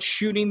about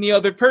shooting the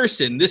other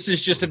person. This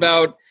is just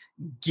about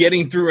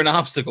getting through an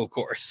obstacle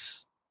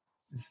course.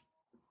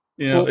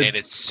 And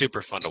it's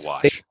super fun to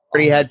watch. They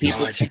already had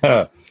people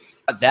shut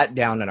that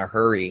down in a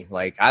hurry.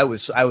 I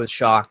was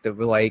shocked.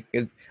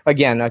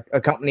 Again,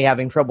 a company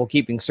having trouble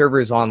keeping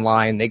servers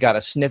online. They got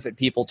to sniff at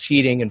people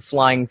cheating and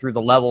flying through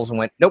the levels and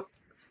went, nope,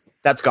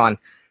 that's gone.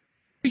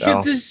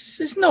 Because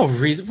there's no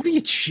reason. What are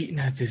you cheating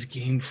at this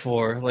game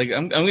for?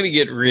 I'm gonna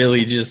get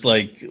really just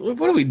what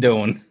are we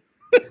doing?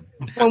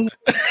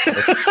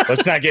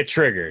 Let's not get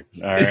triggered.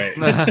 All right.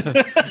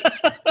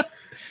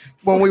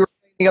 When we were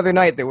the other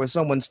night, there was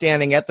someone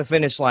standing at the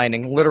finish line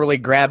and literally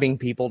grabbing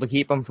people to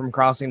keep them from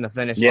crossing the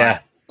finish line.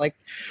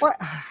 What?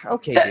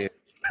 Okay, dude.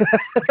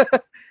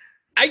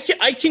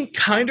 I can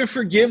kind of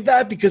forgive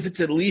that because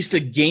it's at least a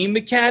game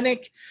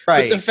mechanic.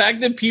 Right. But the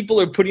fact that people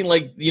are putting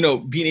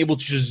being able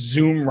to just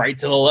zoom right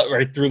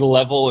through the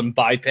level and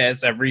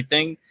bypass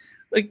everything,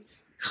 like,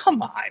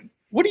 come on,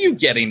 what are you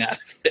getting out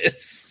of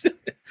this?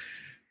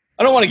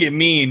 I don't want to get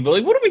mean, but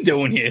like, what are we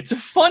doing here? It's a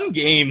fun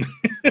game.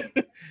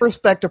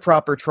 Respect to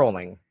proper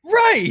trolling.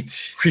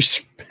 Right.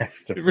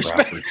 Respect to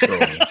proper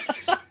trolling.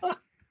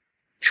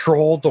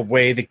 Troll the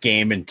way the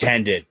game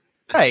intended.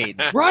 Right.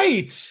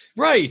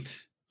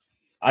 Right.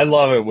 I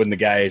love it when the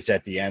guy is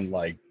at the end,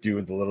 like,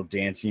 doing the little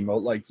dance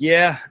emote, like,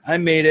 yeah, I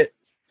made it.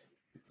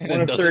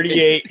 And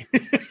 38.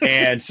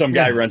 And some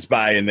guy runs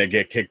by and they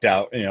get kicked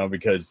out,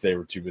 because they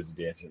were too busy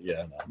dancing.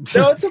 Yeah.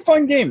 No, it's a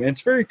fun game.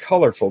 It's very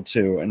colorful,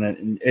 too.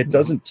 And it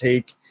doesn't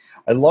take...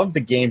 I love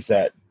the games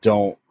that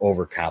don't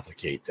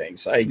overcomplicate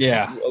things.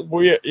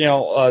 We,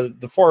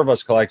 the four of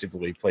us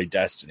collectively play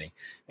Destiny.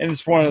 And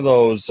it's one of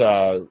those...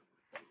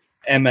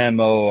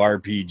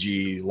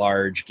 MMORPG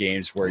large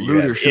games where you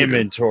have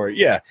inventory.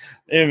 Yeah,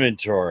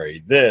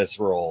 inventory, this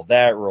role,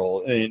 that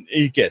role, and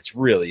it gets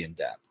really in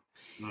depth.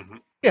 Mm-hmm.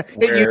 Yeah,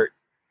 you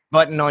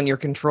button on your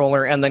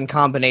controller and then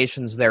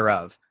combinations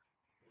thereof.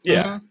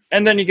 Yeah,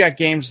 and then you got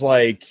games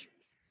like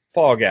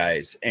Fall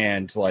Guys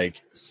and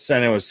like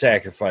Senua's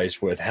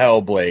Sacrifice with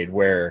Hellblade,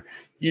 where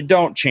you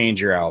don't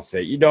change your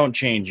outfit, you don't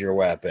change your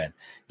weapon.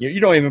 You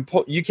don't even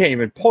you can't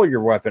even pull your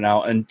weapon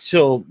out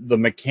until the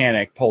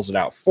mechanic pulls it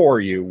out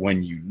for you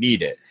when you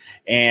need it.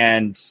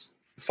 And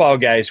Fall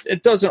Guys,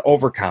 it doesn't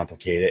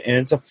overcomplicate it, and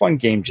it's a fun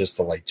game just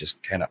to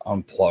just kind of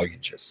unplug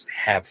and just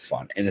have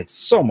fun. And it's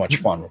so much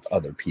fun with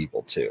other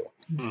people too.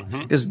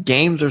 Because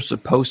games are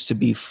supposed to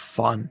be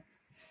fun,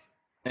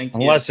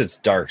 unless it's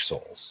Dark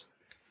Souls.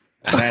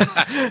 And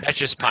that's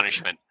just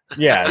punishment.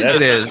 Yeah, it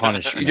is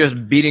punishment. You're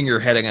just beating your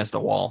head against a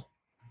wall.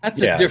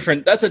 That's a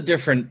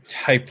different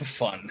type of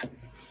fun.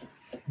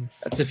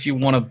 That's if you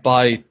want to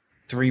buy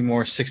 3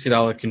 more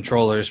 $60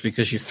 controllers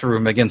because you threw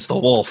them against the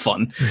wall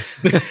fun.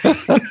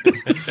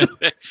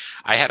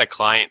 I had a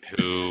client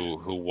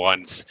who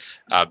once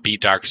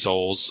beat Dark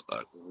Souls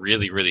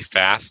really, really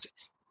fast.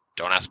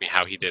 Don't ask me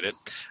how he did it.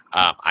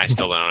 I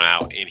still don't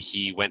know. And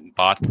he went and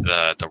bought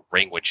the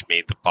ring, which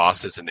made the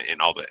bosses and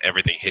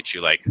everything hit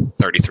you like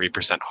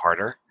 33%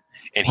 harder.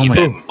 And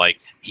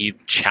he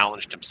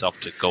challenged himself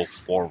to go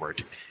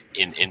forward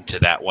into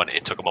that one.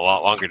 It took him a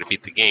lot longer to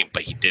beat the game,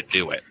 but he did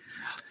do it.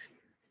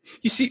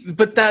 You see,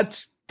 but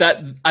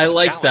I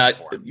like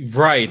that.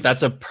 Right.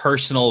 That's a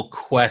personal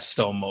quest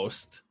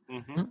almost.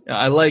 Mm-hmm.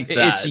 I like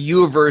that. It's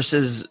you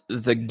versus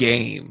the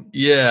game.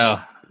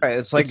 Yeah. Right,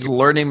 it's like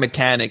learning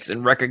mechanics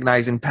and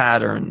recognizing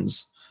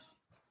patterns.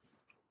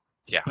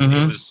 Yeah,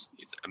 It was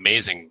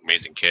amazing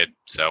kid.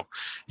 So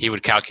he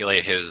would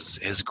calculate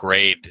his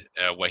grade,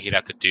 what he'd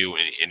have to do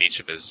in each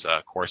of his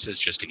courses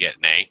just to get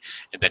an A,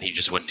 and then he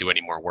just wouldn't do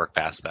any more work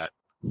past that.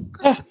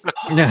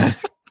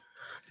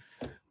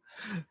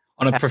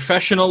 On a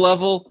professional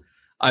level,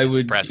 I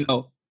would,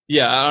 on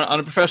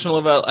a professional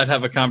level, I'd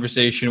have a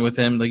conversation with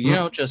him, like,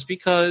 just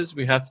because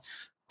we have to,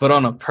 but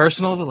on a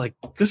personal level, like,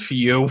 good for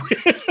you.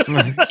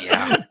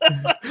 Yeah.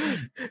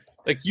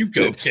 Like, you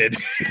go, kid.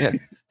 Yeah.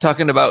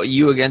 Talking about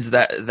you against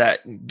that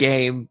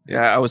game,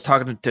 I was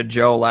talking to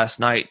Joe last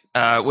night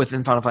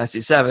within Final Fantasy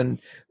VII.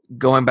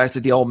 Going back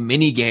to the old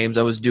mini games,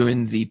 I was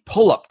doing the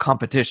pull-up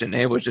competition.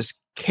 And it was just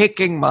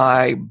kicking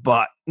my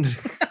butt.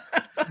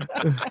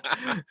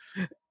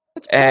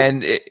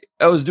 And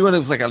I was doing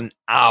it for like an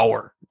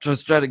hour,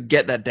 just trying to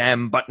get that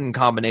damn button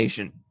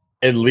combination.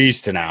 At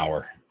least an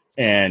hour.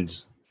 And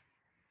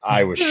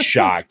I was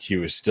shocked he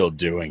was still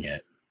doing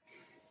it.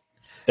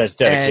 That's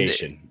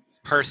dedication.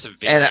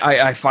 Perseverance. And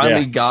I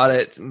finally got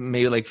it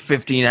maybe like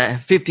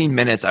 15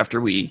 minutes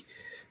after we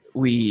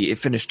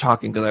finished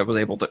talking, because I was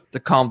able to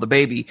calm the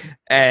baby.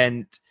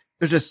 And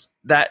it was just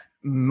that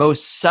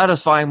most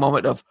satisfying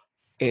moment of,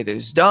 it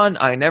is done.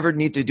 I never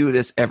need to do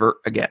this ever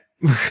again.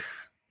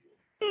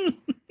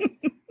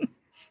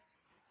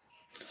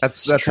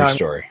 That's true how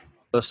story.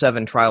 The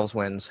 7 Trials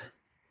wins.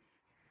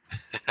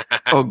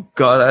 Oh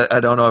God, I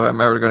don't know if I'm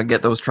ever going to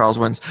get those Trials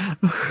wins.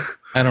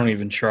 I don't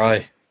even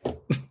try.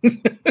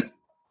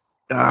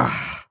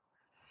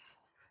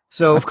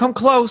 So I've come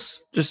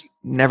close, just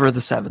never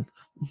the 7.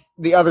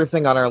 The other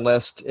thing on our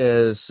list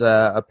is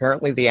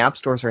apparently the app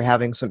stores are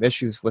having some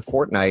issues with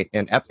Fortnite,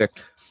 and Epic.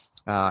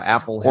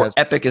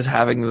 Epic is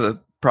having the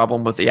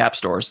problem with the app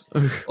stores.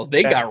 Well,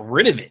 they got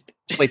rid of it.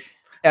 Like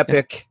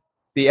Epic,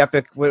 the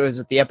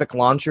Epic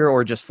launcher,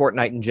 or just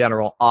Fortnite in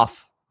general,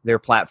 off their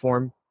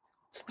platform.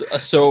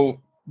 So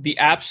the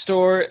App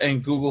Store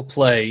and Google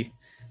Play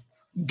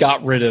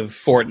got rid of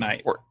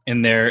Fortnite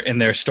in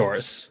their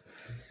stores.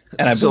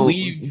 And I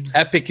believe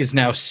Epic is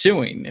now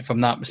suing, if I'm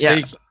not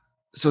mistaken. Yeah.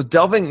 So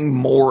delving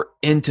more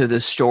into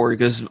this story,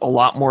 because a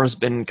lot more has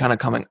been kind of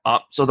coming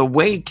up. So the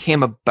way it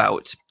came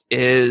about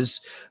is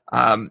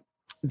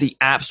the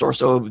App Store.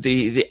 So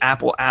the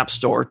Apple App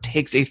Store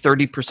takes a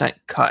 30%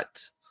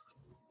 cut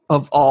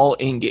of all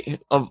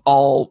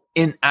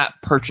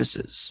in-app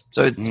purchases.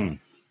 So it's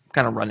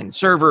kind of running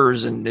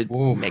servers and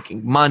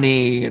making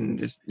money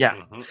and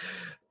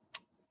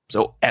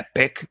So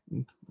Epic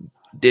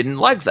didn't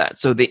like that.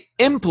 So they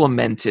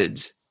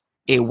implemented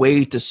a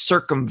way to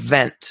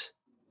circumvent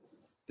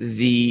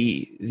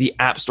the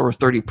App Store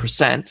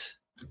 30%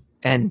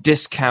 and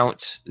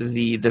discount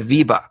the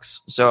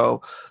V-Bucks.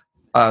 So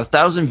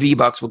 1,000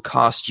 V-Bucks would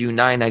cost you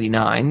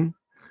 $9.99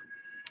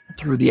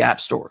 through the app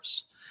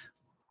stores,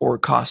 or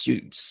cost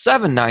you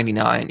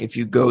 $7.99 if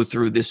you go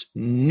through this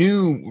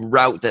new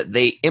route that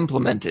they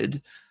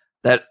implemented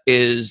that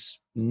is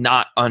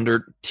not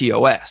under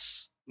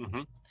TOS.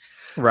 Mm-hmm.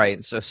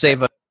 Right. So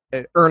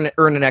earn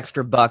an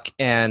extra buck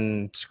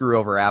and screw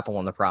over Apple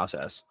in the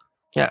process.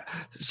 Yeah.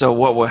 So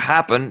what would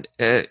happen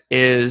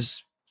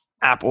is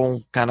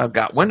Apple kind of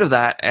got wind of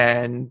that,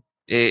 and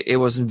it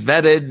wasn't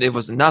vetted. It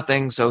was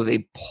nothing. So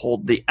they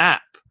pulled the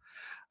app.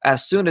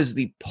 As soon as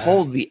they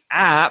pulled the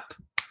app,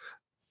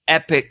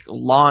 Epic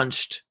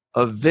launched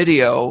a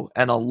video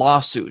and a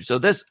lawsuit. So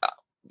this,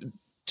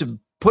 to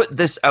put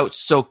this out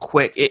so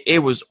quick,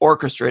 it was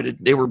orchestrated.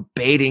 They were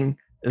baiting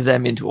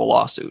them into a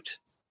lawsuit.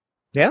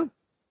 Yeah.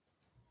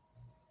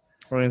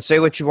 I mean, say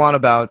what you want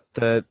about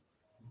the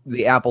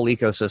Apple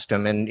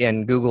ecosystem,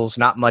 and Google's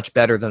not much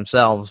better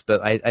themselves,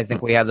 but I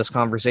think we had this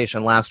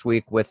conversation last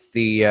week with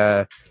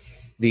the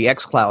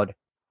xCloud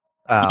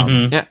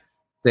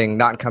thing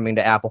not coming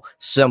to Apple.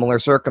 Similar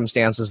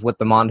circumstances with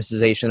the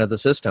monetization of the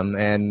system,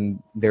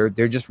 and they're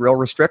just real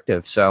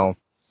restrictive. So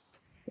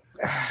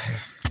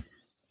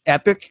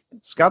Epic's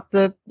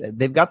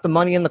they've got the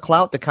money in the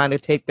clout to kind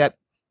of take that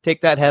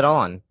head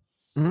on.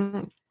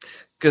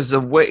 Because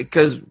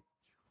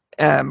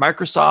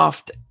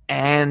Microsoft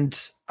and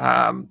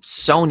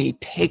Sony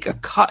take a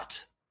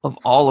cut of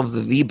all of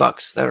the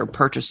V-Bucks that are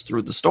purchased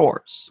through the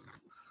stores,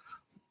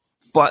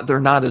 but they're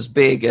not as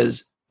big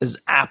as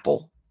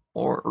Apple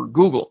or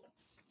Google.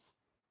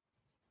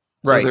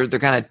 Right. So they're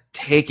kind of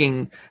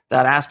taking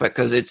that aspect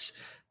because it's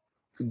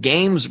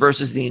games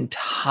versus the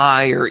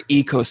entire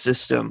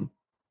ecosystem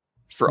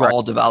for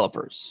all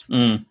developers.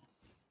 Mm.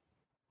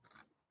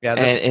 Yeah,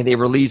 and they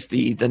released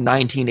the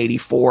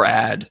 1984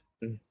 ad.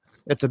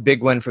 It's a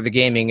big win for the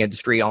gaming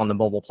industry on the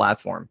mobile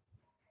platform.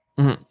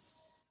 Mm-hmm.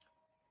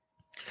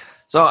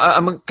 So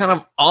I'm kind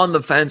of on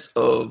the fence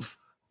of,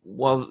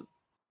 well,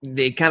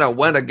 they kind of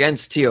went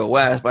against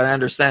TOS, but I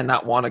understand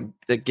not wanting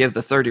to give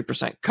the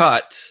 30%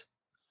 cut,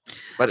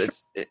 but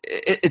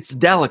it's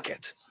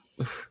delicate.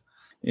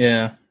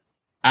 Yeah.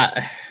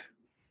 I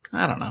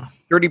don't know.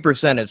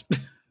 30% is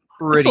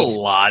pretty It's a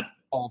lot.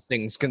 all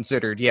things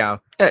considered. Yeah.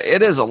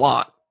 It is a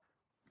lot.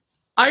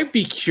 I'd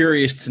be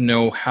curious to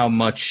know how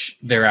much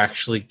they're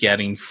actually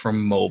getting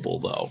from mobile,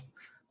 though.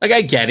 Like,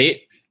 I get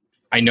it.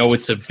 I know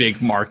it's a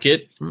big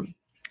market.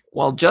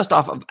 Well, just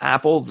off of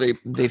Apple,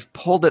 they've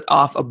pulled it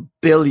off 1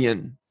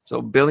 billion.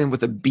 So billion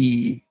with a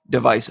B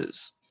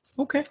devices.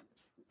 Okay.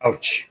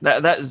 Ouch.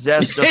 That's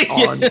just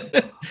on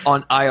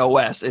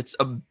iOS. It's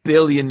 1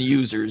 billion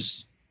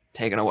users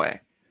taken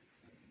away.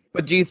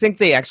 But do you think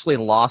they actually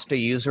lost a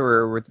user,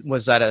 or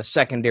was that a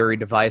secondary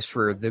device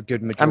for the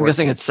good majority? I'm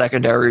guessing it's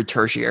secondary or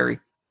tertiary.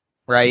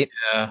 Right?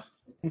 Yeah.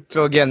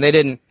 So again, they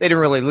didn't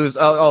really lose.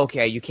 Oh,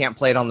 okay, you can't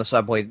play it on the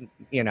subway,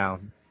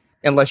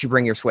 unless you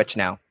bring your Switch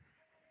now.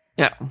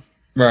 Yeah.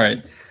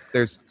 Right.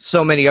 There's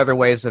so many other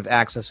ways of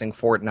accessing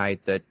Fortnite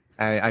that,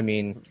 I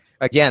mean,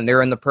 again,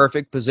 they're in the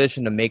perfect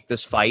position to make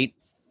this fight,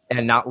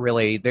 and not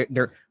really,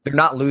 they're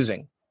not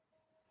losing.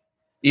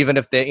 Even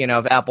if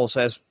if Apple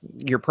says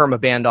you're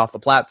perma-banned off the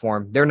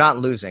platform, they're not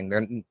losing.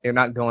 They're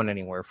not going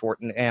anywhere.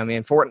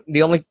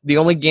 The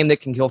only game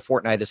that can kill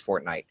Fortnite is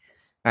Fortnite.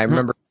 I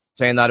remember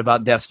saying that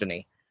about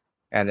Destiny,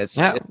 and it's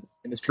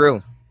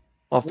true.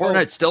 Well,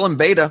 Fortnite's still in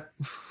beta.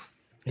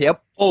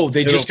 Yep. Oh,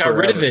 they just got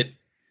rid of it.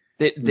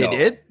 They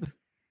did?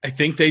 I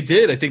think they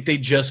did. I think they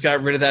just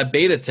got rid of that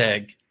beta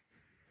tag.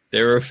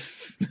 They're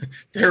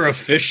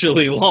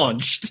officially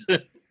launched.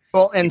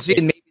 Well, and see,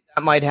 maybe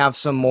that might have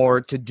some more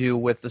to do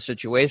with the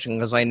situation,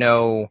 because I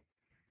know,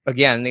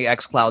 again, the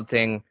xCloud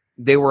thing,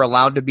 they were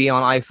allowed to be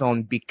on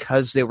iPhone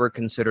because they were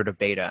considered a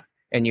beta,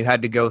 and you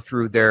had to go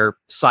through their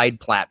side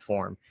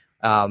platform.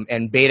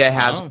 And beta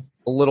has a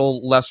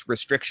little less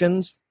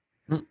restrictions,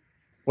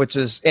 which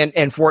is, and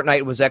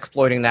Fortnite was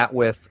exploiting that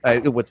with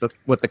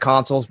the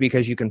consoles,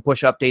 because you can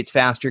push updates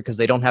faster because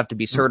they don't have to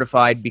be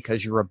certified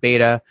because you're a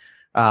beta.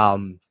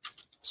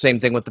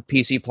 Same thing with the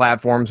PC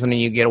platforms, and then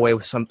you get away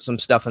with some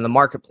stuff in the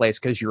marketplace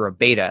because you're a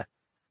beta.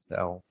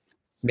 So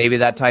maybe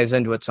that ties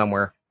into it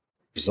somewhere.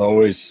 There's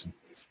always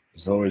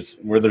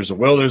where there's a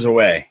will, there's a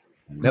way.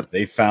 Yep.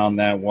 They found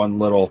that one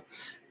little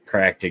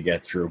crack to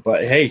get through.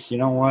 But hey, you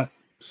know what?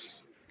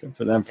 Good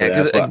for them for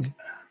that.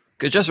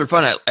 Because just for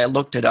fun, I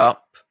looked it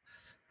up.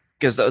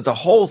 Because the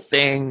whole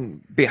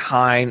thing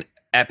behind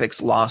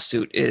Epic's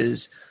lawsuit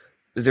is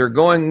they're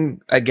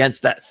going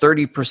against that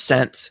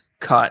 30%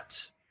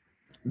 cut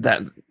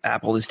that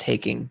Apple is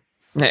taking,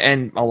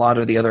 and a lot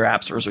of the other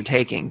app stores are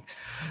taking,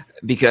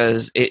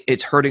 because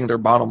it's hurting their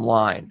bottom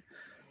line.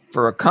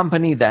 For a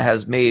company that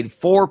has made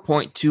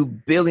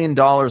 $4.2 billion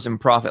in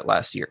profit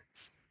last year.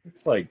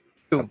 It's like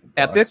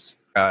Epic?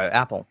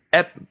 Apple.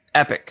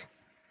 Epic.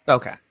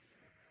 Okay.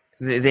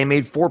 They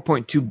made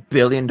 $4.2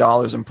 billion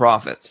in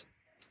profits.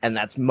 And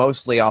that's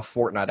mostly off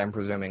Fortnite, I'm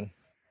presuming.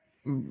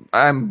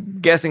 I'm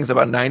guessing it's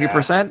about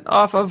 90%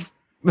 off of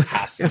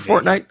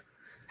Fortnite.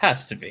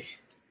 Has to be.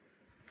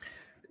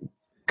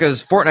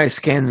 Because Fortnite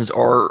skins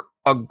are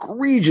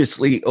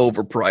egregiously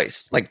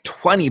overpriced. Like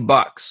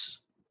 $20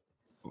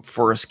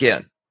 for a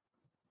skin.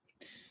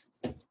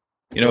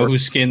 You know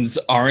whose skins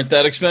aren't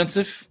that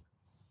expensive?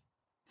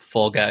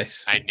 Fall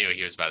Guys. I knew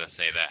he was about to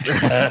say that.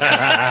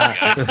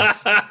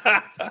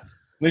 At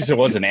least it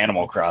wasn't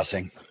Animal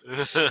Crossing.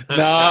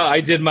 Nah,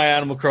 I did my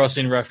Animal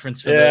Crossing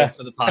reference for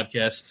the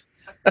podcast.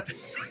 I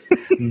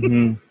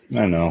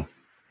know.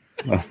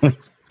 But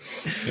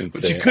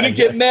you couldn't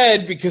get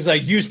mad because I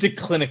used it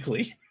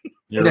clinically.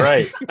 You're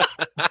right.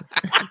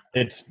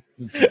 It's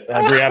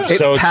every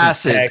episode.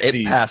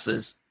 It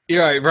passes.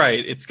 You're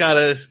right. It's got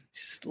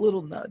just a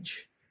little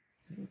nudge.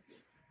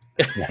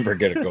 It's never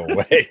gonna go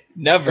away.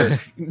 Never.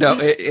 No,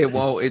 it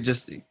won't. It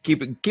just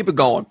keep it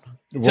going.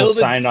 We'll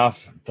sign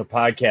off the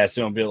podcast and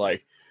it'll be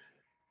like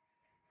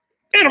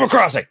Animal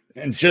Crossing,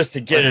 and just to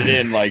get it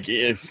in, like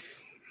if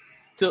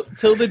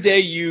till the day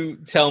you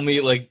tell me,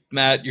 like,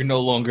 Matt, you're no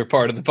longer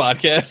part of the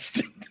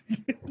podcast.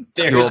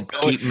 You'll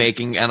keep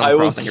making Animal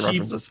Crossing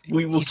references.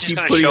 We will He's keep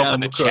just going to show up in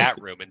the Crossing. chat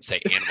room and say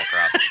Animal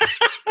Crossing.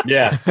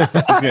 yeah,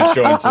 he's gonna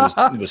show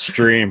into the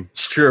stream.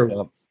 It's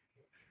true.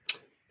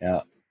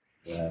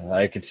 Yeah,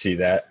 I could see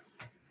that.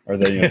 Or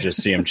then you'll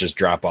just see him just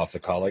drop off the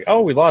call, like,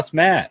 "Oh, we lost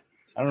Matt.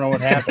 I don't know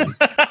what happened."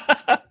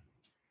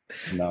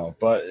 No,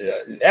 but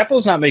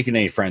Apple's not making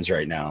any friends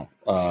right now,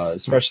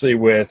 especially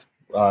with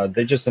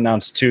they just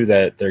announced too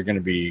that they're going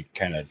to be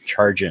kind of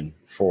charging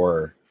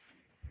for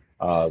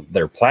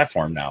their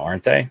platform now,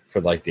 aren't they?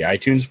 For like the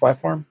iTunes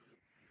platform.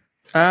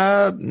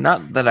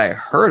 Not that I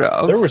heard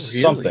of. There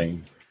was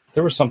something.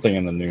 There was something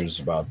in the news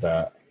about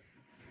that.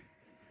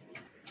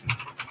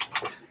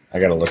 I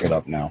got to look it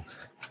up now.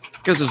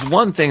 Because there's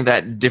one thing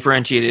that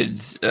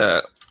differentiated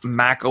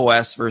Mac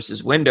OS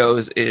versus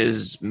Windows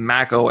is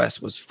Mac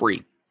OS was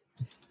free.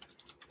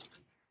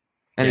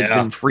 And it's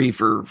been free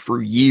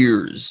for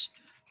years.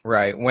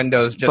 Right.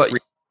 Windows just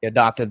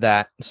adopted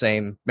that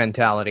same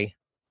mentality.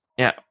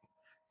 Yeah.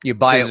 You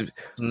buy it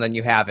and then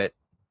you have it.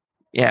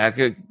 Yeah,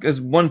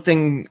 because one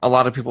thing a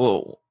lot of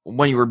people,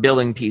 when you were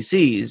building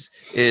PCs,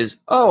 is,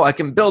 oh, I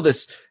can build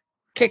this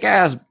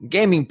kick-ass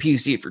gaming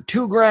PC for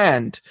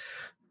 $2,000.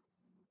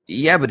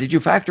 Yeah, but did you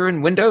factor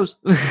in Windows?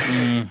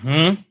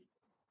 Mm-hmm.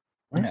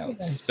 How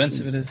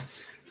expensive it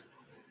is.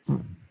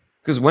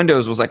 Because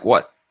Windows was like,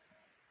 what?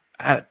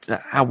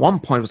 At one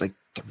point, it was like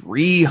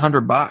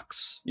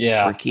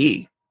 $300 for a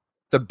key.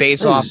 The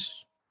base off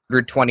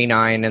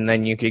 $129, and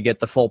then you could get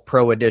the full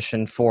Pro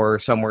edition for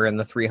somewhere in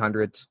the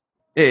 300s.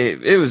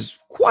 It was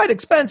quite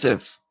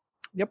expensive.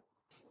 Yep.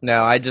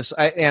 No, I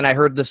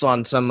heard this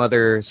on some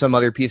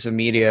other piece of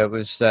media. It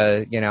was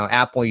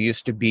Apple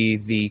used to be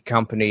the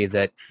company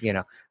that,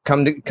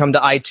 come to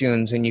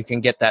iTunes and you can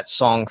get that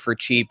song for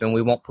cheap and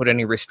we won't put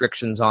any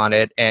restrictions on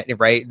it. And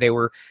right, they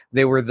were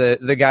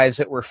the guys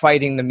that were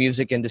fighting the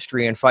music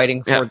industry and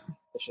fighting for the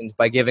musicians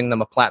by giving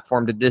them a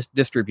platform to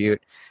distribute.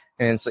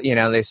 And so,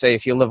 they say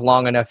if you live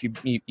long enough,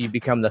 you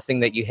become the thing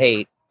that you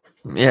hate.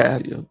 Yeah,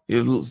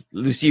 you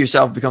see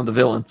yourself become the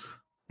villain.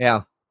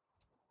 Yeah.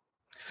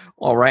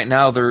 Well, right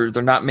now they're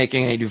not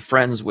making any new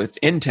friends with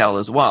Intel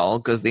as well,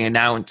 because they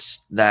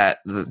announced that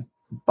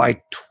by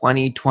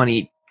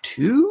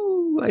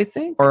 2022, I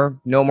think, or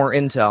no more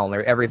Intel.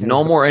 Everything.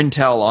 No more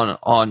Intel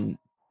on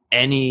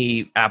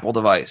any Apple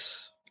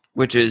device,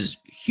 which is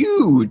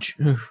huge.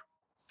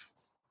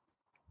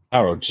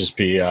 That would just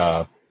be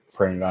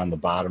printed on the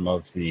bottom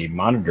of the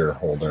monitor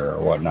holder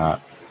or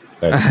whatnot.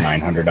 That's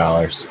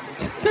 $900.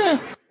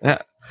 Yeah,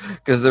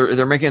 because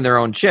they're making their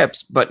own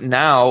chips, but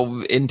now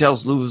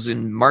Intel's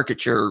losing market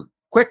share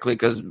quickly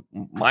because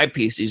my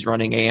PC's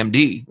running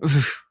AMD.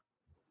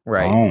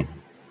 Right.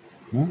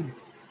 Oh.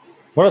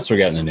 What else we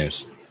got in the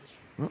news?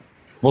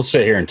 We'll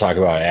sit here and talk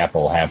about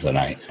Apple half the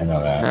night. I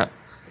know that.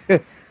 Yeah.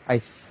 I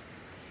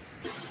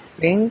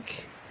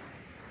think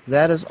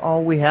that is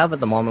all we have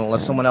at the moment,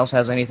 unless someone else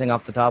has anything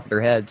off the top of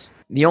their heads.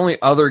 The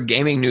only other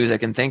gaming news I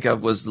can think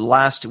of was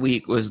last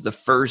week was the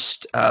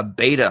first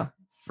beta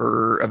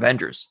for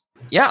Avengers.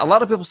 Yeah, a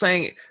lot of people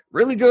saying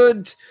really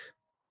good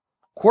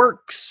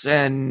quirks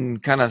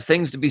and kind of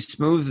things to be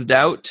smoothed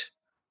out.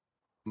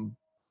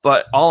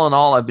 But all in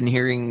all, I've been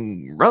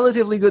hearing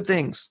relatively good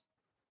things.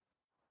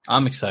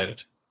 I'm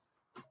excited.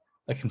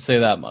 I can say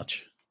that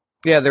much.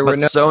 Yeah, there were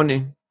no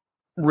Sony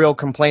real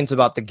complaints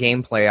about the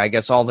gameplay. I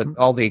guess all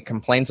the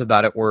complaints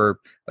about it were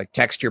like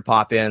texture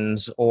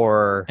pop-ins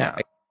or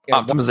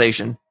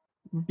optimization.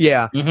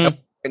 Yeah. Mm-hmm.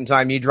 In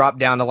time you drop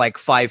down to like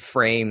 5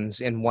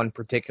 frames in one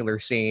particular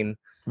scene.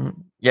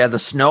 Yeah, the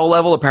snow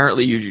level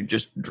apparently you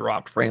just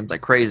dropped frames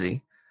like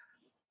crazy.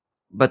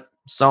 But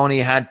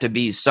Sony had to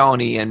be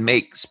Sony and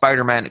make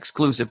Spider-Man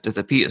exclusive to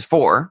the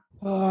PS4.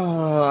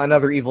 Oh,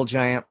 another evil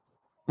giant.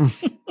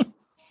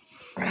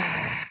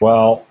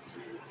 Well,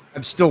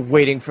 I'm still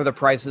waiting for the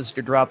prices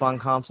to drop on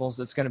consoles.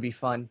 It's going to be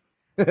fun.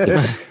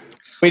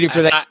 Waiting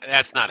for that.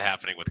 That's not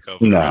happening with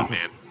COVID, No.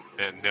 man.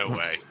 No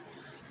way.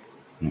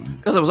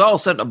 Because I was all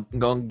set up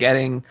on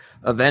getting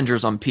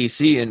Avengers on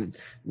PC, and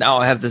now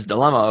I have this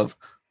dilemma of,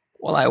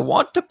 well, I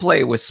want to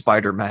play with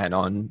Spider-Man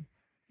on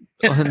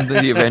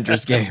the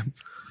Avengers game.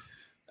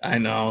 I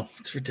know.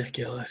 It's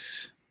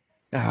ridiculous.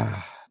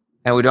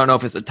 And we don't know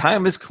if it's a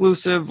time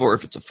exclusive or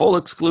if it's a full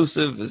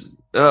exclusive.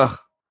 Ugh.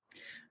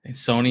 And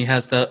Sony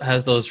has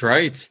those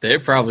rights. They're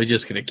probably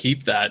just going to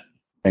keep that.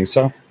 Think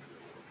so?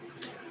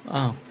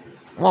 Oh.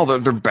 Well,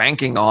 they're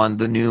banking on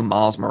the new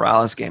Miles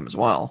Morales game as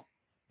well.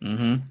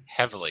 Mm-hmm.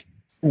 Heavily.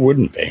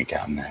 Wouldn't bank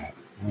on that.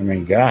 I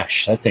mean,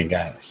 gosh, that thing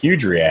got a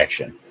huge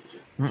reaction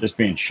just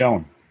being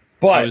shown.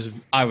 But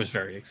I was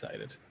very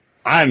excited.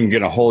 I'm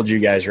going to hold you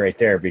guys right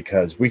there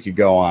because we could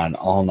go on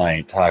all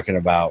night talking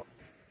about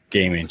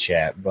gaming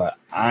chat, but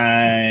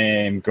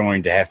I'm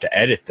going to have to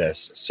edit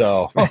this.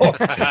 So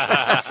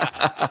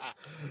how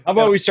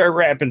about we start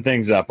wrapping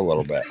things up a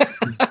little bit?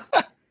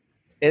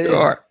 It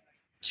is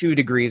 2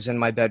 degrees in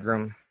my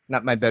bedroom.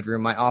 Not my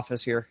bedroom, my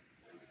office here.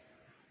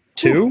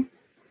 2?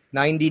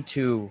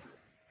 92.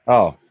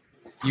 Oh.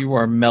 You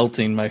are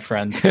melting, my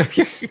friend.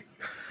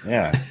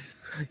 Yeah.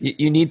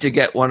 You need to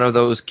get one of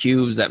those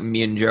cubes that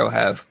me and Joe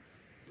have.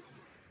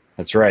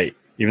 That's right.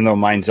 Even though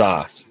mine's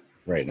off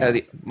right now.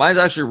 Mine's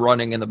actually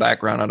running in the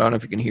background. I don't know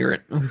if you can hear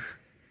it.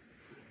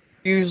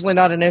 Usually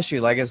not an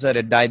issue. Like I said,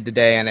 it died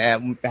today,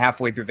 and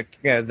halfway through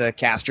the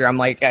caster, I'm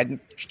like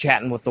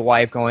chatting with the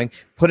wife, going,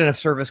 "Put in a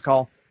service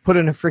call. Put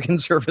in a freaking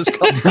service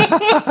call."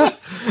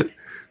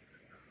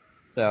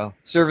 So,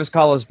 service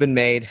call has been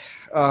made.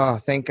 Oh,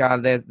 thank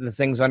God the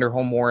thing's under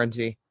home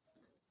warranty.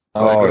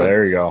 Oh,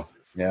 there you go.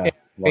 Yeah,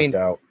 lucked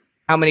out.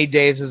 How many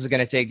days is it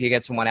going to take to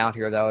get someone out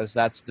here, though?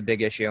 That's the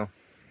big issue.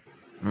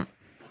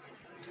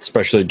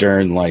 Especially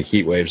during like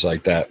heat waves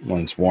like that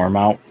when it's warm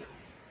out,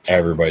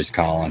 everybody's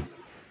calling.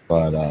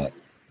 But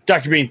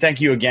Dr. Bean,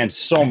 thank you again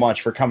so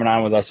much for coming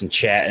on with us and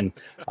chatting.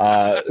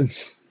 I'm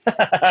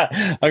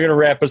going to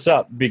wrap us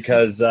up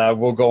because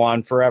we'll go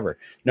on forever.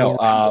 No,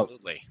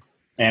 absolutely.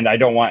 And I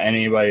don't want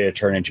anybody to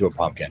turn into a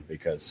pumpkin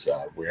because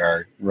we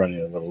are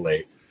running a little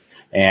late.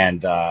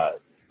 And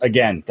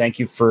again, thank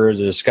you for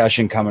the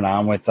discussion coming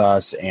on with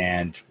us.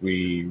 And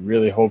we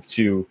really hope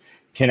to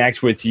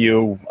connect with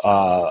you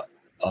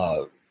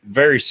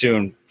very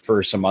soon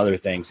for some other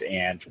things.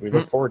 And we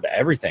look forward to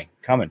everything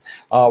coming.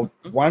 Why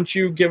don't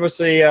you give us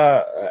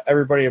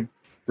everybody a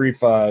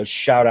brief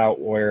shout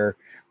out where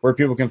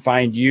people can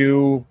find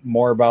you,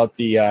 more about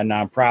the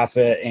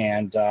nonprofit,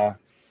 and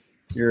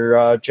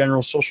your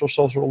general social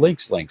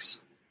links.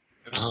 Links.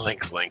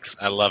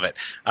 I love it.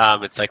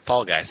 It's like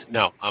Fall Guys.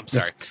 No, I'm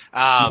sorry.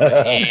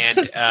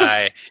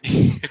 Yeah,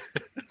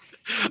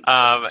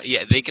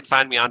 they can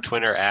find me on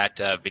Twitter at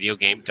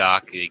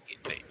VideoGameDoc. They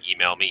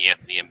email me,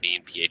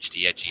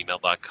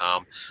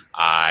 AnthonyMBeanPhD@gmail.com.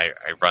 I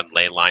run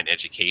Leyline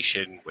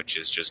Education, which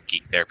is just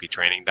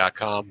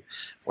geektherapytraining.com.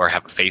 Or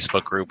have a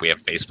Facebook group. We have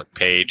a Facebook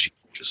page.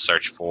 Just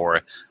search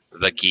for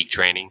The Geek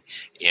Training,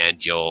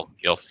 and you'll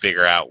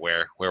figure out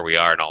where we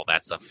are and all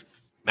that stuff.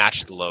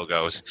 Match the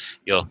logos.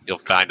 You'll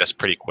find us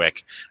pretty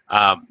quick.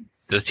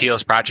 The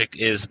Telos Project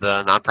is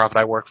the nonprofit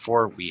I work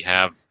for. We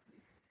have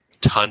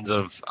tons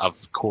of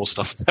cool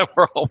stuff that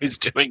we're always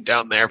doing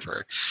down there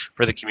for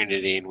the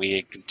community, and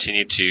we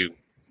continue to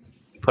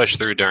push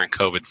through during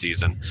COVID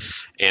season.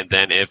 And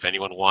then if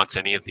anyone wants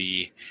any of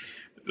the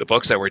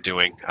books that we're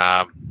doing,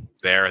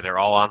 they're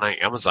all on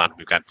Amazon.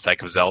 We've got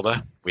Psych of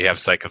Zelda. We have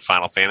Psych of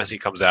Final Fantasy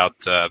comes out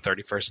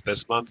 31st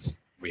this month.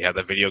 We have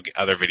the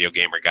other video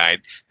gamer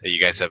guide that you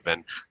guys have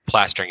been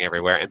plastering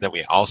everywhere. And then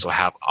we also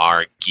have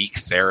our Geek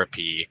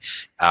Therapy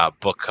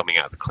book coming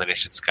out, The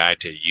Clinician's Guide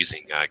to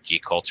Using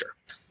Geek Culture,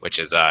 which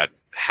is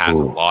has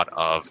a lot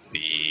of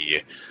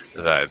the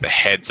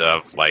heads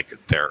of like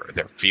their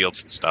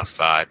fields and stuff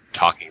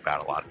talking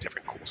about a lot of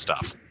different cool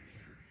stuff.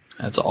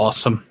 That's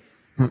awesome.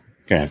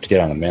 Gonna have to get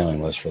on the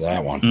mailing list for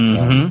that one.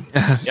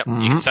 Mm-hmm. Yep,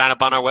 you can sign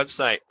up on our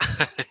website.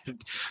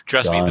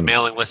 Trust me, the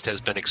mailing list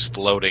has been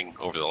exploding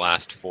over the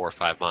last 4 or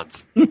 5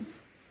 months.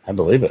 I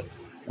believe it.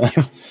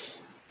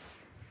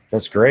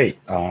 That's great.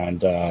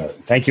 And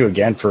thank you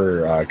again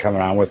for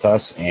coming on with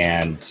us.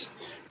 And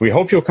we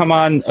hope you'll come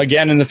on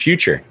again in the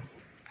future.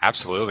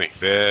 Absolutely.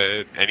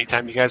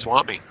 Anytime you guys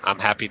want me, I'm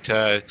happy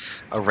to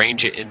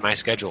arrange it in my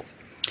schedule.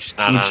 Just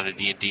not on a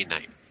D&D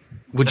night.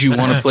 Would you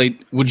want to play?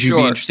 Would you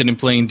be interested in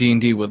playing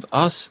D&D with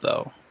us,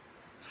 though?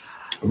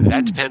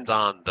 That depends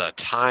on the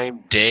time,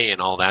 day, and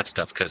all that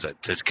stuff. Because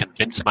to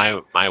convince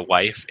my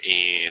wife,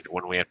 and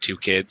when we have 2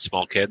 kids,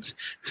 small kids,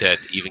 to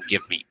even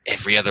give me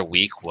every other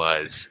week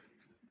was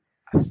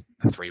a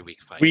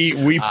 3-week fight.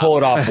 We pull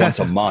it off once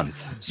a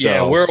month. So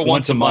yeah, we're a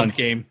once a month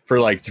game for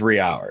like 3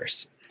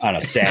 hours on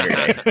a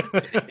Saturday,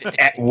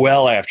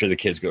 well after the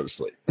kids go to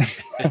sleep.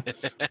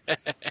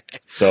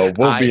 So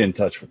we'll be in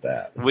touch with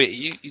that.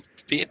 You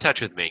be in touch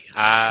with me.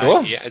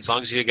 Sure. Yeah, as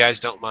long as you guys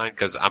don't mind,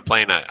 because I'm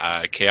playing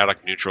a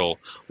chaotic neutral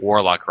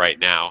warlock right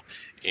now,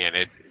 and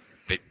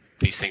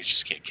these things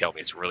just can't kill me.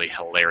 It's really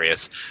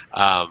hilarious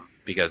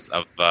because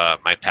of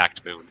my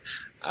Pact Moon.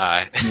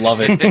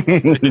 Love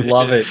it.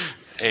 Love it.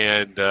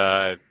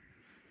 And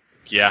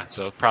yeah,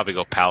 so probably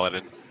go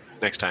Paladin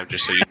next time,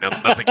 just so you know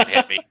nothing can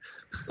hit me.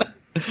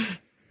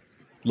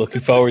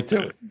 Looking forward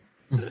to it.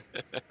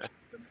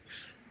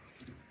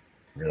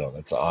 Real,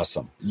 that's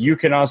awesome. You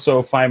can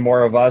also find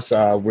more of us.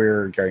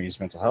 We're Guardians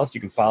Mental Health.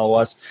 You can follow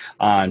us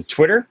on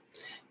Twitter.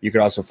 You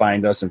can also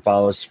find us and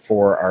follow us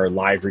for our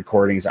live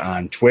recordings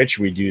on Twitch.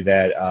 We do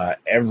that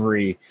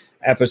every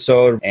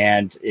episode.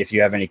 And if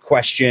you have any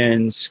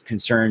questions,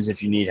 concerns,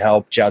 if you need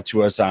help, reach out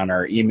to us on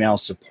our email,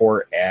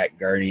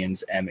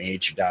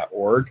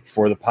 support@guardiansmh.org.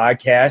 For the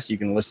podcast, you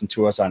can listen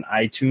to us on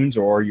iTunes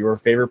or your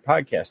favorite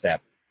podcast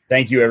app.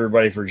 Thank you,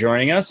 everybody, for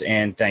joining us,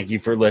 and thank you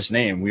for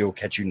listening, and we will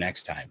catch you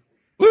next time.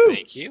 Woo!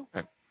 Thank you.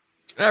 Good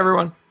night,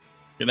 everyone.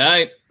 Good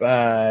night.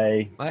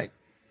 Bye. Bye.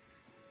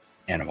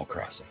 Animal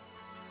Crossing.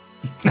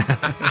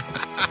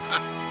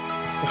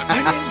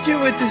 I didn't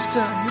do it this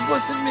time. It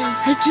wasn't me.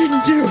 I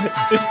didn't do it.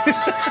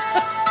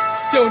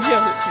 Don't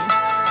yell at me.